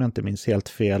innan, om jag inte minns helt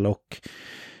fel, och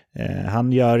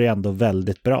han gör det ändå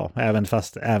väldigt bra. Även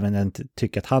fast jag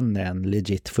tycker att han är en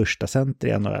legit första center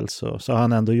i NHL, så har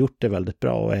han ändå gjort det väldigt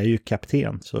bra och är ju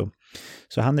kapten.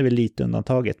 Så han är väl lite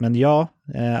undantaget. Men ja,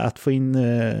 att få in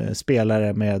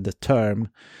spelare med term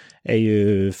är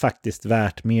ju faktiskt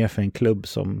värt mer för en klubb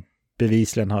som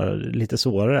bevisligen har lite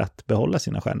svårare att behålla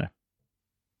sina stjärnor.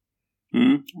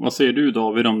 Vad säger du,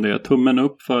 David, om det? Tummen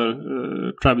upp för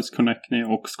Travis Konecny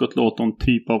och Scott Laughton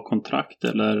typ av kontrakt,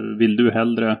 eller vill du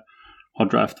hellre ha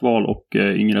draftval och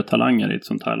yngre talanger i ett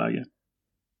sånt här läge?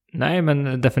 Nej,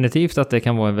 men definitivt att det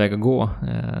kan vara en väg att gå.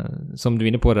 Som du är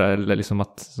inne på där, eller liksom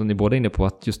att, som ni båda är inne på,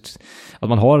 att just att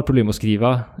man har problem att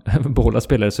skriva båda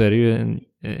spelare, så är det ju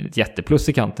ett jätteplus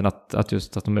i kanten att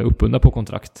just att de är uppbundna på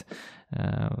kontrakt.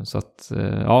 Så att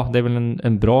det är väl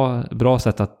en bra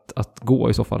sätt att gå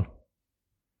i så fall.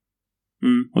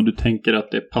 Och du tänker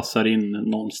att det passar in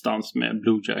någonstans med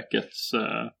Blue Jackets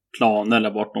plan,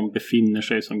 eller vart de befinner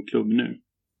sig som klubb nu?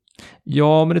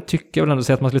 Ja, men det tycker jag väl ändå,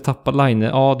 säga att man skulle tappa Line.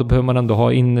 Ja, då behöver man ändå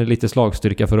ha in lite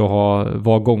slagstyrka för att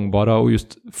vara gångbara och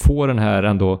just få den här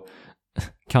ändå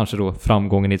kanske då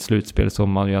framgången i ett slutspel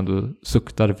som man ju ändå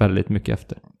suktar väldigt mycket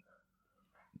efter.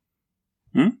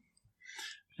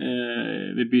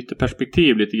 Vi byter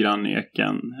perspektiv lite grann,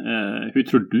 Eken. Hur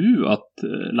tror du att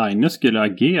Line skulle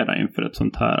agera inför ett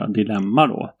sånt här dilemma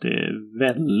då? Det är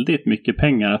väldigt mycket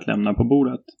pengar att lämna på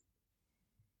bordet.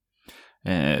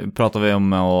 Pratar vi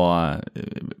om att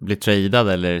bli tradad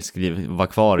eller vara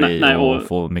kvar och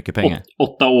få mycket pengar?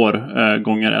 8 år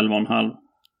gånger 11,5.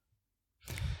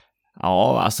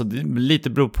 Ja, alltså det lite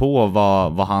beror på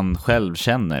vad han själv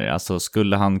känner. Alltså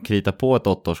skulle han krita på ett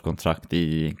 8-årskontrakt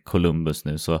i Columbus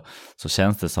nu, så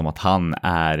känns det som att han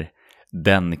är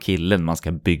den killen man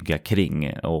ska bygga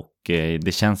kring. Och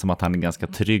det känns som att han är ganska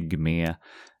trygg med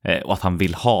och att han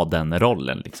vill ha den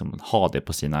rollen, liksom ha det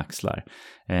på sina axlar.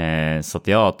 Så att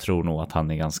jag tror nog att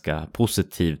han är ganska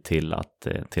positiv till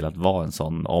att vara en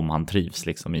sån, om han trivs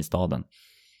liksom i staden.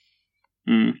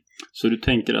 Så du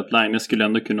tänker att Line skulle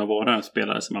ändå kunna vara en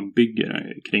spelare som man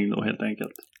bygger kring då, helt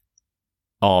enkelt?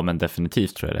 Ja, men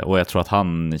definitivt tror jag det. Och jag tror att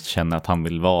han känner att han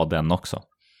vill vara den också.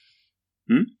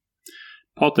 Mm.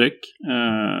 Patrik,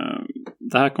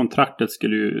 det här kontraktet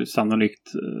skulle ju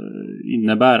sannolikt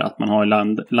innebära att man har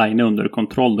Line under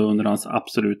kontroll då under hans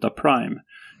absoluta prime.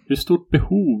 Hur stort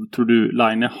behov tror du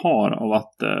Line har av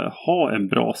att ha en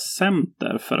bra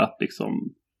center för att liksom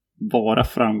vara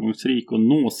framgångsrik och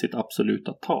nå sitt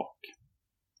absoluta tak?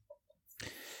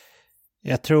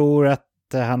 Jag tror att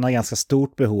han har ganska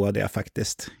stort behov av det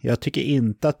faktiskt. Jag tycker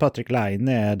inte att Patrik Laine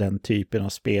är den typen av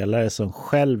spelare som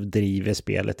själv driver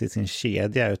spelet i sin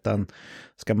kedja, utan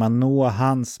ska man nå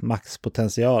hans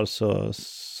maxpotential så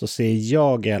ser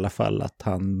jag i alla fall att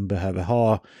han behöver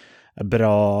ha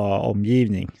bra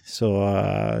omgivning. Så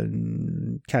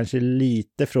kanske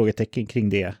lite frågetecken kring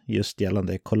det just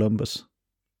gällande Columbus.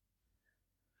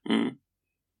 Mm.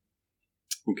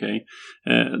 Okej.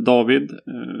 David,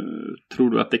 tror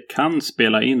du att det kan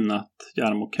spela in att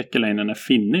Jarmo Kekkeläinen är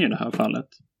finne i det här fallet?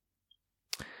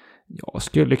 Ja,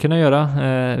 skulle kunna göra.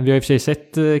 Vi har i och för sig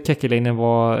sett Kekkeläinen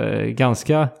vara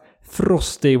ganska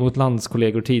frostig mot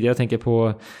landskollegor tidigare. Jag tänker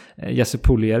på Jesse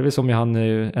Puljärvi som han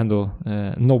ändå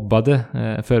nobbade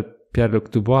för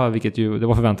Pierre-Luc Dubois, vilket ju det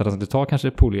var förväntat att han skulle ta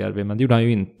kanske Puljärvi, men det gjorde han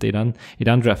ju inte i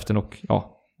den draften, och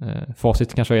ja,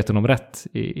 facit kanske har gett honom rätt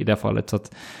i det fallet. Så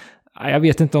att jag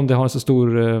vet inte om det har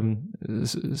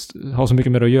har så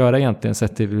mycket med att göra egentligen,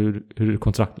 sett till hur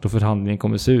kontraktet och förhandlingen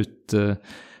kommer se ut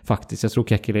faktiskt. Jag tror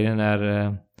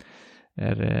Kekkeläinen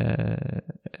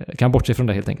kan bortse från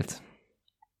det helt enkelt.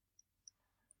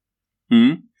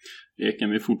 Eken,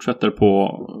 vi fortsätter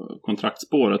på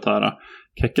kontraktspåret här.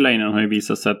 Kekkeläinen har ju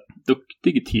visat sig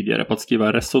duktig tidigare på att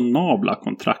skriva resonabla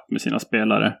kontrakt med sina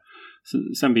spelare.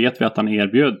 Sen vet vi att han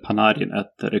erbjöd Panarin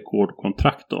ett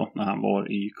rekordkontrakt då när han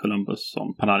var i Columbus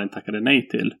som Panarin tackade nej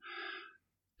till.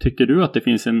 Tycker du att det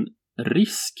finns en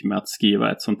risk med att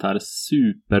skriva ett sånt här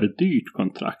superdyrt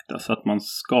kontrakt, alltså att man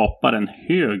skapar en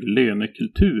hög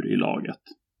lönekultur i laget?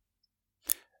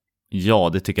 Ja,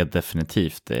 det tycker jag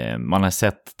definitivt. Man har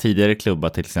sett tidigare klubbar,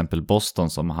 till exempel Boston,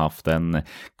 som har haft en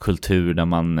kultur där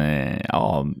man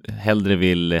hellre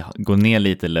vill gå ner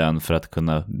lite lön för att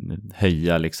kunna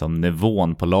höja liksom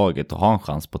nivån på laget och ha en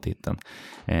chans på titeln.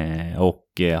 Och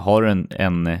har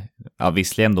en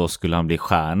visserligen då skulle han bli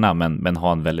stjärna, men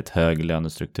ha en väldigt hög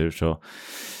lönestruktur,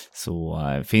 så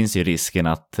finns ju risken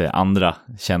att andra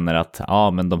känner att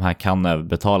men de här kan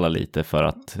överbetala lite för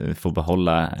att få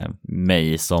behålla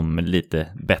mig som lite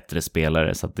bättre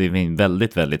spelare. Så att det är en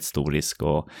väldigt, väldigt stor risk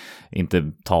att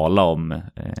inte tala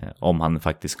om han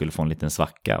faktiskt skulle få en liten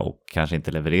svacka och kanske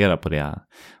inte leverera på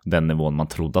den nivån man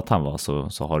trodde att han var,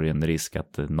 så har du en risk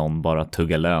att någon bara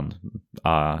tuggar lön,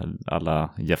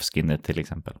 alla Jeff Skinner till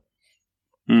exempel.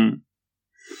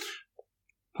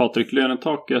 Patrik,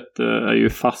 lönetaket är ju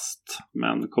fast,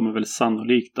 men kommer väl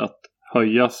sannolikt att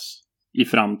höjas i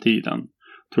framtiden.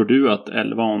 Tror du att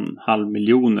 11,5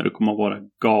 miljoner kommer att vara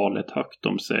galet högt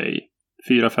om sig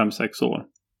 4, 5, 6 år?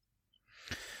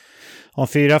 Om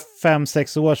 4, 5,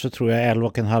 6 år så tror jag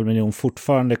 11,5 miljoner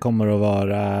fortfarande kommer att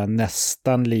vara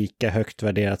nästan lika högt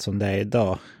värderat som det är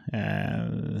idag.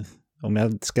 Om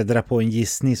jag ska dra på en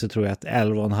gissning så tror jag att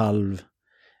 11,5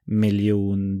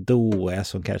 miljon då är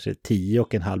som kanske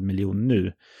 10,5 miljon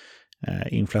nu.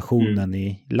 Inflationen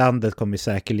i landet kommer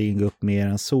säkerligen gå upp mer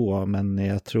än så, men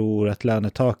jag tror att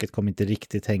lönetaket kommer inte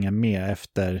riktigt hänga med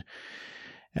efter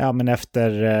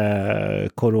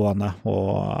corona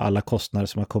och alla kostnader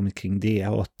som har kommit kring det,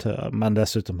 och att man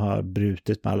dessutom har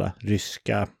brutit med alla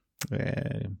ryska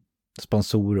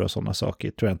sponsorer och sådana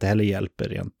saker, tror jag inte heller hjälper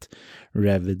rent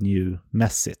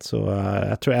revenue-mässigt. Så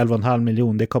jag tror 11,5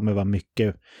 miljoner, det kommer vara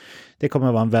mycket. Det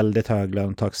kommer vara en väldigt hög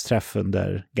lönetagsträff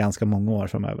under ganska många år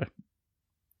framöver.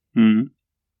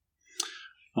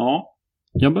 Ja,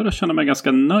 jag börjar känna mig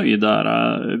ganska nöjd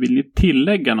där. Vill ni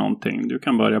tillägga någonting? Du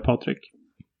kan börja, Patrik.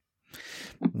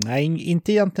 Nej,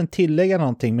 inte egentligen tillägga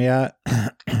någonting, men jag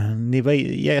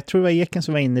tror det var Eken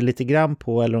som var inne lite grann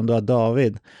på, eller om det var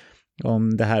David,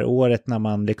 om det här året när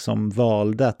man liksom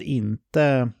valde att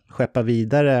inte skeppa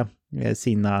vidare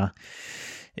sina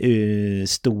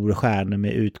storstjärnor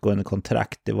med utgående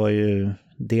kontrakt.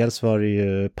 Dels var det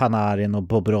ju Panarin och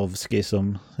Bobrovsky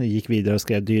som gick vidare och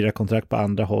skrev dyra kontrakt på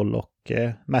andra håll, och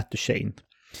Matt Duchene.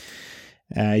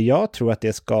 Jag tror att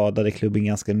det skadade klubben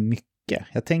ganska mycket.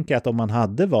 Jag tänker att om man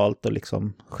hade valt att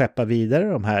liksom skeppa vidare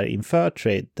de här inför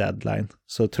trade deadline,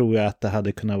 så tror jag att det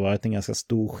hade kunnat vara en ganska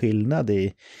stor skillnad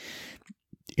i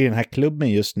den här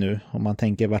klubben just nu, om man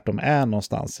tänker vart de är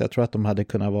någonstans. Jag tror att de hade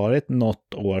kunnat varit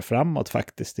något år framåt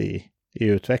faktiskt i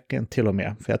utvecklingen till och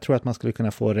med. För jag tror att man skulle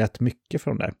kunna få rätt mycket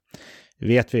från det.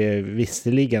 vet vi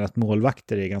visserligen att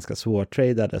målvakter är ganska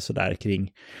svårtradade sådär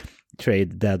kring trade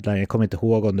deadline. Jag kommer inte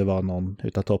ihåg om det var någon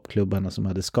utav toppklubbarna som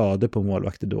hade skador på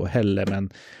målvakter då heller, men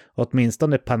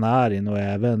åtminstone Panarin och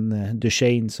även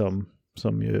Duchene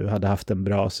som ju hade haft en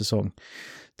bra säsong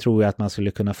tror jag att man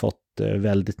skulle kunna fått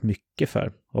väldigt mycket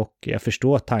för. Och jag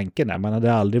förstår tanken där. Man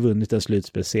hade aldrig vunnit en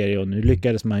slutspelserie och nu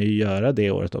lyckades man ju göra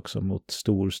det året också mot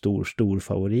stor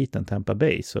favoriten Tampa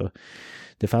Bay. Så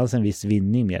det fanns en viss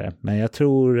vinning med det. Men jag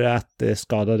tror att det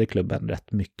skadade klubben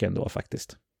rätt mycket ändå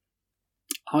faktiskt.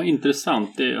 Ja,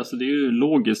 intressant. Det är ju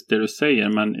logiskt det du säger,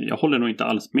 men jag håller nog inte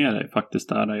alls med dig faktiskt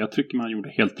där. Jag tycker man gjorde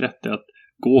helt rätt i att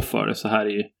gå för det så här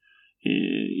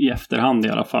i efterhand i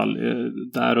alla fall.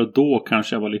 Där och då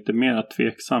kanske jag var lite mer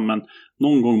tveksam, men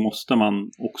någon gång måste man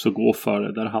också gå för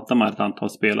det. Där hade man ett antal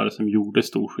spelare som gjorde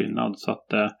stor skillnad. Så att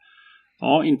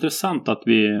ja, intressant att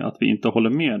vi inte håller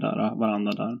med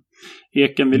varandra där.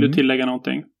 Eken, vill du tillägga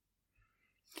någonting?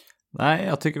 Nej,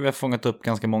 jag tycker vi har fångat upp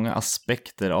ganska många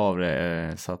aspekter av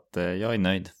det, så att jag är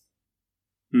nöjd.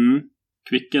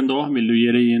 Kvicken då, vill du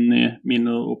ge dig in i min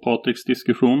och Patriks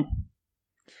diskussion?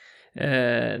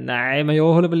 Nej, men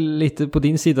jag håller väl lite på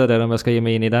din sida där om jag ska ge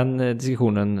mig in i den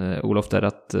diskussionen, Olof, där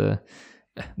att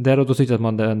där och då tyckte jag att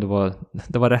man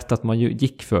det var rätt att man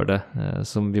gick för det,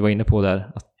 som vi var inne på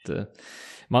där, att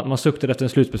man suktade efter en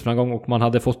slutspelsframgång och man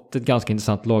hade fått ett ganska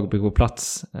intressant lagbygge på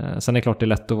plats. Sen är det klart det är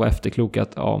lätt att vara efterklok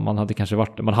att ja, man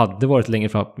hade varit längre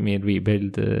fram med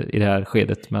rebuild i det här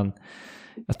skedet, men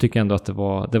jag tycker ändå att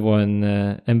det var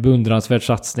en beundransvärd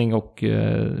satsning och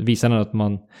visade att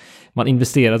man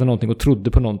investerade någonting och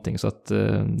trodde på någonting, så att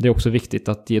det är också viktigt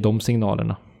att ge de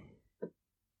signalerna.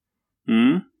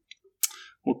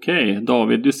 Okej,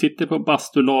 David, du sitter på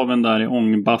bastulaven där i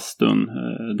ångbastun.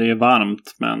 Det är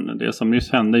varmt, men det som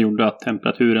nyss hände gjorde att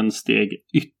temperaturen steg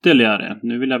ytterligare.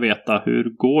 Nu vill jag veta, hur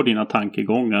går dina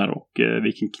tankegångar och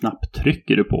vilken knapp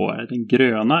trycker du på? Är det den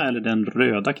gröna eller den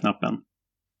röda knappen?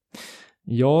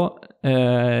 Ja,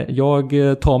 jag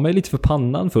tar mig lite för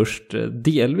pannan först.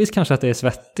 Delvis kanske att det är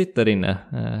svettigt där inne,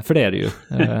 för det är det ju.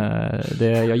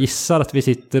 Jag gissar att vi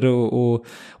sitter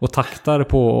och taktar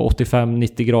på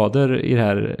 85-90 grader i det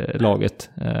här laget.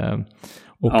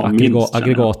 Och ja,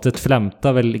 aggregatet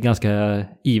flämtar väl ganska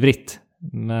ivrigt.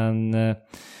 Men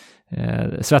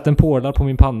svetten porlar på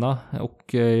min panna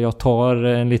och jag tar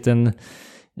en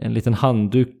liten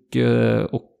handduk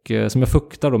och som jag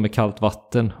fuktar då med kallt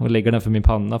vatten och lägger den för min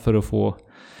panna för att få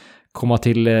komma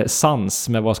till sans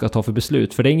med vad jag ska ta för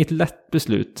beslut. För det är inget lätt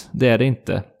beslut, det är det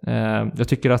inte. Jag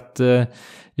tycker att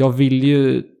jag vill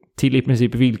ju till i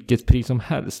princip vilket pris som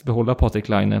helst behålla Patrik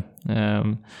Laine.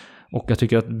 Och jag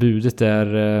tycker att budet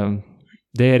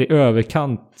det är i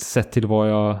överkant sett till vad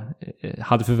jag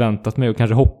hade förväntat mig och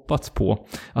kanske hoppats på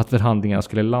att förhandlingarna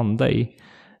skulle landa i.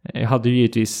 Jag hade ju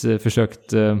givetvis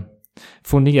försökt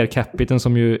få ner capiten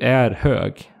som ju är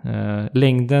hög.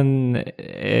 Längden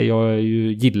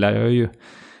gillar jag ju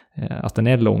att den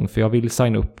är lång, för jag vill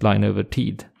signa upp Line över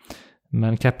tid.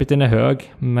 Men capiten är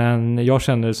hög, men jag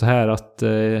känner så här att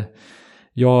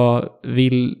jag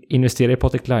vill investera i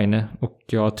Patrik Laine och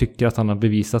jag tycker att han har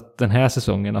bevisat den här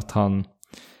säsongen att han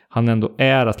ändå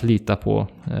är att lita på.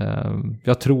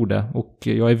 Jag tror det, och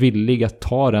jag är villig att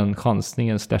ta den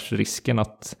chansningen / risken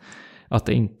att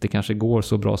det inte kanske går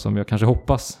så bra som jag kanske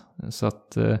hoppas. Så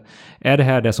att är det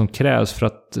här det som krävs för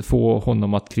att få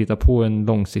honom att krita på en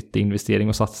långsiktig investering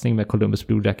och satsning med Columbus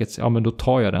Blue Jackets, ja men då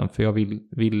tar jag den, för jag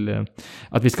vill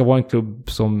att vi ska vara en klubb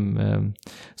som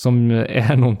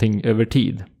är någonting över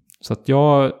tid. Så att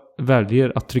jag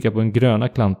väljer att trycka på den gröna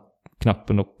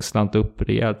knappen och slanta upp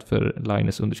rejält för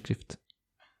Laines underskrift.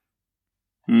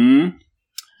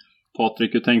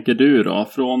 Patrik, hur tänker du då?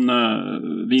 Från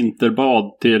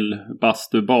vinterbad till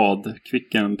bastubad.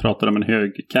 Kvicken pratar om en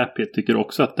hög capita. Tycker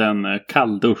också att det är en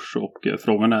kall dusch, och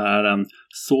frågan är den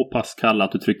så pass kall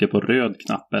att du trycker på röd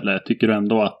knapp, eller tycker du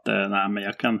ändå att nej, men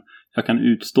jag kan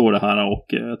utstå det här och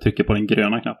trycker på den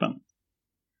gröna knappen?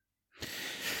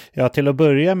 Ja, till att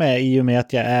börja med, i och med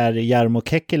att jag är Jarmo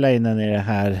Kekkeläinen i det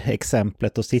här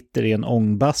exemplet och sitter i en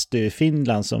ångbastu i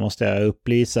Finland, så måste jag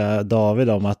upplysa David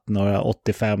om att några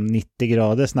 85-90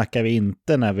 grader snackar vi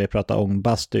inte när vi pratar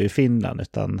ångbastu i Finland,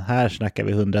 utan här snackar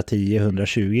vi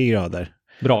 110-120 grader.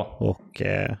 Bra.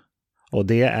 Och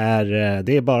det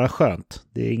är bara skönt.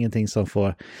 Det är ingenting som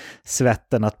får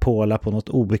svetten att påla på något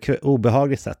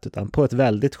obehagligt sätt, utan på ett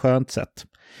väldigt skönt sätt.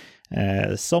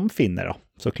 Som finner då,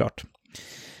 såklart.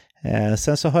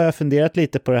 Sen så har jag funderat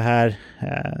lite på det här,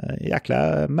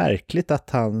 jäkla märkligt att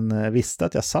han visste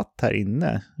att jag satt här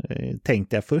inne,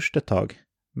 tänkte jag först ett tag.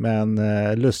 Men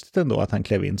lustigt ändå att han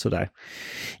klev in så där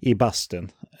i bastun.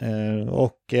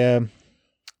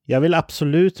 Jag vill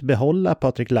absolut behålla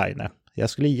Patrik Laine. Jag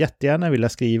skulle jättegärna vilja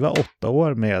skriva 8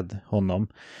 år med honom.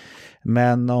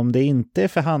 Men om det inte är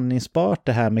förhandlingsbart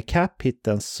det här med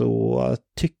cap-hitten så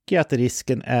tycker jag att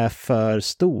risken är för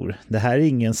stor. Det här är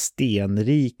ingen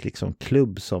stenrik liksom,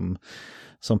 klubb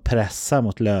som pressar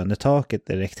mot lönetaket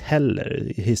direkt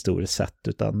heller historiskt sett,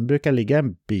 utan brukar ligga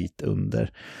en bit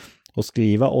under. Och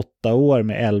skriva 8 år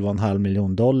med $11,5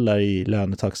 miljoner i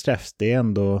lönetaksträff, det är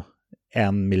ändå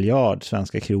 1 miljard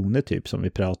svenska kronor typ som vi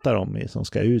pratar om, som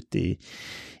ska ut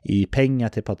i pengar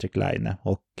till Patrik Laine.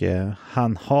 Och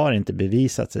han har inte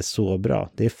bevisat sig så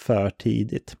bra. Det är för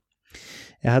tidigt.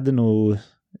 Jag hade nog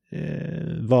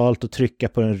valt att trycka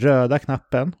på den röda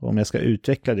knappen. Om jag ska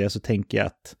utveckla det så tänker jag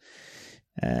att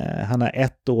han har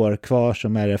 1 år kvar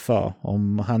som RFA.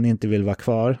 Om han inte vill vara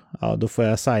kvar, ja, då får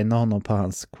jag signa honom på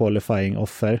hans qualifying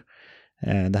offer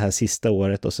det här sista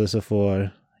året, och så får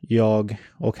jag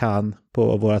och han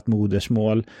på vårt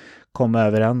modersmål komma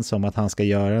överens om att han ska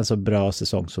göra en så bra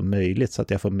säsong som möjligt, så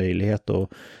att jag får möjlighet att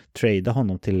trada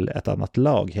honom till ett annat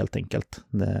lag helt enkelt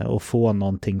och få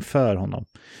någonting för honom.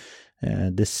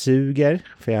 Det suger,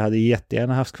 för jag hade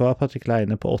jättegärna haft kvar Patrik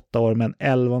Laine på 8 år, men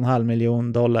 $11,5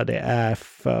 miljoner, det är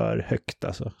för högt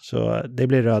alltså. Så det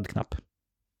blir röd knapp.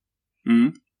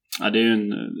 Ja, det är ju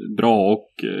en bra och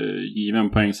given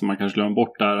poäng som man kanske glömmer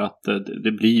bort där, att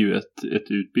det blir ju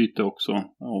ett utbyte också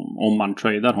om man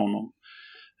tradar honom.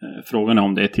 Frågan är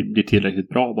om det blir tillräckligt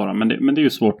bra bara, men det är ju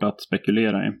svårt att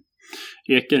spekulera i.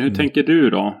 Eken, hur tänker du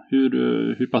då?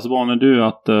 Hur pass van är du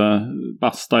att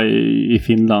basta i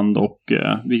Finland, och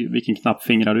vilken knapp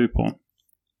fingrar du på?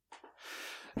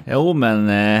 Jo, men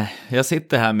jag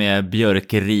sitter här med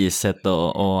björkriset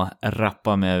och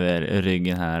rappar mig över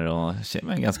ryggen här och känner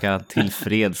mig ganska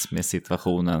tillfreds med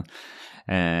situationen.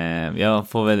 Jag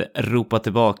får väl ropa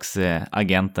tillbaks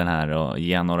agenten här och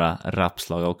ge några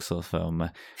rappslag också för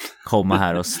att komma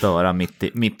här och störa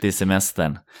mitt i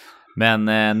semestern. Men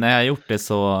när jag har gjort det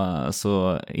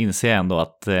så inser jag ändå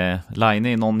att Laine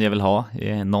är någon jag vill ha,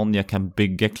 någon jag kan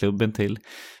bygga klubben till.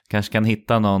 Kanske kan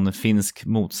hitta någon finsk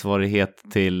motsvarighet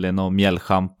till någon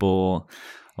mjällschampo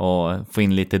och få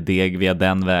in lite deg via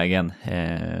den vägen.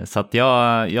 Så att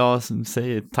jag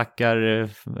säger tackar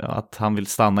att han vill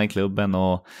stanna i klubben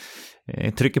och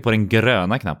trycker på den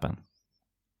gröna knappen.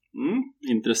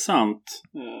 Intressant.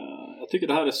 Jag tycker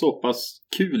det här är så pass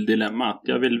kul dilemma att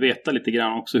jag vill veta lite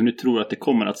grann också hur ni tror att det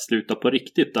kommer att sluta på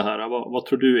riktigt det här. Vad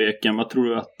tror du, Eken? Vad tror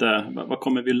du vad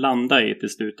kommer vi landa i till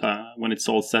slut här when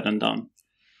it's all said and done?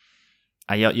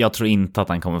 Jag tror inte att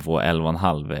han kommer få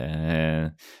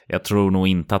 11,5. Jag tror nog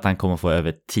inte att han kommer få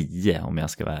över 10 om jag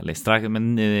ska vara ärlig.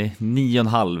 Men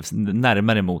 9,5,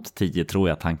 närmare mot 10 tror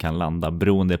jag att han kan landa,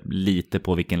 beroende lite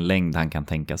på vilken längd han kan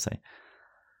tänka sig.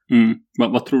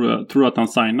 Vad tror du? Tror du att han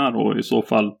signar, och i så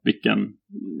fall vilken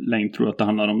längd tror du att det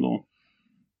handlar om då?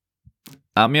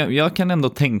 Ja, men jag kan ändå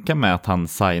tänka mig att han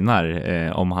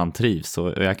signar om han trivs,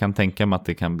 och jag kan tänka mig att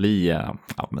det kan bli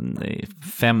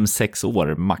 5-6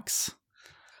 år max.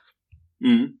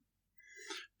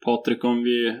 Patrik, om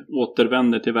vi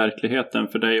återvänder till verkligheten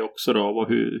för dig också då,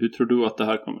 hur tror du att det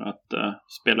här kommer att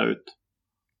spela ut?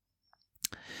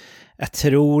 Jag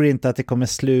tror inte att det kommer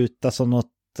sluta som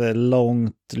något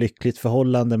långt lyckligt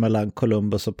förhållande mellan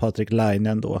Columbus och Patrik Laine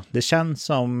ändå. Det känns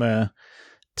som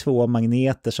 2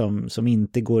 magneter som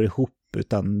inte går ihop,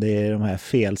 utan det är de här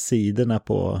felsidorna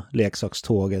på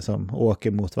leksakstågen som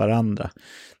åker mot varandra.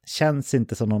 Det känns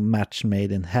inte som någon match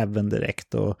made in heaven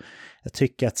direkt, och jag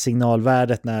tycker att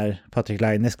signalvärdet när Patrik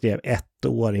Laine skrev 1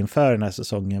 år inför den här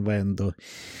säsongen var ändå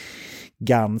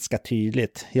ganska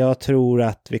tydligt. Jag tror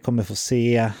att vi kommer få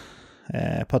se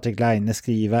Patrik Laine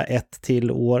skriva 1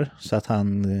 till år så att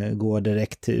han går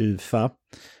direkt till UFA.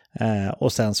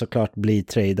 Och sen såklart bli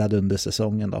tradad under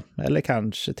säsongen då. Eller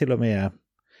kanske till och med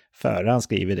före han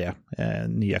skriver det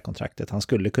nya kontraktet. Han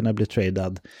skulle kunna bli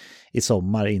tradad i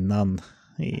sommar innan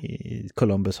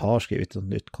Columbus har skrivit ett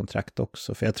nytt kontrakt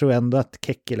också. För jag tror ändå att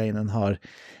Kekkeläinen har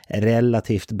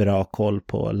relativt bra koll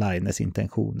på Laines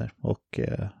intentioner. Och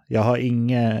jag har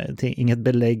inget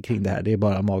belägg kring det här. Det är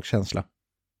bara magkänsla.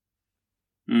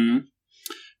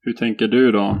 Hur tänker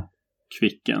du då,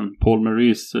 Kvicken? Paul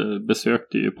Maurice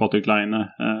besökte ju Patrik Laine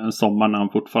sommaren när han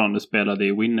fortfarande spelade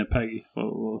i Winnipeg.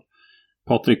 Och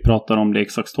Patrik pratar om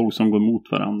leksakståg som går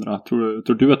mot varandra.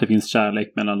 Tror du att det finns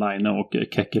kärlek mellan Laine och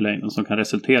Kekkeläinen som kan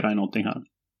resultera i någonting här?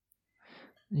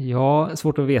 Ja,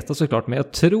 svårt att veta såklart, men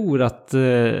jag tror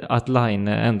att Laine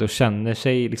ändå känner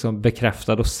sig liksom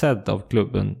bekräftad och sedd av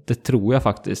klubben. Det tror jag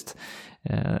faktiskt.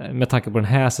 Med tanke på den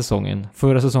här säsongen.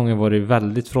 Förra säsongen var det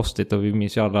väldigt frostigt, och vi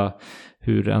minns ju alla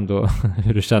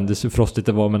hur det kändes, hur frostigt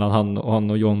det var mellan han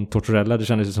och John Tortorella. Det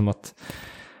kändes som att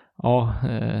ja,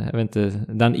 jag vet inte,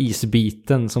 den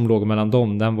isbiten som låg mellan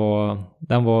dem,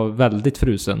 den var väldigt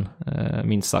frusen,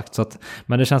 minst sagt. Så att,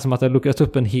 men det känns som att det har luckrats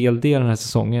upp en hel del den här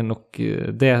säsongen, och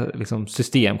det liksom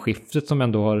systemskiftet som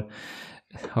ändå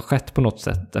har skett på något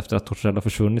sätt efter att Tortorella har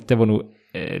försvunnit, det var nog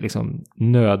liksom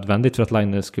nödvändigt för att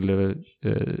Line skulle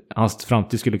hans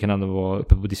framtid skulle kunna ändå vara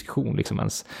uppe på diskussion liksom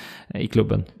ens i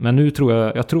klubben. Men nu tror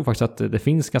jag tror faktiskt att det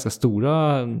finns ganska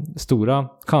stora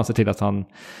chanser till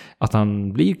att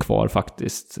han blir kvar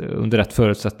faktiskt under rätt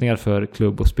förutsättningar för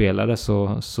klubb och spelare,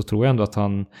 så tror jag ändå att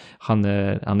han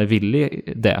är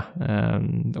villig det,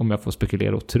 om jag får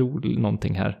spekulera och tro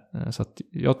någonting här. Så att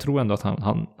jag tror ändå att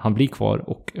han blir kvar,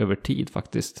 och över tid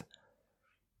faktiskt.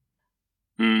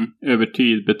 Över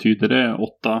tid betyder det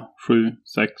 8, 7,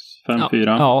 6, 5,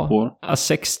 4 år? Ja,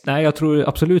 6, nej, jag tror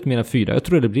absolut mer än 4. Jag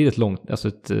tror det blir ett långt, alltså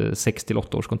ett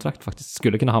 6-8 års kontrakt faktiskt.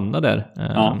 Skulle kunna hamna där.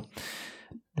 Ja.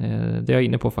 Det är jag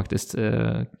inne på faktiskt.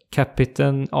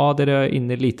 Capiten, ja, det är jag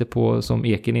inne lite på, som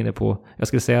Eken är inne på. Jag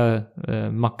skulle säga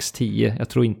max 10. Jag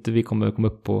tror inte vi kommer komma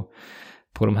upp på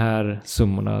de här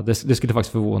summorna. Det skulle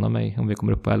faktiskt förvåna mig om vi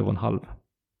kommer upp på 11,5.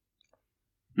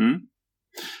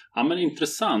 Ja, men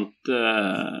intressant.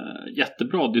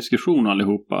 Jättebra diskussion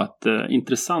allihopa.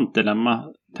 Intressant dilemma,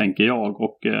 tänker jag.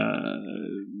 Och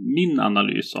min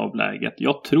analys av läget.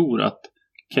 Jag tror att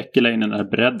Kekkeläinen är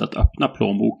beredd att öppna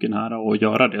plånboken här och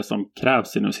göra det som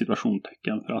krävs inom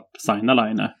situationstecken för att signa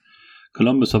Line.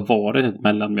 Columbus har varit ett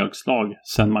mellanmjölkslag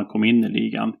sedan man kom in i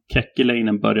ligan.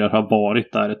 Kekkeläinen börjar ha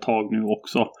varit där ett tag nu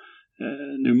också.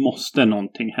 Nu måste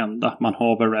någonting hända. Man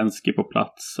har Werenski på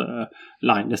plats.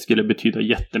 Line skulle betyda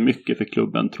jättemycket för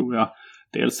klubben, tror jag.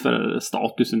 Dels för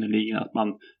statusen i ligan, att man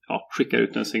skickar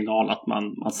ut en signal att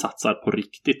man satsar på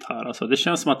riktigt här. Alltså, det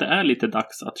känns som att det är lite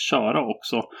dags att köra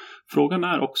också. Frågan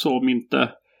är också om inte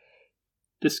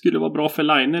det skulle vara bra för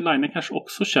Line. Line kanske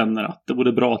också känner att det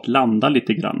vore bra att landa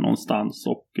lite grann någonstans.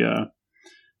 Och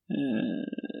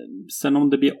sen om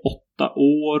det blir 8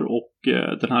 år och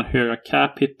den här höga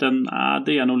cap-hitten,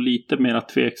 det är nog lite mer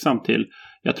tveksam till.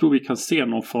 Jag tror vi kan se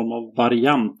någon form av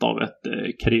variant av ett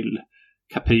Kirill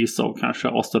Kaprizov, kanske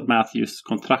Auston Matthews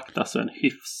kontrakt, alltså en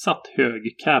hyfsat hög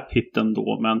cap-hitten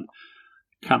då, men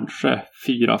kanske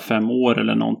 4-5 år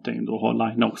eller någonting. Då har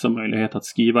Line också möjlighet att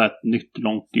skriva ett nytt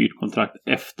långt dyrt kontrakt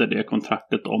efter det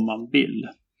kontraktet om man vill.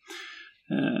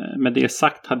 Med det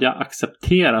sagt, hade jag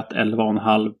accepterat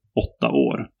 11,5-8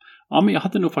 år. Ja, men jag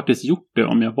hade nog faktiskt gjort det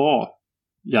om jag var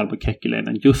Jarmo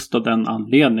Kekkeläinen, just av den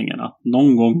anledningen att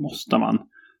någon gång måste man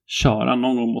köra,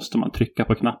 någon gång måste man trycka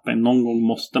på knappen, någon gång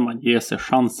måste man ge sig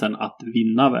chansen att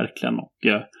vinna verkligen. Och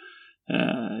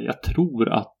jag tror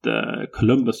att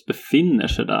Columbus befinner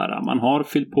sig där. Man har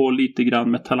fyllt på lite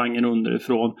grann med talangen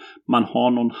underifrån. Man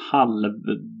har någon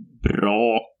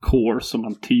halvbra core som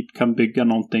man typ kan bygga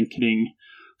någonting kring.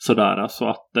 Sådär, så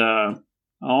att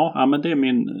ja, men det är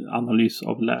min analys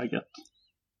av läget.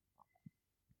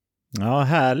 Ja,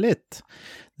 härligt.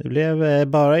 Det blev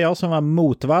bara jag som var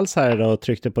motvalls här då och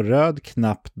tryckte på röd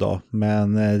knapp då.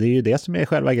 Men det är ju det som är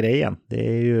själva grejen. Det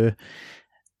är ju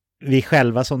vi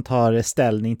själva som tar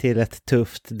ställning till ett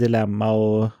tufft dilemma,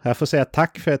 och jag får säga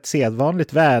tack för ett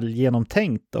sedvanligt väl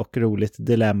genomtänkt och roligt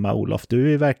dilemma, Olof.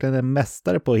 Du är verkligen en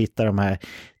mästare på att hitta de här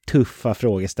tuffa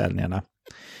frågeställningarna.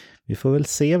 Vi får väl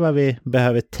se vad vi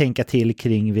behöver tänka till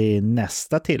kring vid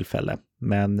nästa tillfälle.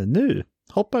 Men nu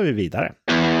hoppar vi vidare.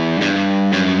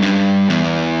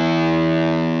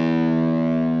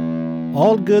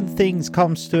 All good things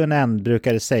comes to an end,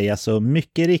 brukar det säga, så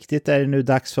mycket riktigt är det nu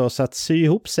dags för oss att sy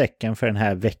ihop säcken för den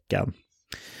här veckan.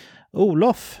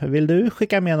 Olof, vill du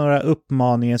skicka med några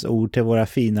uppmaningens ord till våra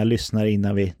fina lyssnare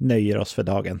innan vi nöjer oss för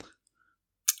dagen?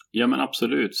 Ja, men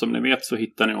absolut. Som ni vet så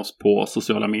hittar ni oss på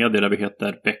sociala medier där vi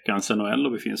heter Veckans NHL,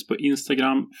 och vi finns på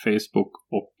Instagram, Facebook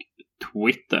och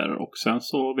Twitter. Och sen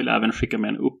så vill jag även skicka med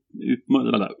en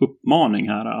uppmaning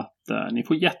här att ni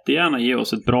får jättegärna ge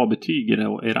oss ett bra betyg i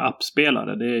era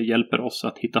appspelare. Det hjälper oss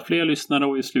att hitta fler lyssnare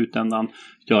och i slutändan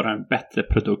göra en bättre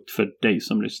produkt för dig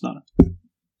som lyssnar.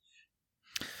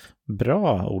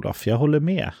 Bra, Olof. Jag håller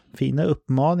med. Fina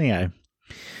uppmaningar.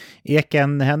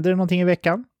 Eken, händer det någonting i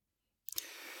veckan?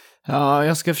 Ja,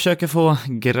 jag ska försöka få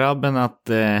grabben att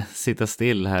sitta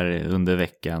still här under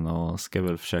veckan, och ska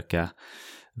väl försöka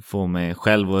få mig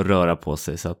själv att röra på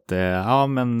sig. Så att ja,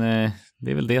 men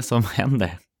det är väl det som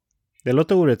händer. Det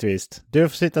låter orättvist. Du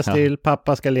får sitta still,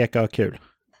 pappa ska leka och ha kul.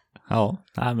 Ja,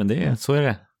 nej, men så är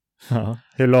det. Ja.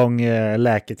 Hur lång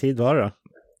läketid var det då?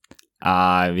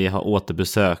 Vi har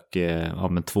återbesök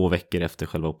 2 veckor efter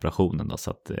själva operationen då,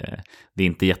 så att det är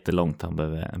inte jättelångt, han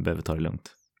behöver ta det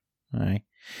lugnt. Nej,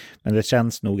 men det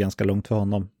känns nog ganska långt för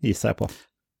honom, gissar jag på.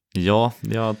 Ja,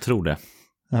 jag tror det.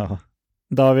 Ja.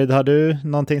 David, har du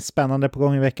någonting spännande på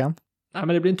gång i veckan? Ja,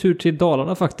 men det blir en tur till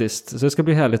Dalarna faktiskt. Så det ska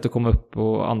bli härligt att komma upp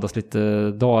och andas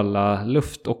lite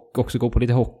Dalaluft och också gå på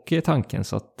lite hockey i tanken.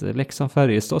 Så att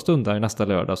Leksand-Färjestad stundar nästa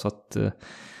lördag. Så att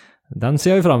den ser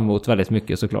jag ju fram emot väldigt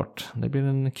mycket såklart. Det blir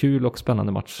en kul och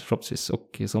spännande match förhoppningsvis.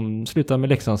 Och som slutar med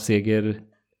Leksands seger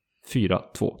 4-2.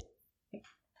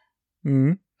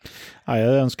 Mm. Ja,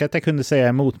 jag önskar att jag kunde säga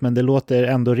emot, men det låter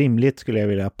ändå rimligt skulle jag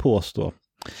vilja påstå.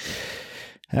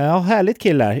 Ja, härligt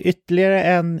killar. Ytterligare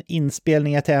en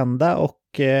inspelning är till ända och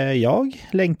jag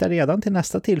längtar redan till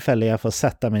nästa tillfälle jag får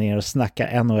sätta mig ner och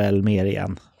snacka NHL mer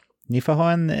igen. Ni får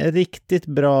ha en riktigt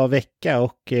bra vecka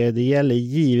och det gäller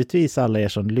givetvis alla er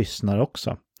som lyssnar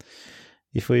också.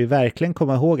 Vi får ju verkligen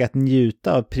komma ihåg att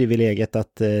njuta av privilegiet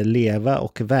att leva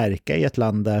och verka i ett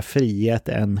land där frihet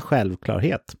är en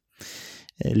självklarhet.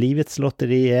 Livets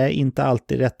lotteri är inte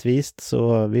alltid rättvist,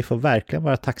 så vi får verkligen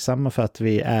vara tacksamma för att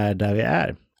vi är där vi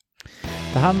är.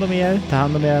 Ta hand om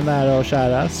er nära och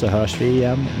kära, så hörs vi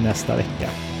igen nästa vecka.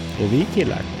 Och vi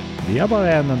killar, vi har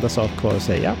bara en enda sak kvar att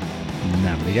säga,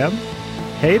 nämligen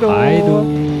hej då! Hej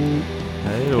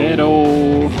då!